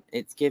giving?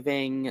 It's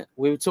giving.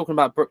 We were talking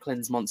about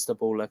Brooklyn's Monster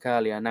Ball look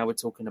earlier. Now we're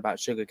talking about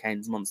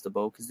Sugarcane's Monster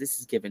Ball because this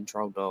is giving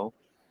troll doll.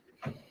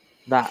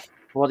 That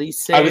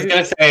bodysuit. I was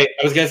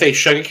gonna say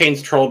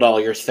Sugarcane's troll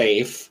doll. You're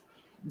safe.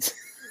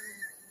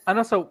 And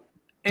also,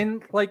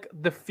 in like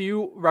the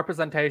few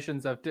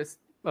representations of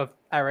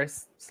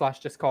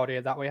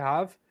Eris/Discordia that we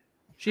have,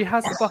 she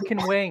has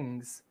fucking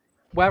wings.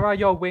 Where are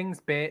your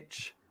wings,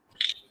 bitch?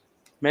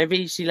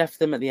 Maybe she left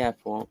them at the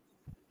airport.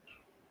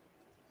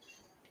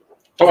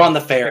 Or on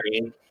the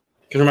ferry.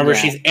 Because remember,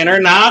 she's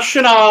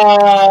international.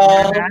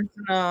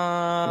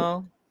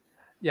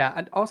 Yeah,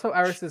 and also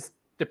Eris is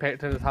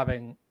depicted as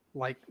having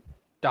like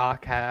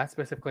dark hair,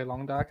 specifically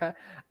long dark hair.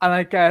 And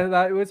I get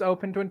that it was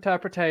open to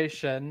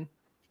interpretation.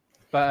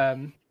 But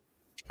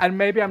and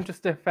maybe I'm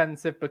just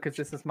defensive because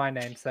this is my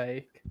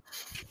namesake.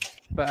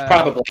 But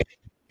probably.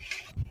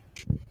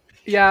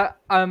 Yeah,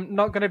 I'm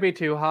not gonna be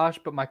too harsh,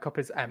 but my cup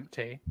is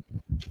empty.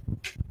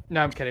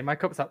 No, I'm kidding. My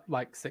cup's at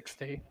like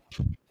 60.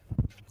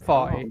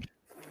 40.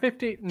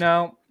 50.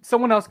 No.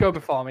 Someone else go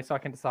before me so I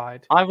can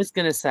decide. I was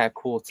going to say a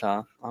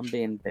quarter. I'm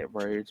being a bit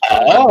rude.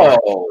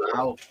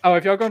 Oh,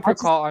 if you're going for a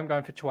quarter, I'm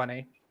going for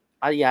 20.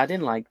 Yeah, I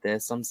didn't like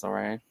this. I'm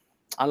sorry.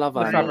 I love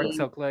the fabric's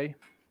ugly.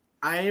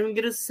 I'm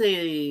going to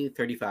say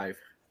 35.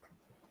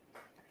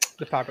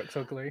 The fabric's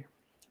ugly.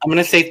 I'm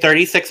going to say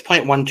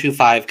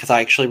 36.125 because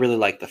I actually really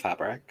like the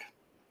fabric.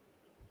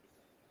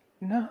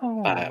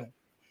 No.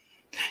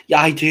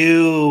 Yeah, I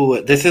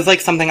do. This is like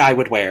something I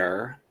would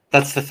wear.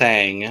 That's the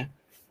thing.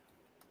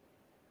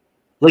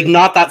 Like,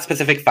 not that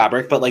specific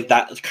fabric, but like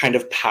that kind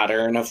of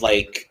pattern of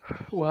like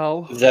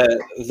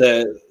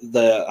the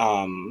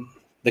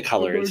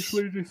colors.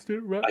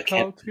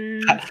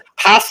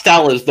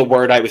 Pastel is the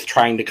word I was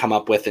trying to come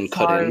up with and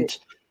couldn't.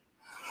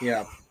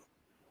 Yeah.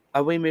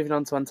 Are we moving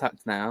on to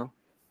Untucked now?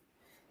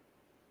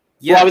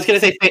 Yeah, well, I was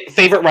gonna say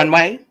favorite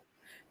runway.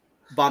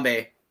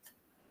 Bombay.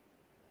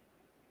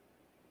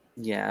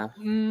 Yeah.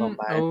 Bombay.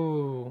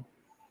 Oh.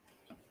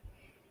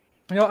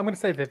 You know what? I'm going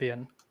to say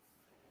Vivienne.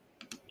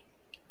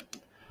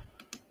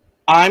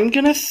 I'm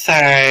going to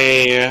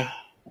say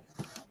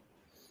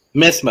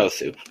Miss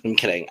Mosu. I'm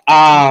kidding.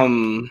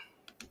 I'm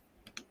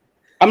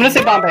going to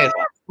say Bombay as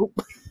well.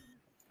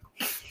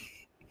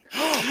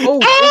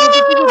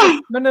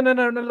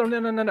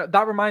 No.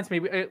 That reminds me.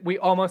 We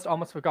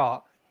almost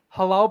forgot.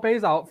 Halal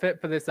Bay's outfit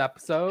for this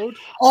episode.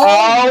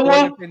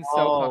 Oh, been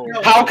so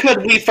how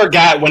could we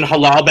forget when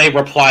Halal Bay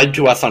replied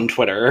to us on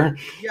Twitter?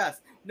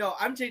 Yes. No,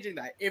 I'm changing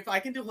that. If I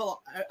can do halal,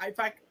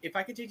 if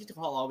I can change it to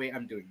Halal Bay,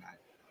 I'm doing that.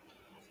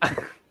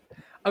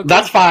 Okay,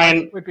 that's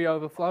fine. Would be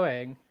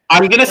overflowing.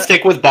 I'm gonna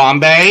stick with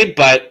Bombay,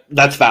 but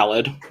that's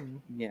valid.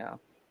 Yeah.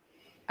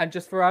 And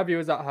just for our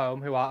viewers at home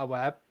who aren't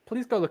aware,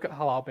 please go look at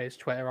Halal Bay's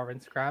Twitter or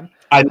Instagram.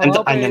 I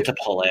meant to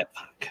pull it.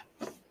 Fuck.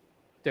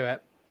 Do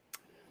it.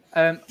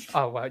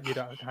 Oh well, you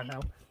don't have time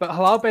now. But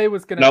Halal Bay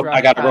was gonna. Nope,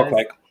 I got it real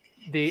quick.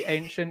 The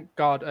ancient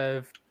god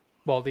of,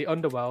 the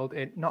underworld.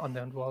 Not on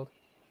the underworld.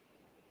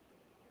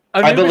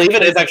 I believe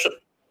it is actually.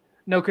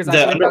 No, because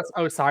I think that's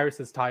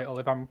Osiris's title,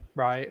 if I'm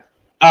right.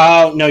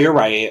 Oh, no, you're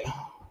right.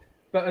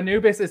 But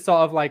Anubis is sort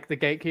of like the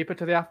gatekeeper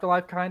to the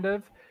afterlife, kind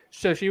of.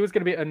 So she was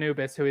going to be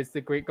Anubis, who is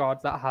the Greek god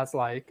that has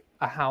like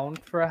a hound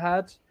for a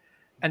head.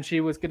 And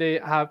she was going to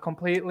have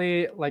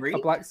completely like a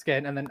black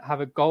skin and then have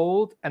a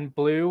gold and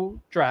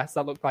blue dress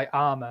that looked like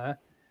armor.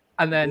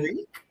 And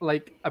then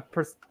like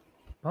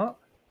what?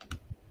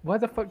 Where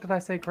the fuck did I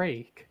say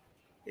Greek?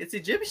 It's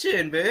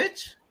Egyptian,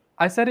 bitch.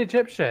 I said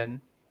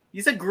Egyptian.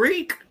 You said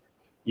Greek.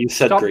 You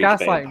said Stop Greek. Stop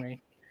gaslighting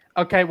me.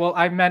 Okay, well,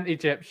 I meant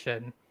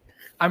Egyptian.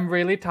 I'm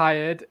really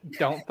tired.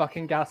 Don't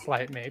fucking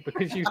gaslight me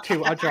because you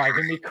two are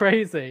driving me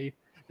crazy.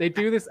 They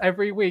do this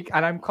every week,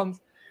 and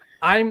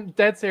I'm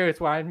dead serious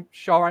where I'm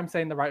sure I'm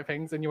saying the right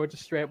things, and you're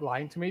just straight up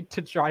lying to me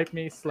to drive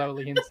me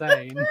slowly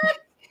insane.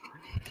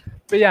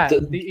 But yeah,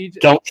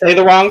 don't say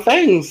the wrong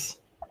things.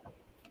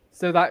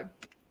 So that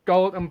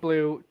gold and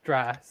blue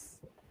dress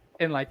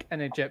in like an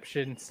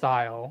Egyptian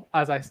style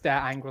as I stare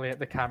angrily at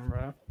the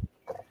camera.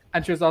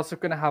 And she was also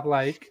going to have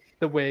like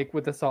the wig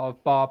with the sort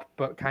of bob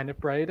but kind of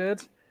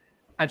braided.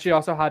 And she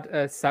also had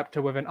a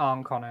scepter with an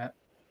ankh on it.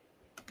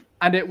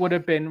 And it would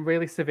have been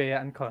really severe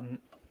and couldn't.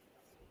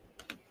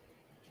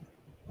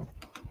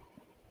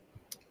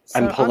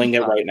 I'm pulling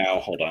it right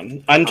now. Hold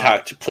on.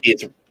 Untucked,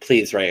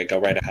 please, Raya, go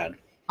right ahead.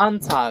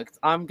 Untucked.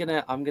 I'm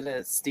gonna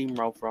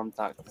steamroll for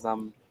Untucked because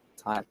I'm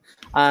tired.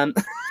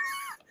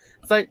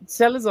 So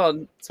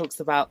Chelazon talks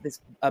about this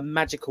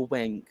magical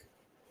wink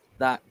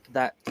that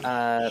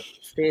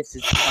Fierce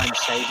is kind of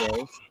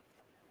shady.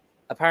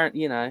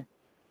 Apparently,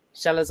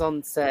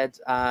 Shelazon said,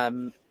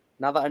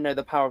 now that I know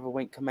the power of a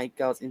wink can make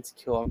girls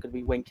insecure, I'm going to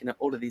be winking at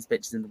all of these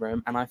bitches in the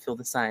room, and I feel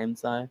the same,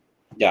 so...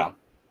 Yeah.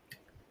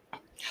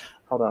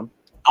 Hold on.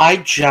 I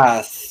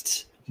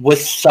just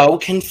was so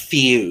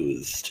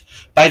confused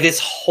by this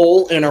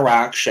whole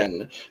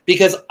interaction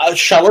because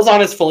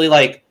Shelazon is fully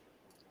like,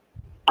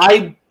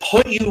 I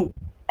put you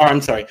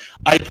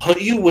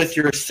with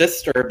your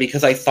sister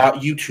because I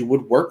thought you two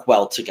would work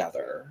well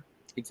together.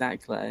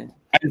 Exactly.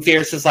 And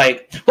Fierce is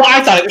like, well,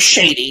 I thought it was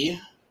shady.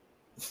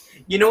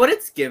 You know what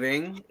it's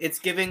giving? It's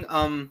giving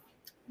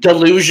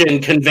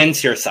delusion,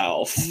 convince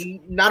yourself.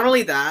 Not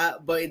only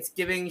that, but it's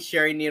giving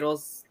Sherry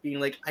Needles being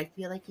like, I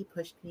feel like he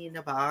pushed me in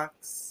a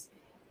box.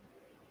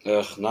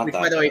 Ugh, not Which,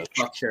 that by the way, bad.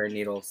 fuck Sherry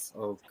Needles.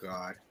 Oh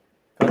god.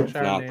 Not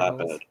that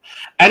bad.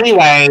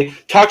 Anyway,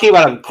 talking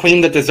about a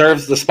queen that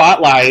deserves the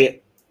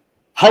spotlight.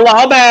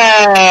 Hello,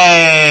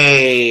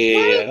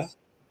 Bae!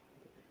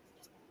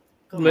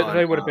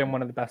 Literally would have been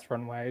one of the best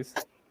runways.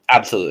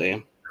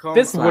 Absolutely.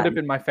 This would have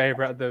been my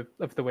favorite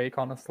of the week,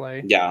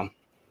 honestly. Yeah.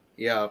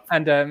 Yeah.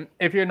 And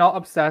if you're not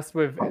obsessed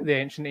with the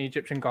ancient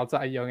Egyptian gods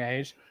at a young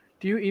age,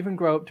 do you even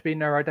grow up to be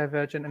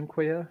neurodivergent and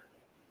queer?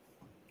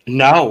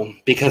 No,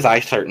 because I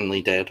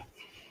certainly did.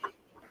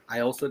 I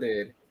also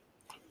did.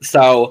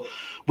 So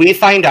we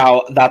find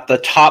out that the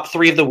top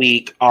 3 of the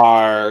week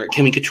are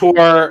Kimmy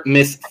Couture,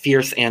 Miss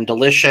Fierce and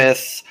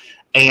Delicious,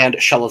 and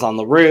Shelazon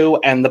LaRue,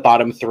 and the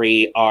bottom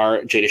 3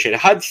 are Jada Shada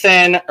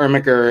Hudson,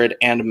 Ermagerd,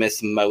 and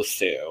Miss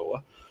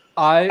Mosu.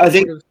 I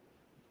think.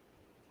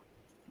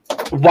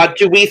 What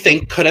do we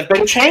think could have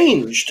been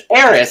changed?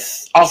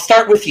 Eris, I'll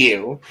start with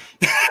you.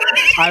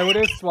 I would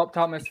have swapped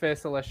out Miss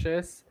Fierce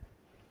Delicious.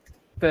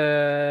 What's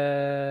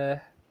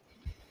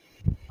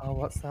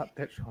that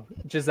bitch called?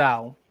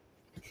 Giselle.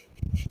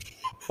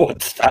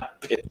 What's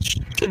that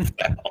bitch?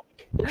 Giselle.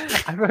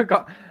 I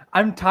forgot.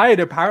 I'm tired.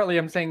 Apparently,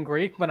 I'm saying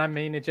Greek when I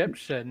mean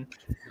Egyptian.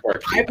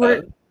 I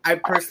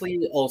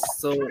personally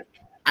also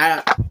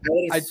I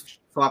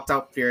swapped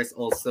out Fierce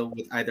also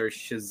with either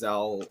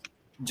Giselle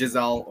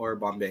or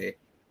Bombay.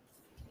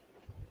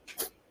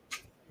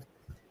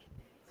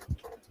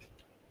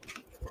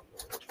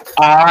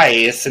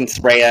 Since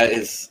Rhea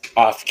is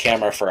off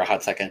camera for a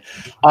hot second,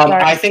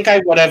 I think I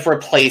would have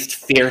replaced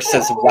Fierce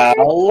as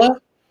well.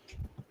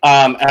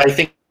 I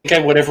think I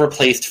would have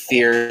replaced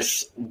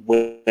Fierce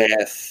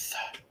with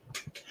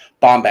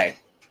Bombay.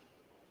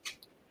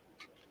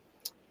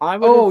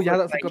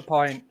 That's a good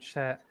point.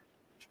 Shit.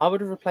 I would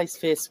have replaced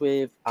Fierce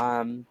with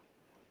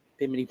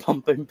Bimini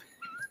Bum Boom.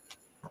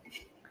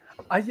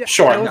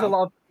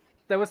 Sure.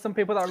 There was some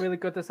people that were really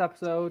good this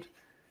episode.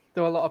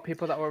 There were a lot of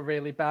people that were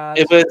really bad.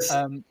 It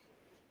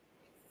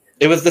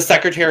was the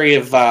Secretary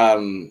of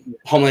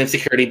Homeland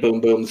Security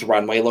Boom Boom's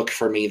runway look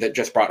for me that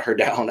just brought her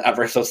down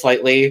ever so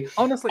slightly.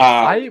 Honestly,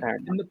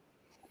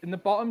 in the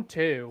bottom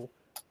 2,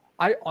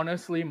 I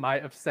honestly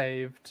might have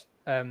saved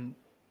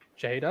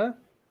Jada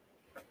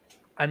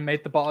and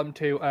made the bottom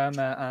 2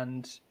 Irma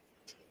and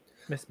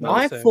Miss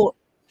Mosu.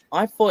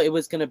 I thought it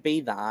was going to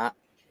be that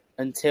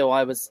until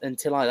I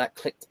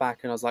clicked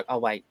back and I was like, oh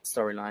wait,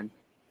 storyline.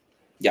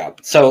 Yeah.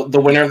 So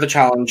the winner of the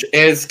challenge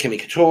is Kimmy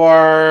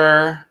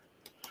Couture.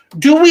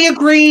 Do we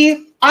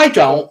agree? I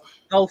don't.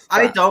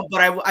 I don't,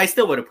 but I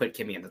still would have put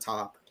Kimmy in the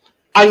top.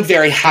 I'm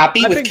very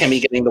happy with Kimmy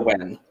getting the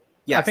win.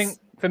 Yes. I think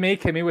for me,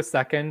 Kimmy was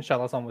second,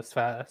 Shelazon was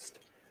first.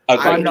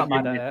 Okay. I'm not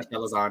mad at it.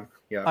 Shelazon.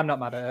 Yeah. I'm not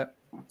mad at it.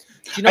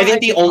 I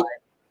think the only.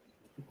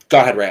 Go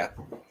ahead, Rhea.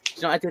 Do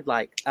you know what I did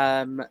like?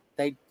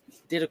 They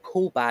did a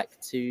callback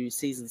to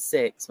season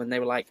 6 when they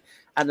were like,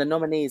 and the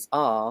nominees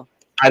are.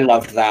 I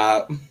loved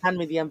that. Hand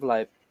me the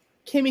envelope.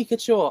 Kimmy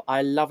Couture.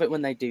 I love it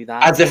when they do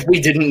that. As if we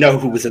didn't know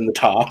who was in the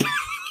top.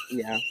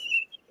 Yeah.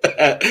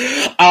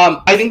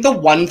 I think the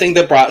one thing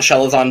that brought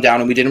Shelazon down,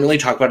 and we didn't really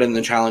talk about it in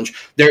the challenge,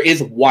 there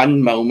is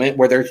one moment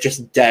where there's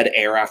just dead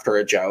air after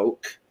a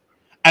joke.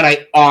 And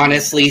I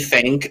honestly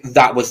think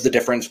that was the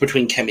difference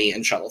between Kimmy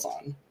and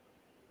Shelazon.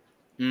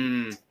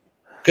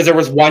 Because there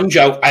was one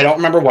joke, I don't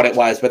remember what it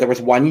was, but there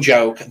was one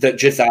joke that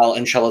Giselle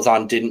and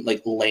Shelazon didn't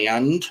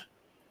land.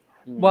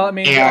 Well, I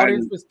mean, the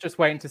audience was just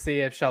waiting to see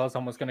if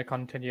Shelazon was going to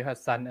continue her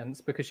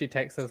sentence because she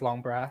takes those long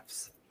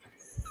breaths.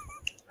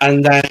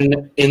 And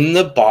then in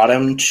the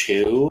bottom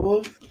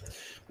 2,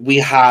 we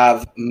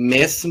have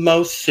Miss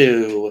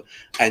Mosu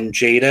and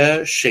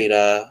Jada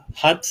Shada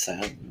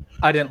Hudson.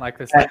 I didn't like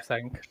this lip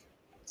sync.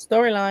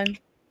 Storyline.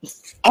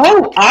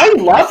 Oh, I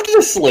loved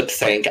this lip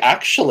sync,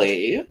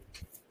 actually.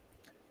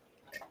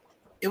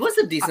 It was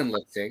a decent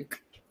lip sync.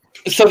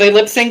 So they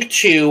lip sync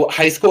to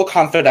High School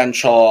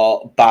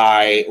Confidential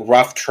by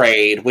Rough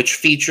Trade, which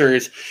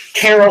features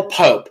Carol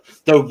Pope,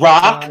 the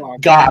rock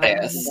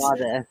goddess.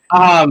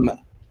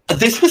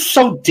 This was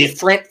so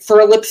different for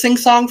a lip sync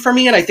song for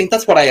me, and I think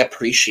that's what I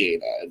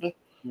appreciated.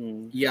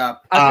 Yeah.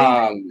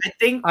 I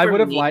think I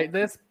would have liked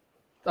this.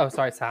 Oh,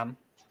 sorry, Sam.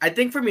 I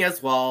think for me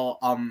as well,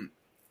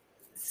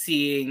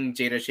 seeing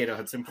Jada Shada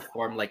Hudson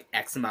perform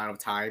X amount of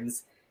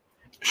times,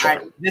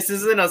 Sure. this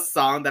isn't a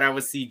song that I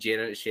would see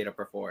Jada Shada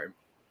perform.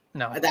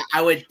 No.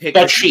 I would pick.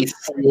 But she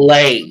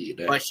slayed.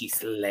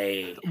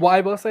 What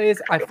I will say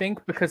is, I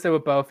think because they were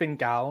both in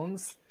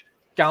gowns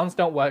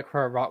don't work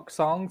for a rock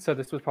song, so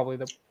this was probably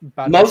the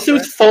bad.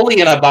 Mosu's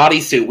fully in a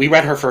bodysuit. We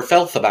read her for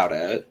filth about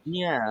it.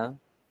 Yeah.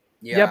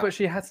 Yeah, but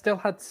she still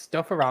had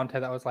stuff around her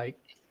that was like...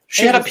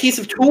 She had a piece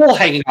of tulle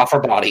hanging off her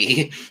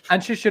body.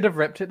 And she should have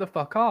ripped it the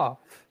fuck off.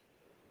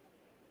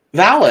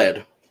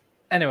 Valid.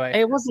 Anyway.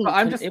 It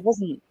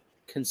wasn't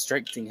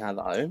constricting her,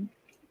 though.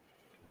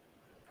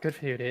 Good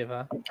for you,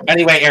 Diva.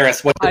 Anyway,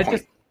 Eris, what's your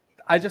point?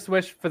 I just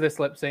wish for this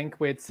lip sync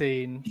we'd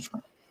seen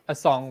a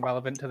song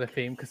relevant to the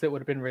theme, because it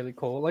would have been really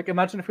cool. Like,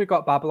 imagine if we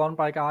got Babylon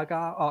by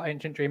Gaga or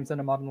Ancient Dreams in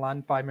a Modern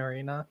Land by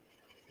Marina.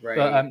 Right.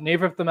 But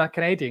neither of them are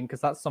Canadian,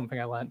 because that's something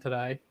I learned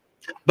today.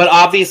 But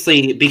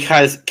obviously,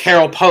 because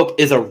Carol Pope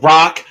is a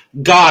rock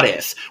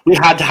goddess, we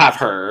had to have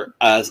her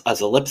as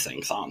a lip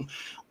sync song.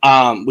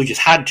 We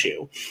just had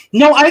to.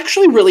 No, I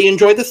actually really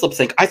enjoyed this lip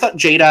sync. I thought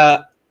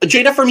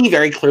Jada for me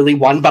very clearly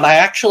won, but I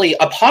actually,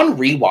 upon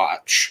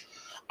rewatch,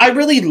 I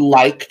really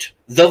liked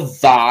the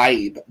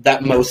vibe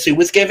that Mosu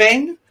was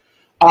giving.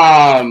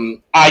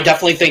 I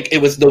definitely think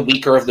it was the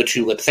weaker of the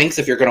two lip syncs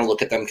if you're going to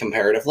look at them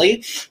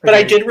comparatively. But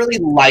I did really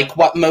like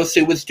what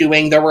Mosu was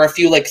doing. There were a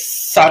few like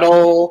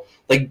subtle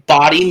like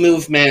body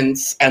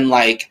movements and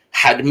like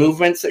head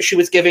movements that she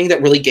was giving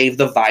that really gave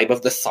the vibe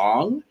of the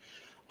song.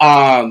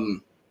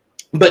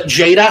 But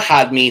Jada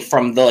had me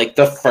from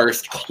the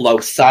first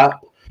close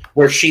up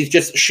where she's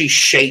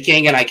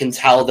shaking and I can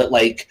tell that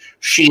like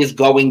she is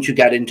going to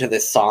get into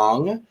this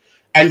song.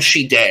 And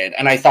she did.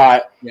 And I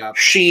thought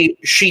she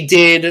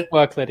did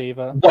work that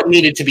Eva. What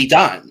needed to be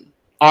done,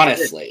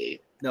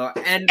 honestly. No,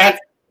 and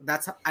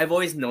that's I've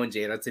always known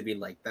Jada to be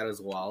like that as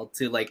well.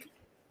 To like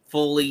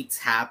fully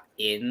tap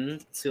in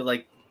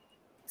to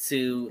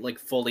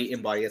fully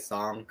embody a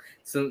song.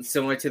 So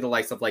similar to the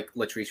likes of like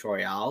Latrice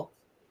Royale.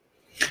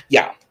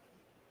 Yeah.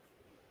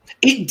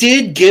 It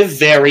did give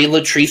very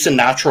Latrice a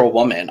Natural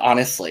Woman,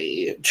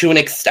 honestly, to an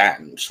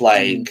extent.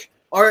 Like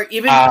or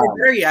even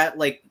better yet,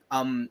 like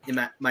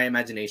My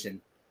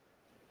Imagination.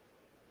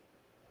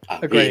 I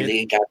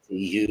really got to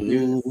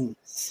use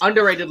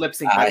underrated lip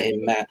sync.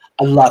 I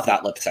love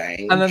that lip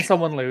sync. And then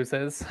someone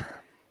loses.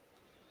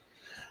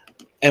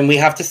 And we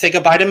have to say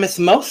goodbye to Miss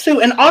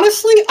Mosu. And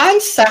honestly, I'm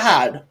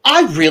sad.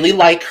 I really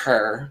like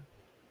her.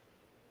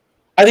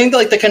 I think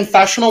the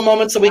confessional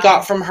moments that we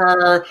got from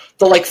her,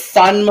 the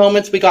fun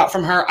moments we got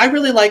from her, I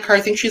really like her.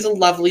 I think she's a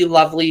lovely,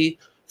 lovely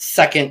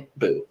second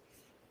boo.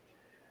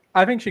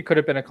 I think she could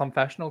have been a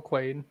confessional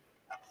queen.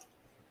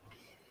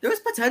 There was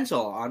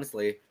potential,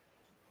 honestly.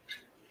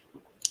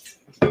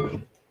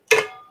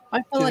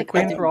 I feel like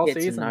queen for all get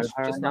seasons, to know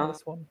her just not enough.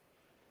 this one.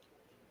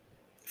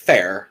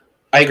 Fair.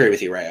 I agree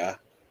with you, Rhea.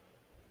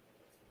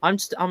 I'm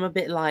a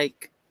bit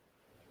like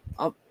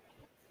I've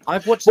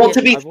watched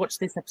I've watched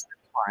this episode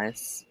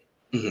twice,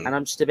 and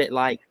I'm just a bit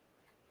like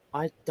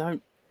I don't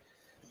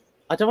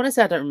want to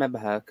say I don't remember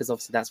her because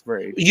obviously that's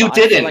rude. You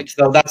didn't,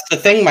 so that's the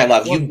thing, my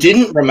love. You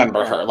didn't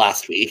remember her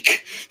last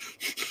week.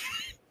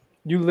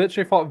 You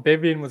literally thought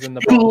Vivian was in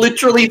the You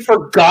literally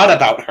forgot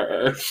about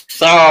her.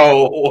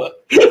 So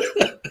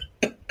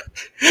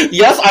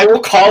yes, I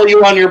will call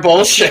you on your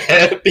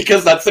bullshit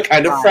because that's the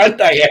kind of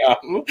friend I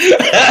am.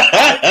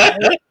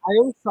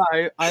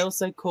 I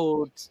also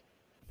called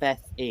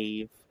Beth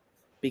Eve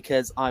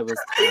because I was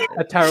tired.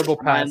 A terrible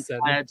person.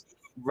 I'm tired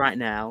right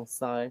now,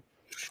 so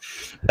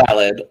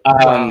valid.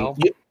 Wow.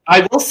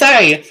 I will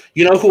say,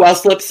 you know who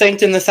else lip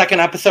synced in the second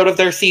episode of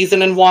their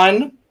season and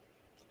won?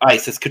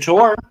 Isis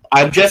Couture.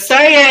 I'm just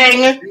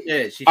saying.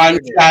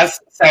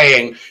 Just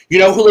saying. You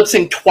know who lip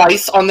synced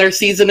twice on their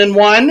season and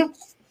won?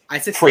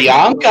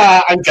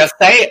 Priyanka. I'm just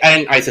saying.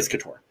 And Isis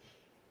Couture.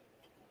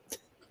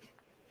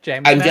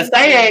 James I'm just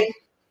saying.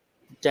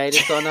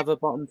 Jada's got another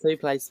bottom 2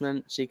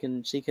 placement. She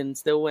can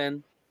still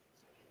win.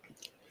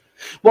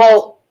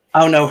 Well,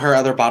 oh no, her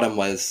other bottom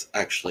was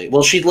actually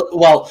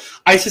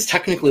Isis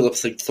technically lip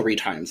synced 3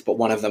 times, but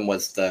one of them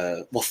was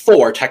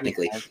 4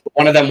 technically. Yeah. But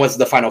one of them was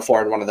the final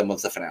 4 and one of them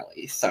was the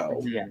finale.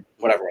 So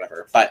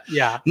whatever. But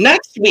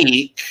next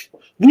week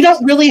we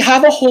don't really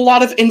have a whole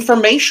lot of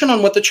information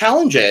on what the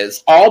challenge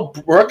is. All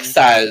Brooke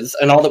says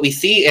and all that we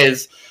see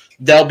is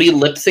they'll be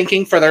lip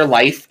syncing for their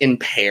life in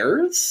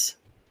pairs.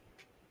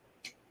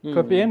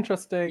 Could be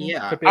interesting.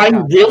 Yeah.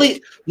 I'm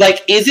really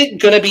is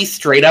it gonna be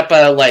straight up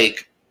a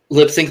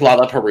lip sync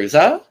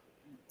Lollapalooza?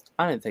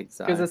 I don't think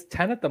so. Because there's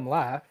 10 of them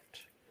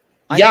left.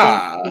 I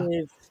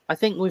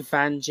think with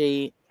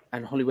Vanjie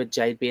and Hollywood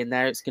Jade being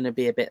there, it's going to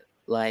be a bit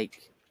more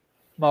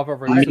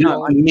of a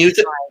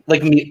music.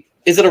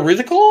 Is it a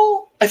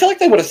musical? I feel like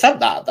they would have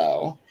said that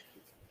though.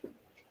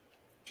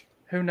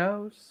 Who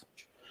knows?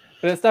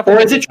 But it's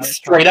definitely. Or is it just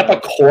straight up a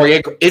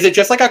Is it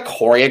just a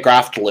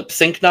choreographed lip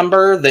sync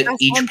number that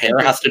each pair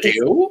has to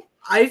do?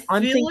 I'm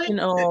thinking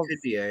of.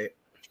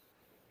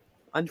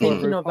 I'm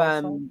thinking of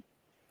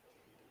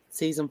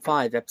season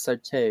 5,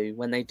 episode 2,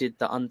 when they did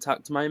the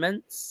Untucked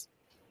moments.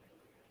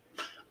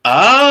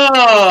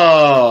 Oh,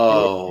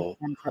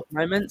 Untucked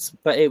moments,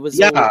 but it was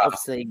all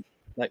obviously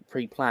like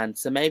pre-planned.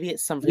 So maybe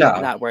it's something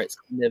like that where it's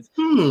kind of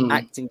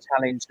acting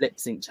challenge, lip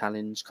sync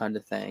challenge kind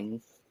of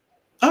thing.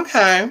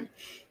 Okay.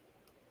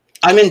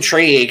 I'm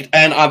intrigued,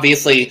 and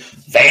obviously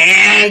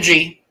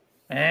Vanjie.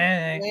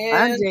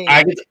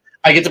 I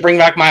get to bring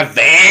back my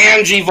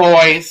Vanjie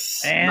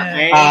voice,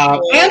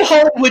 and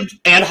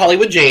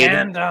Hollywood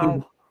Jade,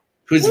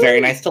 who's very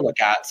nice to look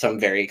at. So I'm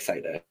very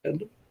excited.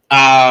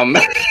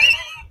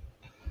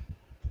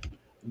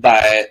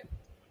 But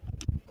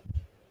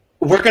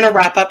we're gonna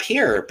wrap up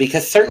here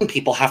because certain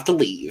people have to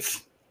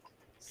leave.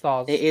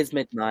 It is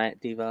midnight,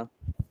 Diva.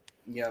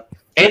 Yep.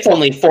 It's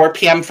only 4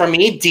 p.m. for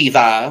me,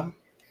 Diva.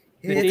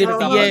 It's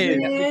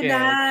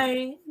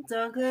midnight.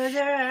 Don't close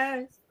your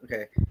eyes.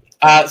 Okay.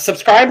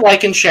 Subscribe,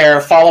 like, and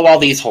share. Follow all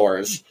these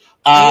whores.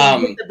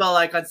 Hit the bell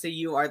icon so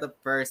you are the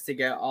first to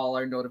get all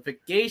our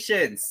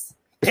notifications.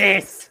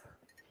 Piss.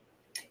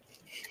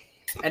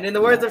 And in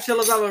the words of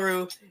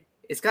Shilazamaru,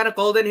 it's kind of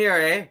cold in here,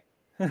 eh?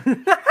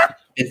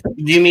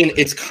 You mean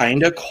it's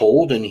kind of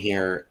cold in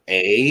here,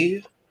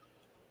 eh?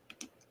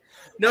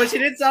 No, she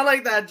didn't sound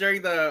like that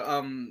during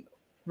the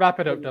Wrap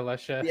it up,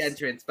 Delicious. The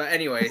entrance, but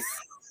anyways.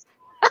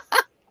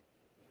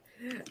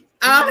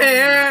 I'm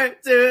here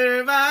to